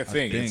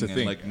thing. It's a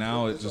thing. Like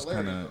now it's just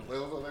kind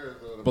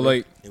of. But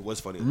like it was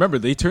funny. Remember,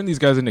 they turn these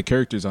guys into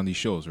characters on these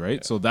shows, right?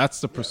 Yeah. So that's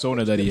the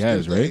persona that he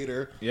has, right?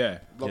 Hater,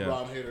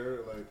 LeBron hater,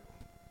 like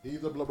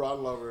he's a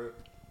LeBron lover.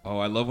 Oh,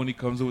 I love when he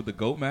comes in with the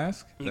goat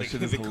mask. That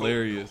shit is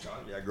hilarious.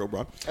 Yeah, Goat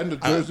Bron. And the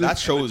jersey. That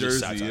show is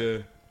just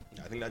satire.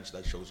 I think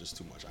that show is just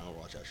too much. I don't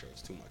watch that show.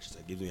 It's too much.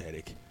 It gives me a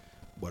headache.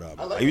 But I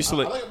like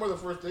it more than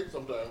First Take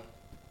sometimes.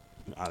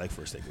 I like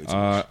First Take way too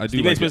much. I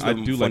do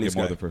like it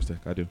more than First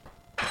Take. I do.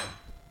 But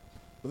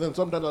then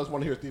sometimes I just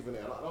want to hear Stephen A.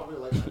 I don't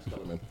really like Max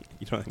Kellerman.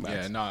 You don't like Max?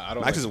 Yeah, no, I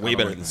don't. Max is way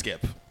better than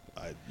Skip.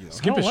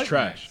 Skip is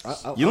trash.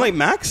 You don't like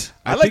Max?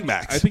 I like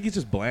Max. I think he's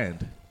just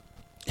bland.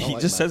 He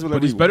just says whatever.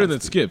 But he's better than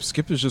Skip.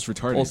 Skip is just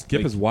retarded. Well,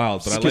 Skip is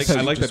wild, but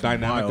I like the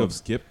dynamic of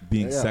Skip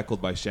being sackled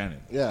by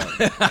Shannon. Yeah,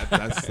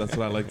 that's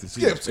what I like to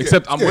see.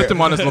 Except I'm with him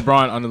on his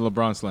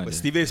LeBron slander. But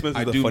Stephen A. Smith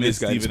is the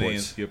funniest guy in sports. Stephen A.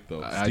 and Skip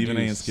though. Stephen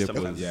A. and Skip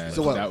was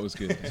that was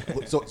good.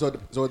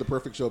 So the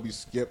perfect show would be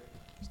Skip,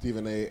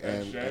 Stephen A.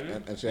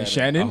 and Shannon.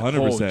 Shannon,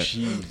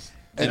 100%.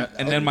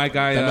 And then my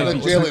guy,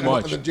 Jalen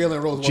Rose.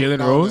 Jalen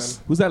Rose?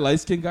 Who's that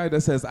light skinned guy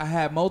that says, I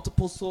had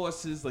multiple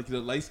sources? Like the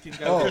light skinned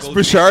guy. Chris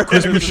Bouchard.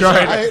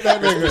 I hate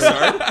that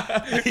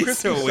nigga. He's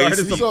so Bouchard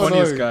is the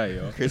funniest guy,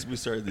 yo. Chris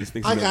Bouchard, these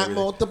things. I got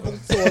multiple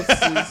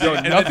sources. Yo,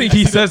 nothing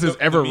he says is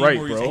ever right,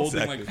 bro.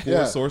 Like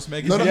source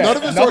magazines. None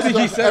of his sources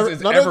he says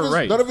is ever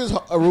right. None of his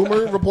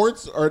rumor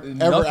reports are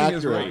ever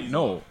accurate.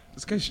 No,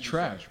 this guy's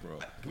trash, bro.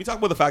 Can we talk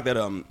about the fact that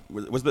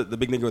what's the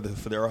big nigga with the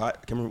Fedora hat?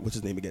 I can't remember what's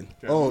his name again.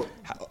 Oh,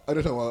 I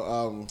don't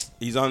know.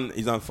 He's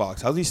on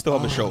Fox. How does he still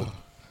have a show?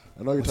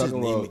 I know you're talking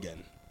about. What's his name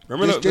again?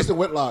 Remember Jason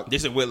Whitlock.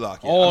 Jason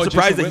Whitlock. Yeah. Oh, I'm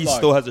surprised Jason that he Whitlock.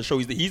 still has a show.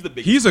 He's the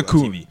biggest. He's a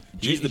coon. TV.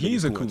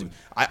 He's a coon.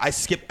 I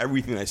skip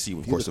everything I see,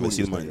 of course, if I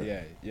see the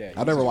money. Yeah.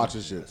 I never watch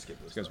this shit.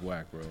 This guy's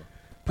whack, bro.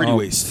 Pretty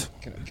waste.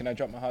 Can I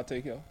drop my hot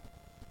take, yo?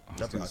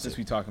 Since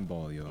we talking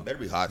ball, yo. Better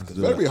be hot.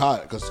 Better be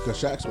hot, because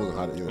Shaq's wasn't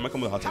hot at you. I'm not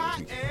coming with a hot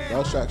take this week. That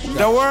was Shaq.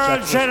 The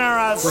world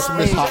generous. First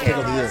missed hot take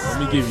of the year. Let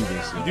me give you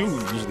this. You do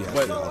usually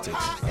have hot takes.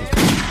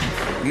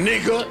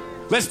 Nigga,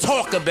 let's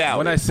talk about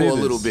when it I say for a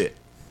this, little bit.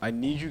 I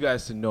need you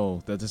guys to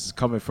know that this is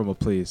coming from a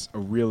place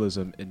of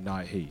realism and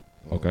not hate.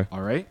 Okay.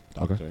 All right?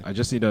 Okay. I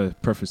just need to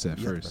preface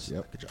that first.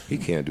 Yep. He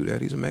can't do that.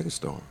 He's a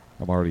megastar.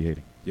 I'm already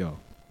hating. Yo,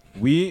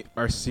 we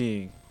are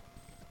seeing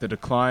the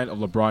decline of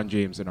LeBron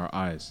James in our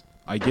eyes.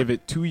 I give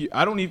it 2 years.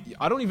 I don't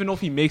even know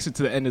if he makes it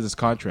to the end of this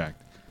contract.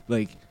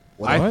 Like,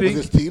 I think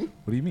this team.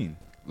 What do you mean?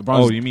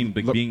 LeBron's, you mean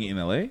like being in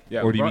LA?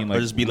 Yeah, or do you mean like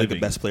just being like the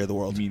best player of the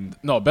world? You mean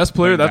no, best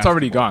player, that's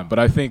already basketball. gone. But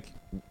I think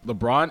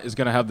LeBron is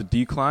going to have the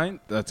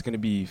decline that's going to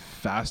be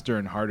faster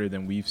and harder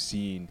than we've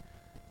seen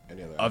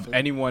of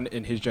anyone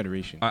in his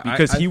generation.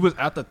 Because he was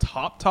at the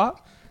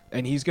top,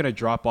 and he's going to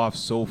drop off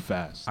so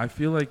fast. I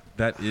feel like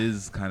that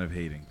is kind of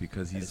hating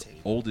because he's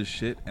old as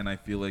shit, and I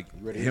feel like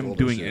him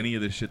doing any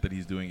of the shit that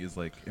he's doing is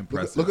like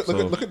impressive.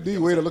 Look at D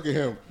Wade and look at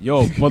him.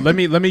 Yo, but let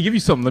me give you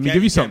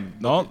something.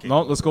 No,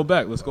 let's go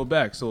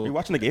back. So you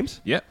watching the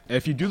games? Yeah.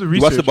 If you do the You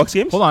research, watch the Bucks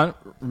games? Hold on.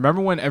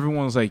 Remember when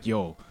everyone was like,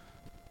 "Yo,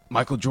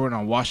 Michael Jordan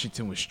on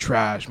Washington was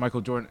trash."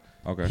 Michael Jordan.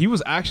 Okay. He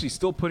was actually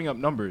still putting up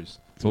numbers.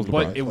 So was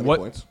but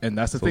LeBron. and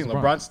that's the So thing. was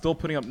LeBron. LeBron's still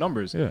putting up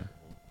numbers. Yeah.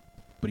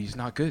 But he's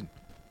not good.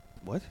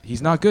 What?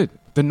 He's not good.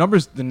 The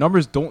numbers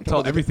don't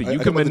tell everything. You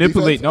can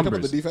manipulate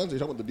numbers. The defense. You're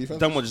talking about the defense.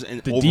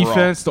 The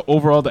defense, the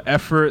overall, the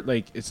effort,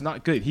 like it's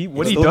not good.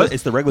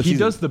 It's the regular season. He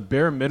does the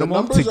bare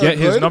minimum to get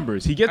his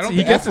numbers. He gets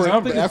his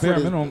numbers. Bare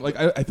minimum. Like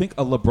I think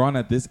a LeBron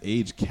at this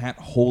age can't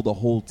hold a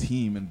whole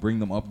team and bring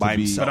them up by to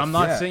be. himself. But I'm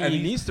not saying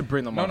he needs to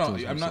bring them up. No,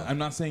 I'm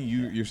not saying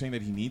you're saying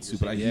that he needs to,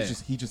 but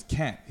he just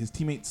can't. His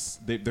teammates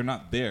they're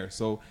not there,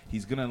 so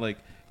he's gonna like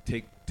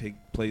take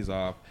plays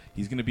off.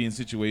 He's gonna be in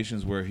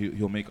situations where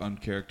he'll make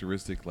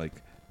uncharacteristic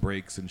like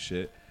breaks and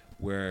shit,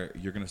 where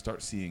you're gonna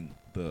start seeing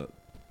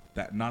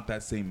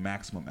that same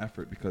maximum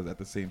effort because at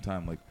the same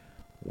time, like,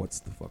 what's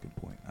the fucking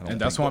point?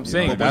 And that's what I'm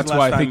saying. That's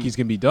why I think he's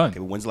gonna be done. Okay,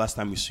 but when's the last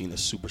time we've seen a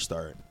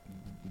superstar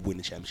win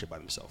the championship by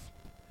himself?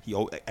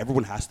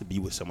 Everyone has to be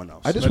with someone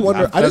else. I just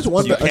wonder.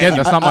 Again,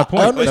 that's not my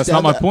point. That's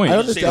not my point. I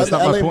understand. That's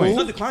not my point. He's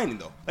not declining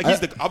though. Like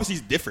obviously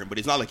he's different, but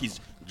it's not like he's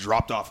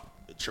dropped off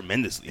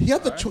tremendously. He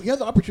had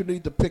the opportunity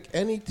to pick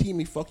any team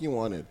he fucking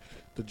wanted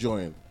to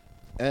join,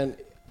 and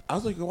I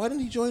was like, why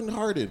didn't he join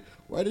Harden?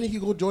 Why didn't he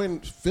go join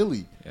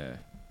Philly? Yeah.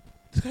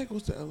 This guy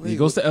goes to LA. He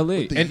goes to LA.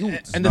 with the And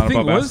youths. the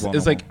thing was,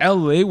 is like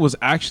LA was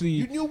actually.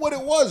 You knew what it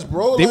was,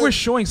 bro. They Like, were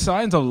showing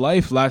signs of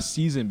life last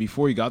season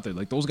before he got there.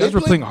 Like those guys they were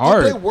play- playing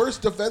hard. They play worse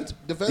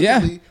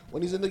defensively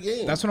when he's in the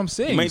game. That's what I'm He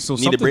saying. might So need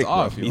a something's break, bro.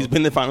 off. you He's know? been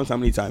in the finals how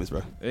many times,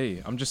 bro? Hey,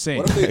 I'm just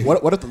saying. What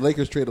if, what if the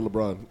Lakers traded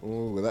LeBron?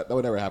 Ooh, that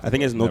would never happen. I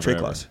think there's no Never, trade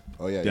ever. clause.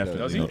 Oh yeah,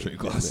 Definitely he no does. trade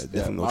clause. Yeah,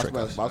 definitely no trade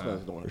clause. Boss man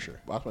don't want for sure.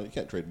 Boss man, you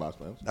can't trade boss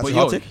man. That's But a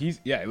yo, hot take. he's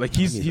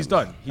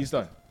done. He's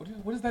done.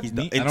 What does that He's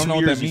mean? done. In I don't 2 know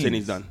what years, that he's saying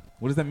means. he's done.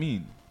 What does that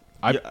mean?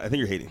 I think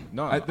you're hating.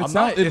 No, It's I'm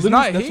not. It's literally-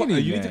 not that's why-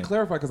 hating. You need to man.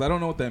 clarify because I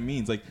don't know what that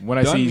means. Like When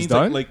I say he's means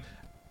done? like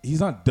he's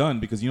not done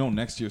because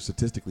next year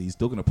statistically he's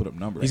still going to put up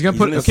numbers. He's gonna He's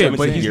put in his okay,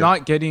 but 17th he's year.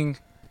 not getting.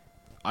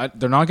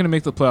 They're not going to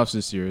make the playoffs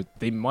this year.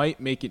 They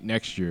might make it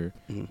next year,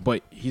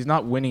 but he's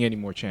not winning any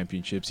more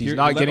championships. He's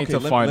not getting to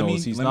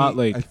finals. He's not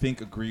like. I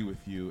think agree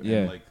with you Yeah.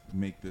 and like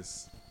make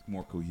this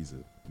more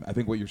cohesive. I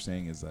think what you're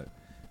saying is that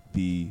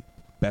the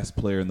best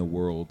player in the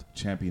world,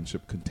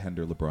 championship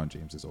contender LeBron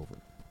James is over.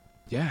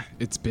 Yeah,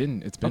 it's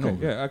been Okay,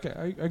 over. yeah, okay,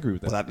 I agree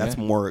with that. Well, that's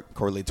Yeah. more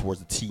correlated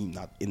towards the team,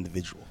 not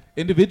individual.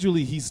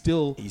 Individually, he's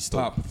still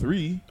top top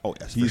 3. Oh,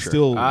 yes, for he's sure.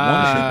 still one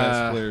of the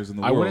best players in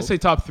the I world. wouldn't say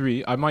top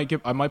 3. I might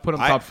put him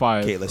top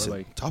 5. Okay, or listen.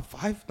 like Top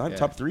 5, not Yeah.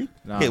 top 3.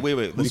 Nah. Okay, wait.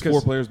 Who's Let's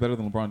 4 players better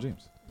than LeBron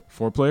James?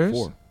 4 players.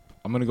 4.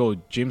 I'm gonna go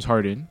James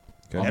Harden.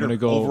 I'm Better gonna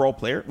go overall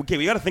player. Okay,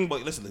 we got to think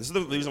about. Listen, this is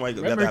the reason why.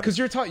 Remember, because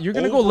you're gonna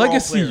go Overall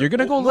legacy. player. You're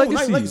gonna go No, not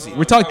legacy. legacy.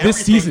 We're talking this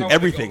Everything, season.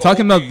 everything.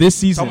 Talking about this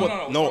season.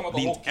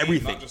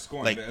 Everything. not just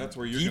scoring. Like That's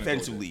where you're gonna go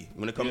defensively,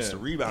 when it comes to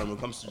rebound, when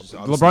it comes to just,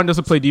 LeBron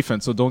doesn't play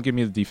defense, so don't give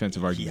me the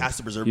defensive he argument. has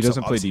to preserve He himself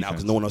doesn't play obviously now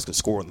defense. because no one else can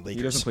score on the Lakers.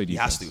 He doesn't play He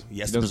has defense. to. He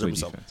has He to doesn't preserve play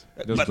himself. defense.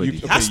 He doesn't But play he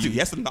defense. has to. He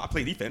has to not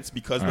play defense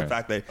because of the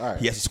fact that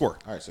he has to score.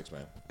 All right, 6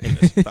 man.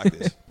 Anyways, fact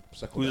is,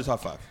 who's the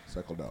top 5?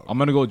 Settle down. I'm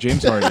gonna go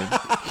James Harden.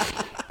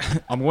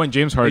 I'm going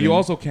James Harden. But you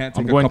also can't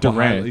take I'm a going couple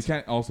Durant. highlights. You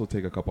can't also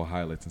take a couple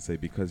highlights and say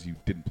because you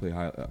didn't play No,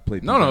 defense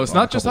it's on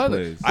not a just couple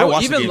highlights. plays. I watched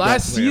the Even game,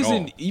 last don't play at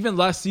season, all. even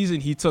last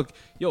season,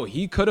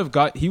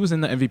 he was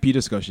in the MVP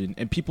discussion,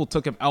 and people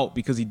took him out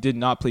because he did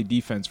not play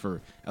defense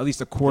for at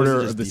least a quarter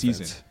of the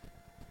season.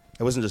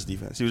 It wasn't just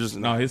defense. He was just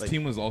No, his like,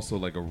 team was also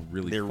like a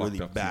really they're fucked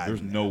really up bad. team.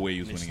 There's no way he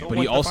was They winning still it. But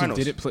went he to also finals.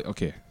 didn't play.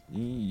 Okay,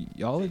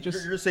 y'all are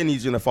just. You're saying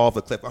he's gonna fall off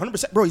the cliff.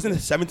 100%, bro. He's in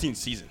his 17th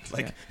season.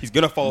 Like he's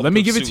gonna fall. off Let the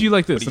me cliff give it to soon, you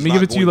like but this. he's Let me not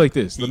give it to you going- like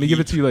this. Let me give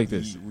it to you like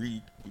this. He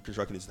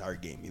reconstructed his entire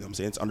game. You know what I'm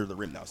saying? It's under the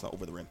rim now. It's not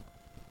over the rim.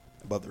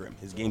 Above the rim.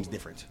 His game's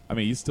different. I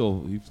mean, he's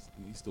still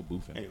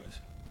boofing. Anyways,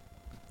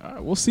 All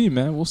right, we'll see,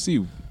 man. We'll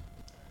see.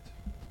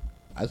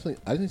 I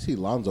didn't see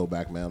Lonzo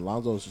back, man.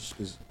 Lonzo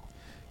is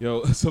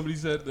Yo, somebody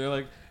said they're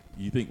like,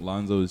 you think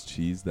Lonzo is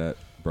cheese that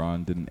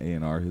Braun didn't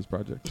A&R his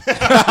project?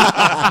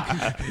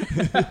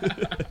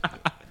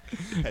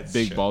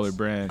 Big baller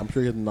brand. I'm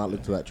sure he did not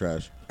listen to that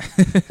trash.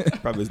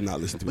 probably does not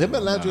listen to Him it.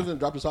 and Lance Driven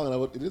dropped a song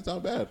and it didn't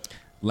sound bad.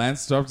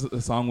 Lance dropped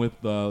a song with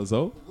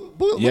Zoe.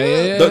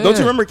 Yeah. Don't you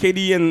remember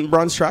KD and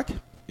Braun's track?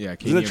 Yeah,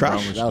 Isn't it KD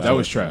trash? and Brown that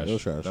was trash. That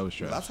was trash. That was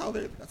trash. That's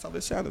how they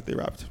sounded. They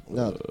rapped.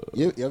 No,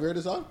 you ever heard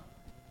this song?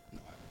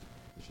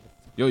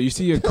 Yo, you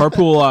see a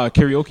carpool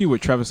karaoke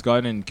with Travis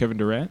Scott and Kevin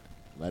Durant?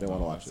 I didn't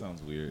want to watch it.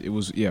 Sounds weird. It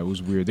was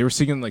weird. They were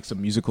singing like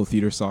some musical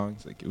theater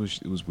songs. Like it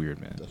was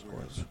weird, man. That's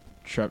gross.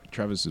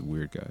 Travis is a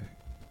weird guy.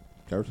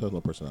 Travis has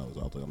no personality.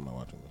 So I'm not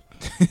watching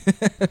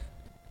this.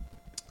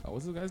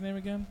 What's the guy's name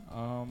again?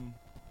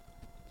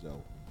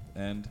 So,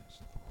 And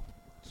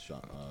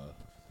Sean,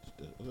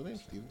 what's his name?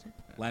 Stevenson?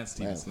 Lance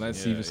Stevenson. Lance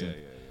Stevenson. Yeah.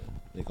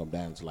 They come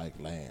dance like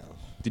lambs.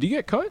 Did he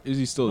get cut? Is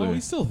he still No, there?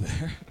 he's still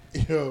there.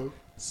 Yo,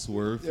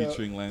 Swerve yeah,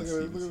 featuring Lance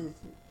look at Stevenson.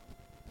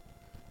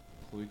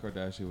 Khloe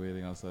Kardashian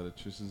waiting outside of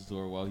Trishan's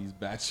door while he's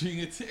batching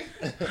it.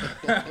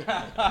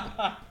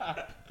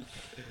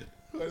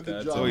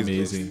 That's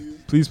amazing.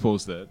 Please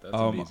post that. That's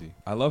amazing.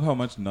 I love how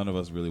much none of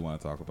us really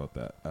want to talk about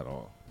that at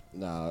all.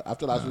 Nah,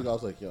 after last week, I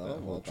was like, yo, I That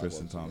don't whole want to talk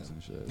Tristan about this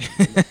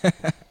Thompson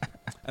shit.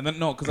 And then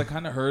no, because I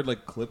kind of heard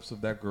like clips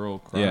of that girl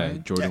crying.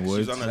 Yeah, Jordan She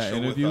Woods. was on that show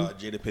interview, with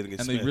Jada Pinkett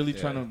and Smith. they really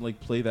trying to like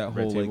play that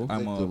Red whole like Table? I'm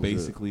Red Table,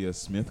 basically a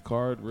Smith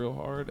card real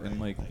hard, and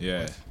like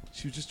Yeah.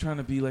 she was just trying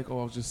to be like,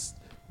 oh,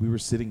 we were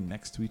sitting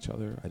next to each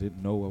other. I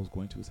didn't know I was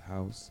going to his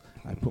house.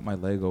 I put my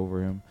leg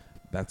over him.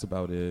 That's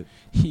about it.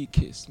 He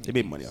kissed me. They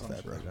made money off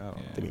that, bro. Like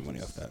that. They made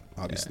money off that,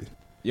 obviously.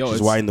 Yo, She's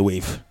it's- riding the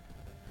wave.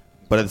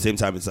 But at the same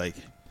time, it's like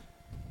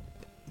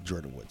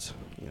Jordan Woods.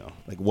 You know,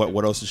 like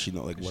what else does she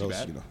know? Like what else?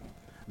 bad? You know,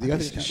 Do you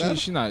guys think she's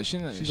bad? She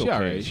okay.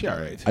 alright. She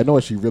alright. I know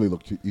what she really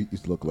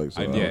used to look like.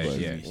 So I know. Yeah, was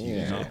like, yeah,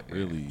 She's not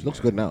really. She looks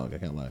good now. I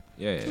can't lie.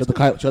 Yeah. She looks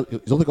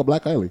like a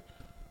black Kylie.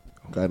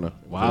 Kind of.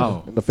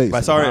 Wow. In the face. if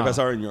I saw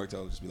her in New York,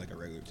 it'll just be like a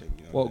regular chick.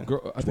 You know? Well,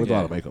 I With think a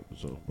lot of makeup.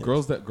 So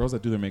girls that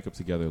do their makeup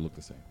together look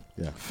the same.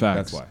 yeah,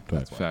 Facts. That's why.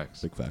 Facts.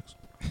 Facts. Big facts.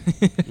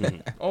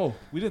 Oh,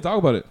 we didn't talk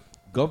about it.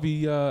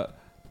 Govey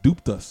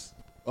duped us.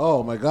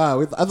 Oh my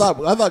God! I thought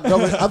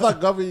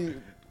Govey,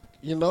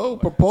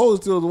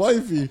 proposed to his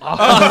wifey.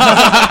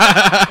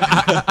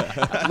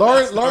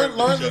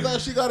 Lauren said that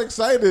she got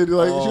excited.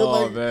 Like she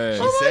was like,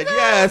 man. She said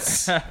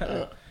yes.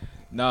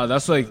 No,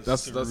 that's like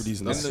that's And the way that's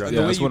you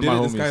one of did my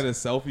it, this guy homies. did a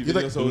selfie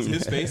video, so it was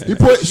his face. He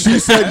put. She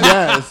said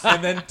yes.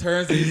 And then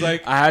turns and he's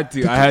like, I had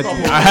to,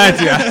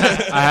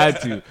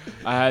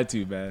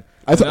 man.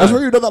 I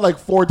swear you've done that like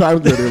 4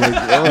 times already.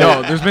 Like,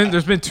 Yo,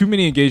 there's been too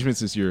many engagements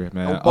this year,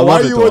 man. but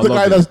why are you with the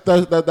guy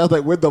that's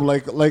like with them,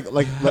 like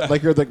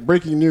you're like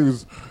breaking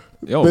news?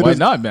 Yo, why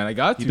not, man? I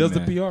got to. he does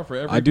man. the PR for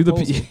every I do the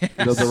proposal. He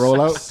does the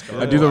rollout.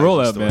 I do the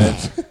rollout, man.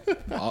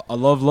 I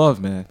love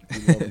man.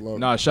 love.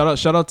 Nah, shout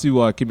out to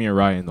Kimmy and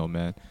Ryan though,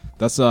 man.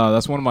 That's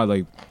one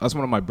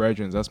of my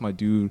brethren. That's my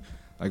dude.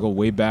 I go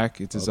way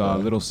back. It's his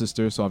little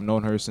sister, so I've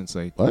known her since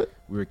like we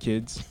were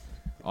kids.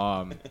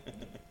 Oh,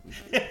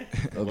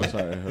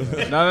 sorry.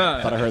 No.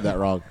 Thought I heard that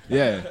wrong.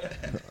 Yeah.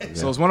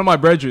 So it's one of my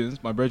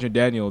brethren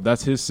Daniel.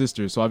 That's his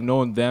sister. So I've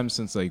known them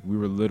since like we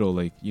were little,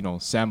 like, you know,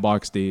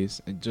 sandbox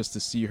days. And just to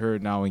see her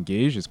now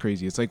engaged is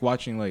crazy. It's like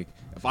watching, like,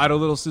 if I had a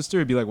little sister,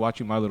 it'd be like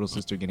watching my little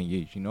sister get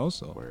engaged, you know?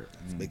 So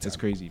it's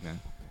crazy, man.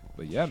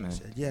 But yeah, man.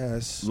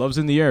 Yes. Love's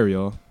in the air,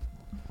 yo.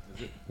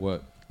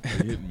 What? You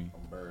hit me.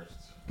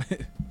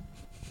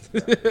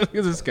 Look at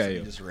this guy, He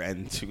yo. just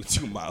ran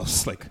 2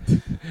 miles. Like,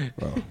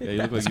 bro. Yeah, you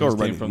look like Let's you go just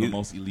came running. from the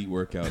most elite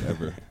workout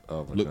ever.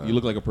 Oh my God. You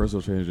look like a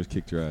personal trainer just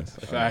kicked your ass.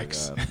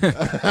 Facts. God.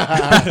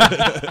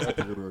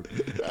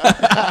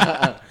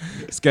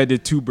 This guy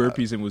did 2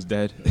 burpees and was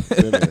dead.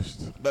 Finished.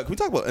 But can we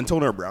talk about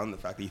Antonio Brown? The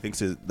fact that he thinks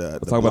the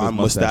talk about blonde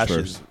his mustache mustache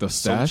first. is The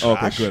so stash? Okay,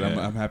 trash. good.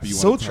 I'm happy you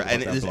So want to talk trash,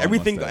 about and that it's blonde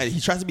everything. mustache. And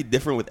he tries to be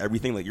different with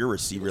everything. Like you're a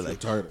receiver, like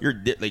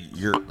retarded.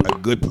 you're a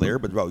good player,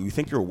 but bro, you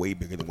think you're way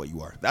bigger than what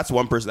you are. That's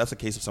one person. That's a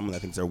case of someone that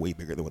thinks they're way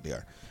bigger than what they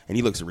are, and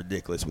he looks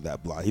ridiculous with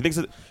that blonde. He thinks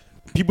that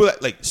people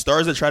that like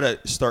stars that try to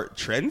start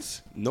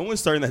trends. No one's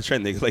starting that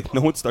trend. Like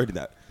no one's starting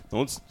that. No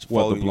one's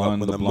What, following the you up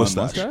blonde- with the the blonde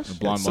mustache. mustache? The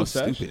blonde It's so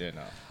mustache? stupid. Yeah,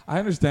 no. I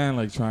understand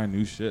like trying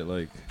new shit.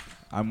 Like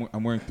I'm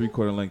wearing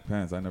 3/4 length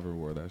pants. I never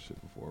wore that shit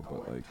before,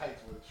 but like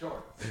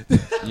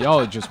Y'all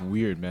are just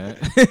weird, man.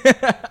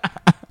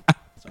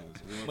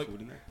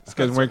 This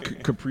guy's wearing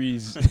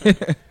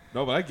capris.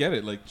 no, but I get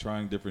it. Like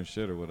trying different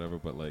shit or whatever.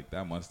 But like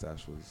that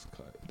mustache was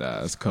cut.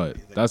 That's cut.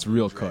 Like, That's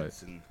real cut.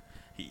 dreads, and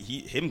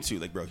him too.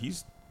 Like bro,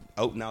 he's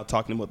out now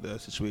talking about the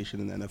situation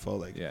in the NFL.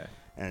 Like Yeah.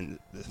 and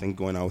the thing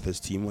going on with his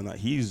team. Whatnot.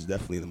 He's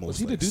definitely the Was most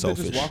he the like, dude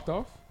selfish. that just walked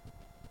off?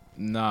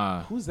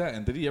 Nah. Who's that?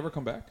 And did he ever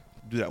come back?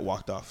 Dude that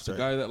walked off. The Sorry.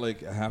 guy that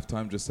like at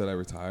halftime just said I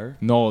retire.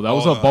 No, that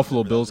was Oh, a no,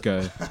 Buffalo I remember Bills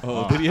guy.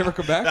 Oh, did he ever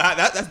come back?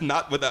 That's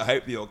not with the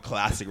hype deal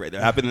classic right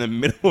there. Happened in the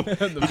middle.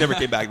 He never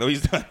came back though.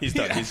 He's done. He's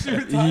done. He's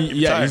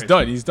He's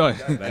done. He's done.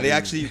 And they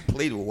actually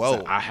played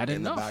well. I had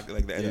in the enough. back,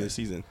 like the end of the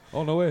season.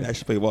 Oh no way. They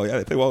actually played well. Yeah,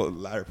 they played well in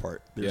the latter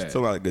part. They're Yeah.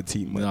 still not a good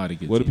team. But Not a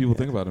good What do team. people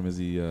think about him? Is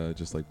he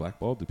just like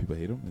blackballed? Do people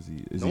hate him? Is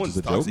he no one just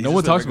a talks. joke? He's No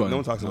one just a talks regular- about No him.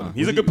 one talks about Nah. him.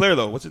 He's a good player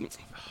though. What's it?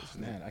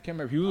 Man, I can't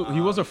remember. He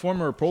was a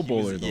former Pro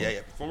Bowler though. Yeah,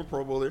 former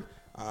Pro Bowler.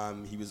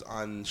 He was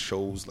on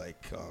shows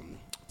like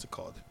what's it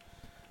called?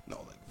 No,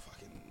 like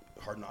fucking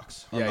Hard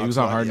Knocks. Yeah, he was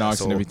on Hard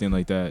Knocks and so, everything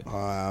like that.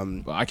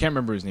 Um, But I can't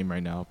remember his name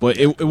right now. But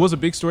it was a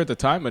big story at the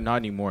time, but not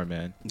anymore,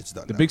 man. it's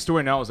done. The now. big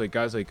story now is like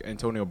guys like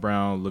Antonio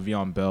Brown,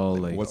 Le'Veon Bell,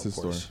 like What's his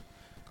of course. story?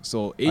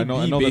 so I AB know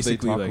that they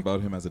basically talk like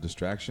about him as a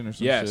distraction or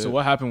something. yeah. So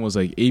what happened was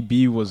like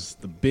AB was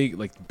the big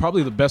like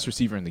probably the best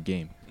receiver in the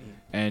game,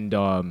 and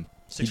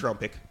 6th round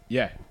pick.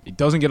 yeah, he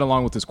doesn't get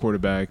along with his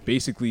quarterback.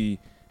 Basically,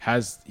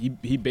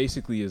 he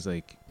basically is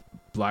like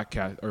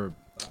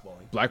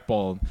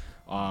blackballed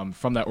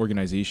from that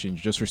organization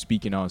just for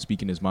speaking out and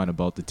speaking his mind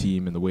about the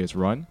team and the way it's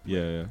run.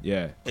 Yeah.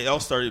 Yeah, It all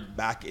started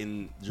back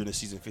during the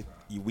season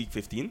week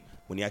 15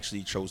 when he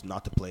actually chose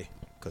not to play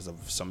because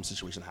of some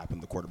situation that happened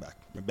with the quarterback.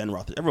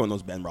 Everyone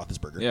knows Ben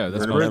Roethlisberger. Yeah,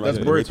 that's Heard of Bird- Ben that's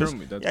Roethlisberger? Bird told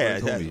me. That's Yeah,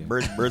 Bird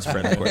told me. Bird's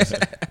friend, of course.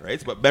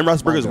 Right? But Ben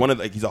Roethlisberger is one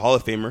of he's a Hall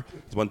of Famer.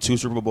 He's won 2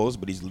 Super Bowls,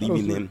 but he's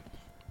leaving him.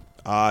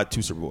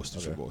 2 Super Bowls. 2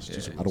 Super Bowls. Yeah,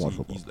 2 Super I don't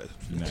Bowls. watch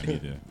He's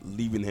Yeah.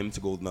 leaving him to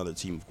go with another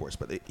team, of course.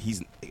 But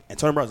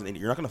Antonio Brown's an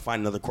idiot. You're not going to find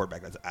another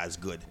quarterback that's as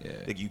good. Yeah.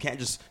 Like you can't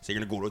just say you're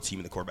going to go to a team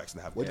and the quarterback's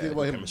going to have What do you think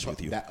about him chemistry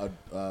with you.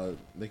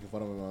 making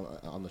fun of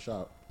him on the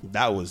shop?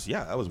 That was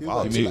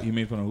wild. He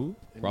made fun of who?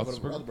 He made fun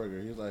of Roethlisberger.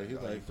 Roethlisberger.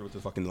 He's like Throw it to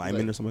the fucking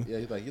lineman or something. Yeah,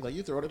 he's like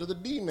you throw it to the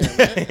D man.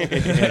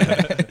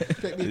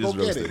 Take me, It go is get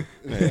roasted.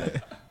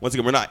 it. Once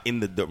again,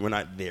 we're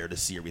not there to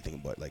see everything,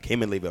 but like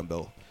him and Le'Veon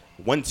Bell,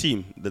 one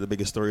team, they're the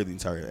biggest story of the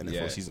entire NFL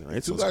Yeah. season,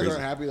 right? Two it's guys crazy.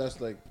 aren't happy.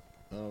 That's like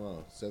I don't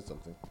know. Said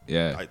something.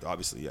 yeah.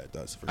 Obviously, yeah, it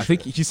does. For I sure.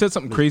 think he said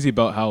something crazy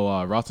about how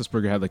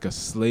Roethlisberger had like a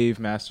slave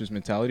master's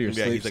mentality or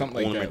Yeah, slave he's like something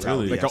like owner that.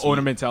 mentality, Like yeah. an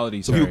owner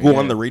mentality. So he would sorry, go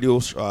on yeah. the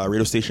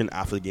radio station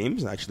after the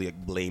games and actually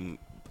like blame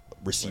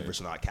receivers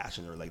for not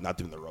catching or like not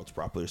doing the routes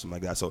properly or something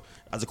like that. So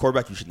as a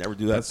quarterback, you should never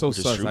do that. That's so which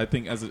is sus. true. I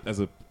think as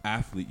a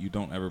athlete, you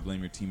don't ever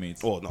blame your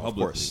teammates. Oh no, of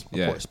publicly. course,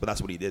 Yeah. of course. But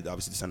that's what he did,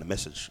 obviously, to send a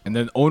message. And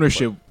then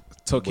ownership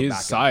took But his back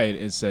in- side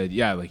and said,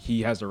 yeah, like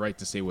he has the right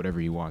to say whatever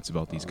he wants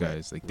about these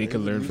guys. Like they could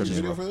learn from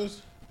Video him. for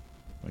this?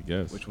 I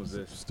guess. Which was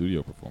this?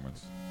 Studio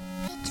performance.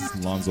 This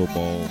is Lonzo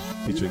Ball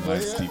featuring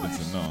Lance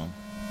Stevenson. No.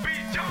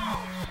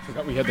 I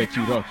forgot we had that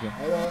queued up.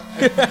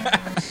 Yeah.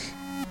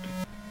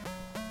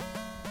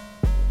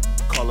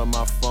 Calling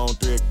my phone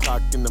 3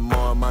 o'clock in the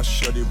morning. My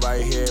shorty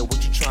right here.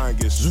 What you trying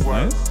to get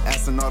swerved?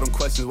 Asking all them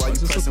questions. Why you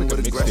pressing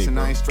with aggression?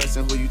 I ain't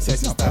stressing. Who you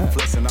texting? Stop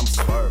flexing. I'm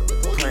swerved.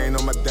 Praying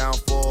on my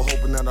downfall.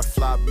 Hoping that I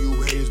flop. You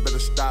haters better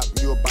stop.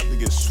 You about to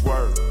get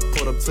swerved.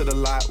 Put up to the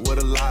lot with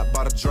a lot.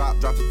 About to drop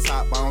the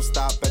top. I don't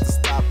stop at the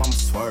stop. I'm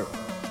swerved.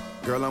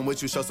 Girl, I'm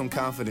with you. Show some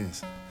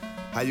confidence.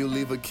 How you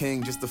leave a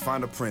king just to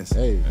find a prince?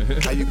 Hey.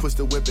 How you push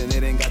the whip and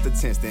it ain't got the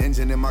tints? The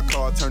engine in my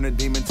car turned a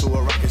demon to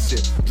a rocket ship.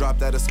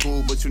 Dropped out of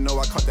school, but you know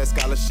I caught that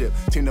scholarship.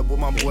 Teamed up with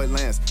my boy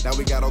Lance, now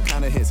we got all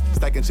kind of hits.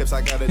 Stacking chips,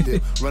 I got a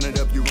dip. Run it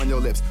up, you run your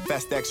lips.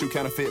 Fast stacks, you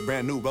counterfeit.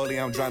 Brand new rollie,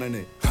 I'm drowning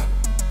it.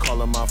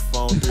 Calling my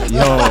phone.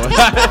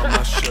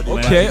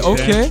 Okay.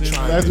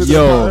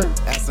 Yo.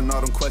 Asking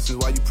all them questions,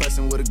 why you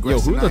pressing with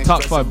aggression? Yo, who are the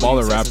top 5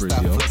 baller rappers,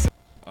 yo?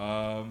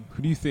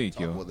 Who do you think,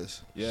 yo?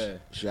 Yeah.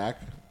 Shaq.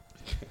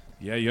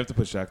 Yeah, you have to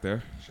put Shaq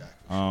there.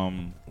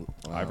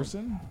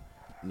 Iverson?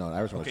 No,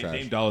 Iverson was trash.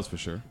 Dame Dollars for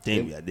sure.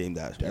 Dame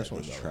Dollars. Iverson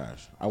was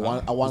trash. I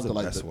wanted to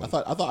like. I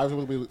thought Iverson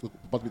was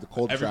about to be the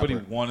cold. Everybody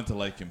trapper. wanted to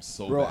like him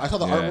so Bro, bad. I saw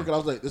the artwork and I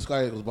was like, this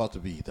guy was about to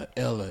be the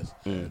illest.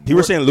 People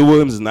were saying Lou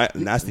Williams is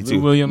nasty too.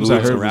 Lou Williams, I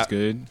heard, was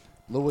good.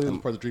 Lou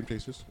Williams part of the Dream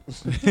Chasers.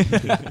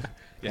 Yeah, and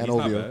he's not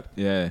OVO. bad.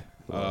 Yeah.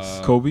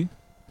 Kobe?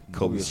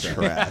 Kobe's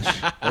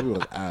trash. Kobe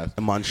was ass.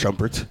 Amon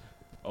Shumpert.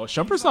 Oh,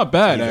 Shumpert's not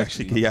bad,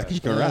 actually. He actually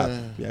can rap.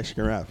 He actually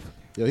can rap.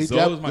 Yo, he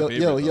jammed.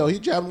 He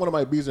jammed one of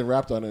my beats and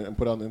rapped on it and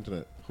put it on the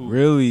internet. Who?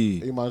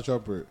 Really? Iman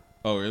Shumpert.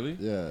 Oh, really?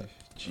 Yeah.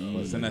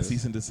 Jeez. Send that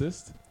cease and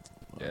desist?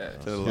 Yeah.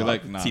 You're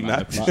like, nah. I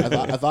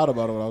thought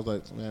about it when I was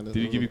like, man. Did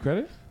he give you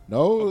credit?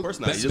 No. Of course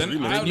not. You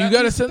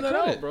gotta send that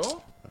out, bro.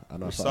 I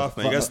know. Soft,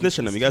 man. You gotta snitch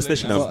on them. You gotta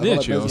snitch on them.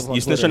 Snitch, yo.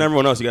 You snitch on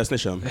everyone else. You gotta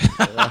snitch on them.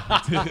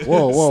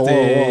 Whoa.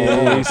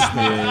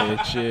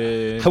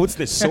 Snitching. I would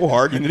snitch so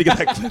hard. You need to get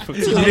that clip from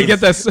You need to get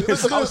that.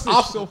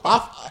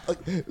 off.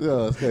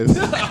 Yeah,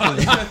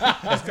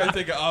 This guy's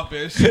taking off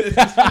air shit.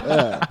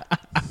 Yeah.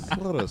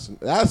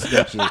 That's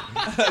snitching.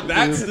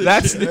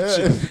 That's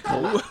snitching.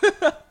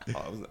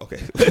 Okay.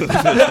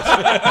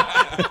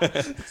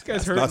 This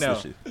guy's hurt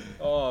now.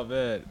 Oh,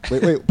 man.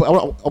 Wait. But I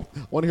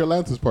want to hear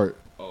Lance's part.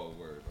 Oh,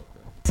 word.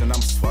 Okay. And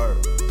I'm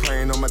swerved.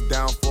 Praying on my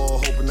downfall,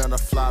 hoping that I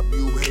flop.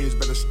 You haters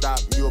better stop.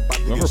 You about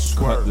to get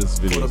swerved. This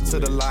video Put up to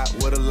the lot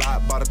with a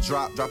lot. About to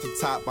drop the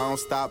top. I don't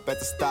stop at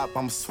the stop.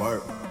 I'm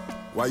swerved.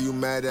 Why you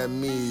mad at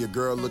me? Your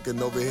girl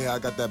looking over here, I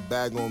got that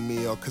bag on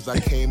me. Or cause I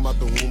came out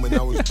the womb and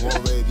I was born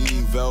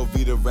ready.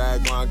 Velveeta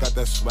rag on, I got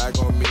that swag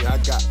on me. I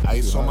got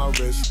ice on my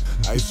wrist,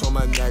 ice on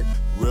my neck.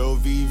 Real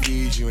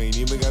VVs, you ain't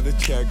even got to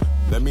check.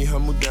 Let me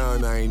humble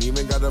down, I ain't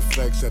even got to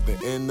flex. At the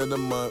end of the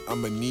month,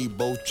 I'ma need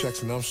both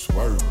checks and I'm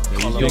swerving.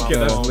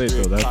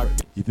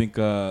 You think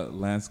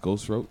Lance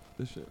Ghost wrote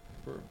this shit?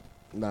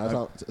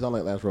 Nah, it's not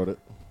like Lance wrote it.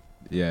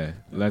 Yeah,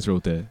 Lance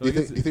wrote that. You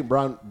think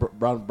Brown's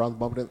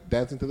bumping it,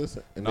 dancing to this?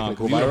 And Nah,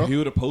 making it go viral? he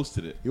would have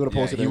posted it. He would have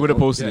posted it. He would have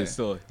posted Yeah. it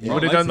still. He Yeah.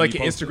 would have done like He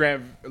an posted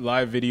Instagram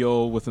live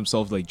video with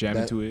himself like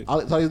jamming to it.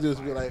 All you do is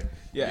be like,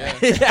 Yeah.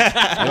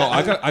 Yo,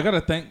 I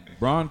gotta thank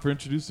Bron for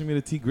introducing me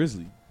to T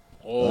Grizzly.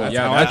 Oh, That's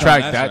yeah, how I that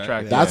found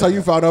track. that's how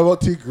you found out about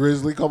T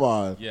Grizzly. Come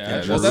on.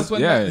 Yeah, well, that's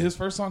when his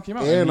first song came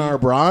out. A&R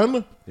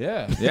Bron?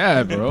 Yeah.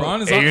 Yeah, bro.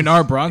 Bron is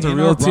A&R Bron's a A&R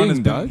real Bron has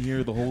team, been dog.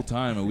 here the whole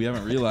time, and we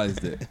haven't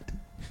realized it.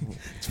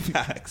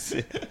 Facts.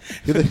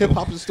 You're the hip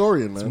hop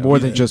historian, man. It's more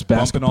than just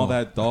Bumping basketball. all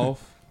that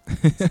Dolph,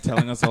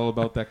 telling us all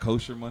about that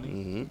kosher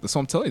money. That's what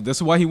I'm telling you. This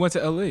is why he went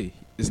to LA.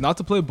 It's not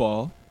to play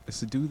ball.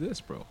 It's to do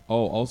this, bro.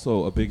 Oh,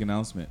 also a big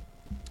announcement.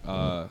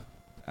 Not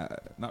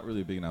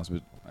really a big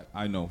announcement.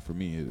 I know for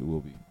me it will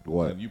be.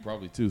 What? And you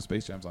probably too.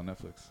 Space Jam's on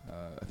Netflix.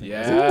 I think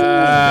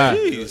Yeah.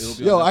 it'll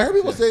be Yo, on I heard Netflix,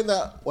 people yeah. saying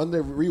that when they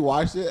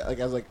rewatched it, like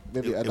as like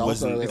maybe adults,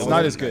 wasn't- are like, it's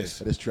not as good.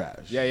 It is trash.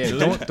 Yeah.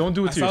 Don't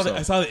do it to I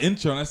yourself. saw the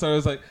intro and I started. I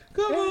was like,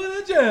 "Come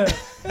on, Jam!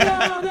 Come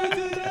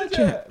on,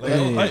 Jam!" Like,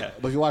 Hey.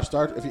 like, But if you watch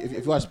if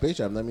you watch Space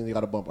Jam, that means you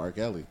got to bump R.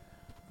 Kelly.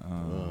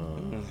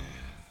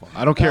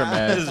 I don't care,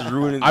 This is man.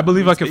 ruining- I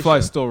believe I can Space fly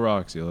Jam. still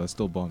rocks, yo. That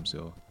still bumps,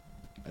 yo.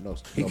 I know.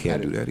 He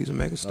can't do that. He's a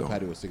No, megastar.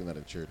 Patty was singing that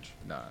in church.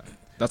 Nah.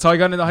 That's how I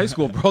got into high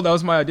school, bro. That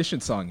was my audition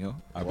song, yo.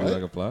 I What? feel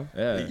like a fly.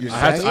 Yeah. You I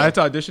had sang it?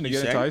 to audition to You get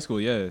into sang? high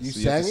school, yeah. You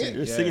So have to sang sing. it?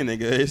 You're Yeah. singing,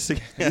 nigga. You're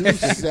singing. You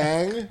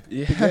sang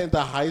Yeah. to get into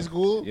high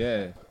school?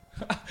 Yeah.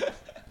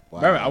 Wow.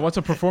 Remember, I went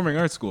to performing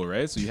arts school,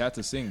 right? So you had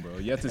to sing, bro.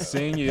 You had to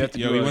sing. You had to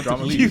Yo, do he a went to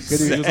drama Glee.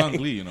 piece. He was on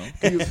Glee, you know.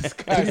 I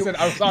said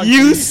I was on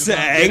You Glee.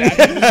 sang.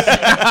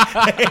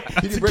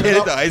 Can you To break get us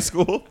into off? high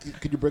school.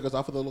 Could you break us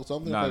off with a little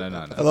something? No.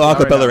 Hello,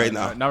 acapella right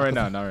now. Not right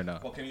now. Not right now.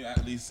 Well, can you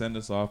at least send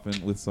us off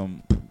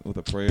with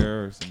a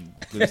prayer or some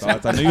good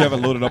thoughts? I know you have it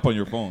loaded up on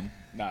your phone.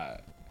 Nah.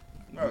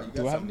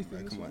 Do I have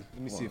anything? Come on.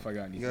 Let me see if I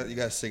got anything. You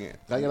gotta sing it.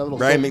 Can I get a little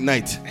Brian silver?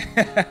 McKnight.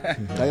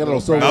 Can I get a little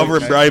silver?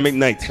 Albert Brian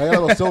McKnight. Can I get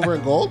a little silver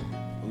and gold?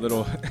 A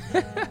little.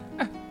 Come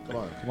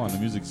on. Come on, the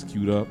music's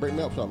queued up. Break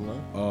me up something,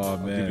 man. Oh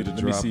give man. you the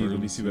Let me see. dropper. Let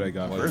me see what I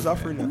got. Where's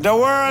offering now? The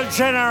world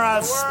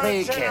general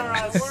speaking.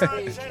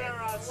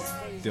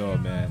 Yo,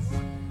 man.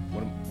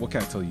 What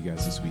can I tell you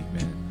guys this week,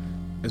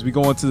 man? As we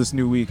go into this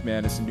new week,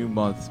 man, it's a new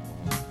month.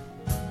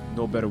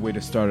 No better way to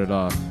start it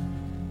off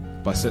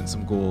by setting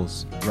some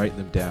goals, writing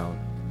them down,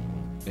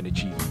 and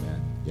achieving,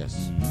 man.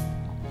 Yes.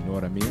 You know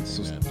what I mean?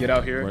 So get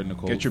out here,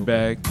 get your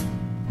bag,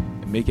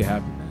 and make it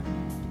happen, man.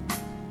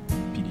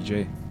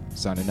 PDJ,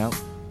 signing out.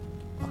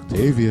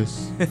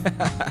 Octavius.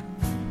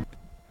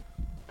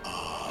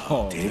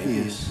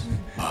 Octavius.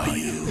 Are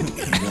you?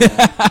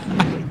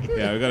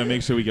 Yeah, we gotta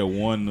make sure we get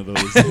one of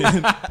those.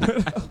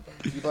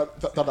 You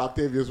thought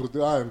Octavius was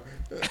dying.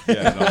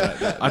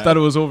 Yeah, I thought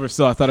it was over,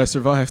 so I thought I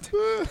survived.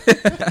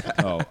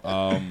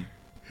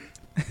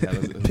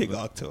 Big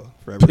Octo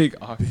forever. Big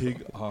Octo.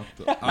 Big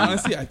Octo.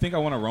 Honestly, I think I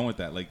want to run with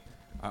that. Like,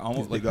 I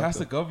almost like Big past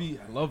the Octo. Govey.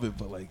 I love it,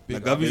 but like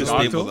Big Govey's a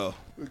Octo. staple though.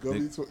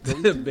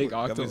 Big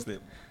Octo. Govey's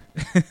staple.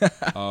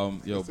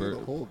 Yo,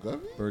 The whole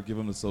Govey? Bird, give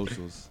him the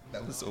socials.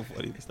 That was so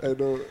funny. I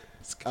know.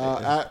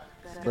 At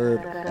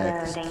Bird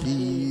X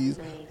Keys.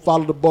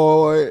 Follow the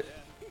boy.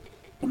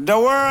 The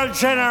world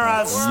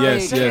general.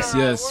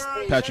 Yes.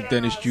 Patrick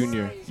Dennis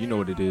Jr. You know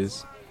what it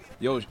is.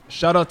 Yo,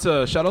 shout out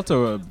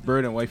to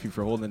Bird and Wifey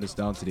for holding us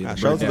down today.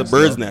 Shout out to the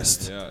Bird's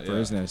Nest. Yeah.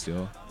 Bird's Nest,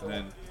 yo. And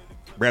then,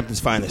 Brampton's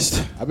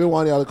finest. I've been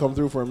wanting y'all to come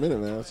through for a minute,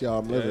 man. Let's see how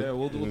I'm living. yeah,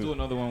 we'll do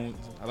another one.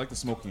 I like the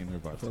smoking in her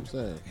vibe. That's what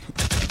I'm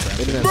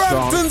Brampton. saying.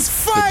 Brampton's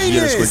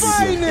finest.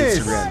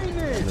 Instagram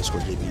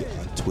 _JB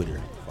on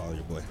Twitter. Follow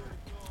your boy.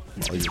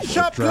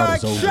 Shop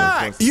like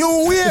Shaq.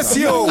 You waste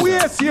yo.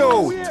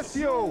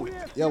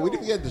 Yeah, we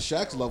didn't get the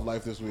Shaq's love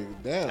life this week.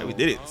 Damn. Yeah, we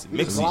did it. We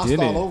Mixed. glossed did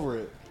all it. over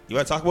it. You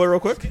want to talk about it real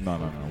quick?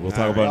 No. We'll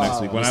talk about it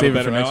next week. When I have, Save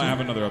it for next I week. have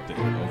another update.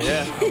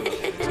 Yeah.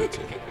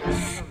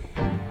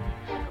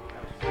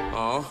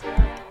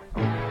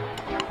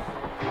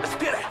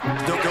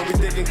 Don't be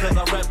thinking cause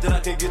I rap that I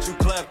can get you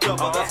clapped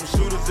up. I got some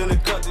shooters in the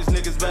cut, these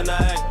niggas better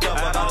act up.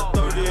 I got a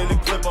 30 in the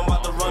clip, I'm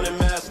about to run and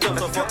mask up.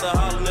 So fuck the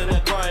hollering and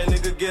that crying,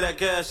 nigga, get that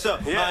cash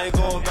up. I ain't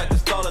going back to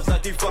stallers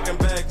like these fucking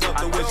bags up.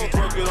 The way she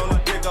twerk it on the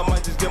dick, I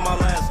might just get my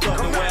last up.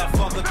 The way I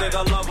fuck her, think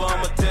I love her,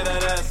 I'ma tear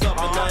that ass up.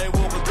 And I ain't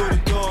walking through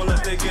the door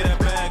unless they get that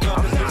bag up.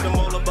 And bitch, I'm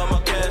all about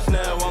my cash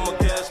now, I'm a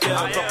cash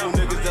cow. A couple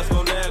niggas that's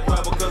gon' nag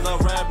grab because I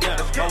rap now.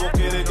 I walk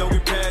in and don't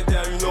get packed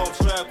down, you know I'm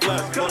strapped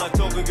flat. All I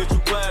talk and get you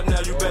clapped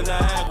now, you better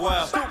not act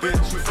wild.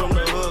 Bitch, you from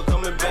the hood,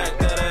 coming back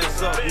that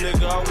ass up.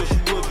 Nigga, I wish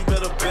you would, you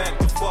better back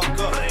the fuck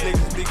up.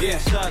 Niggas be getting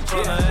shot,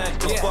 tryna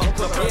act the fuck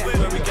up.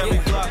 Everywhere we got me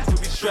blocks, we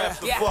be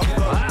strapped the fuck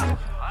up.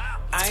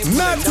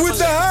 Not with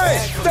the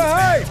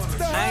hype.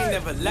 I ain't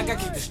never like I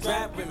keep the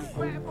strap with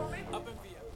me.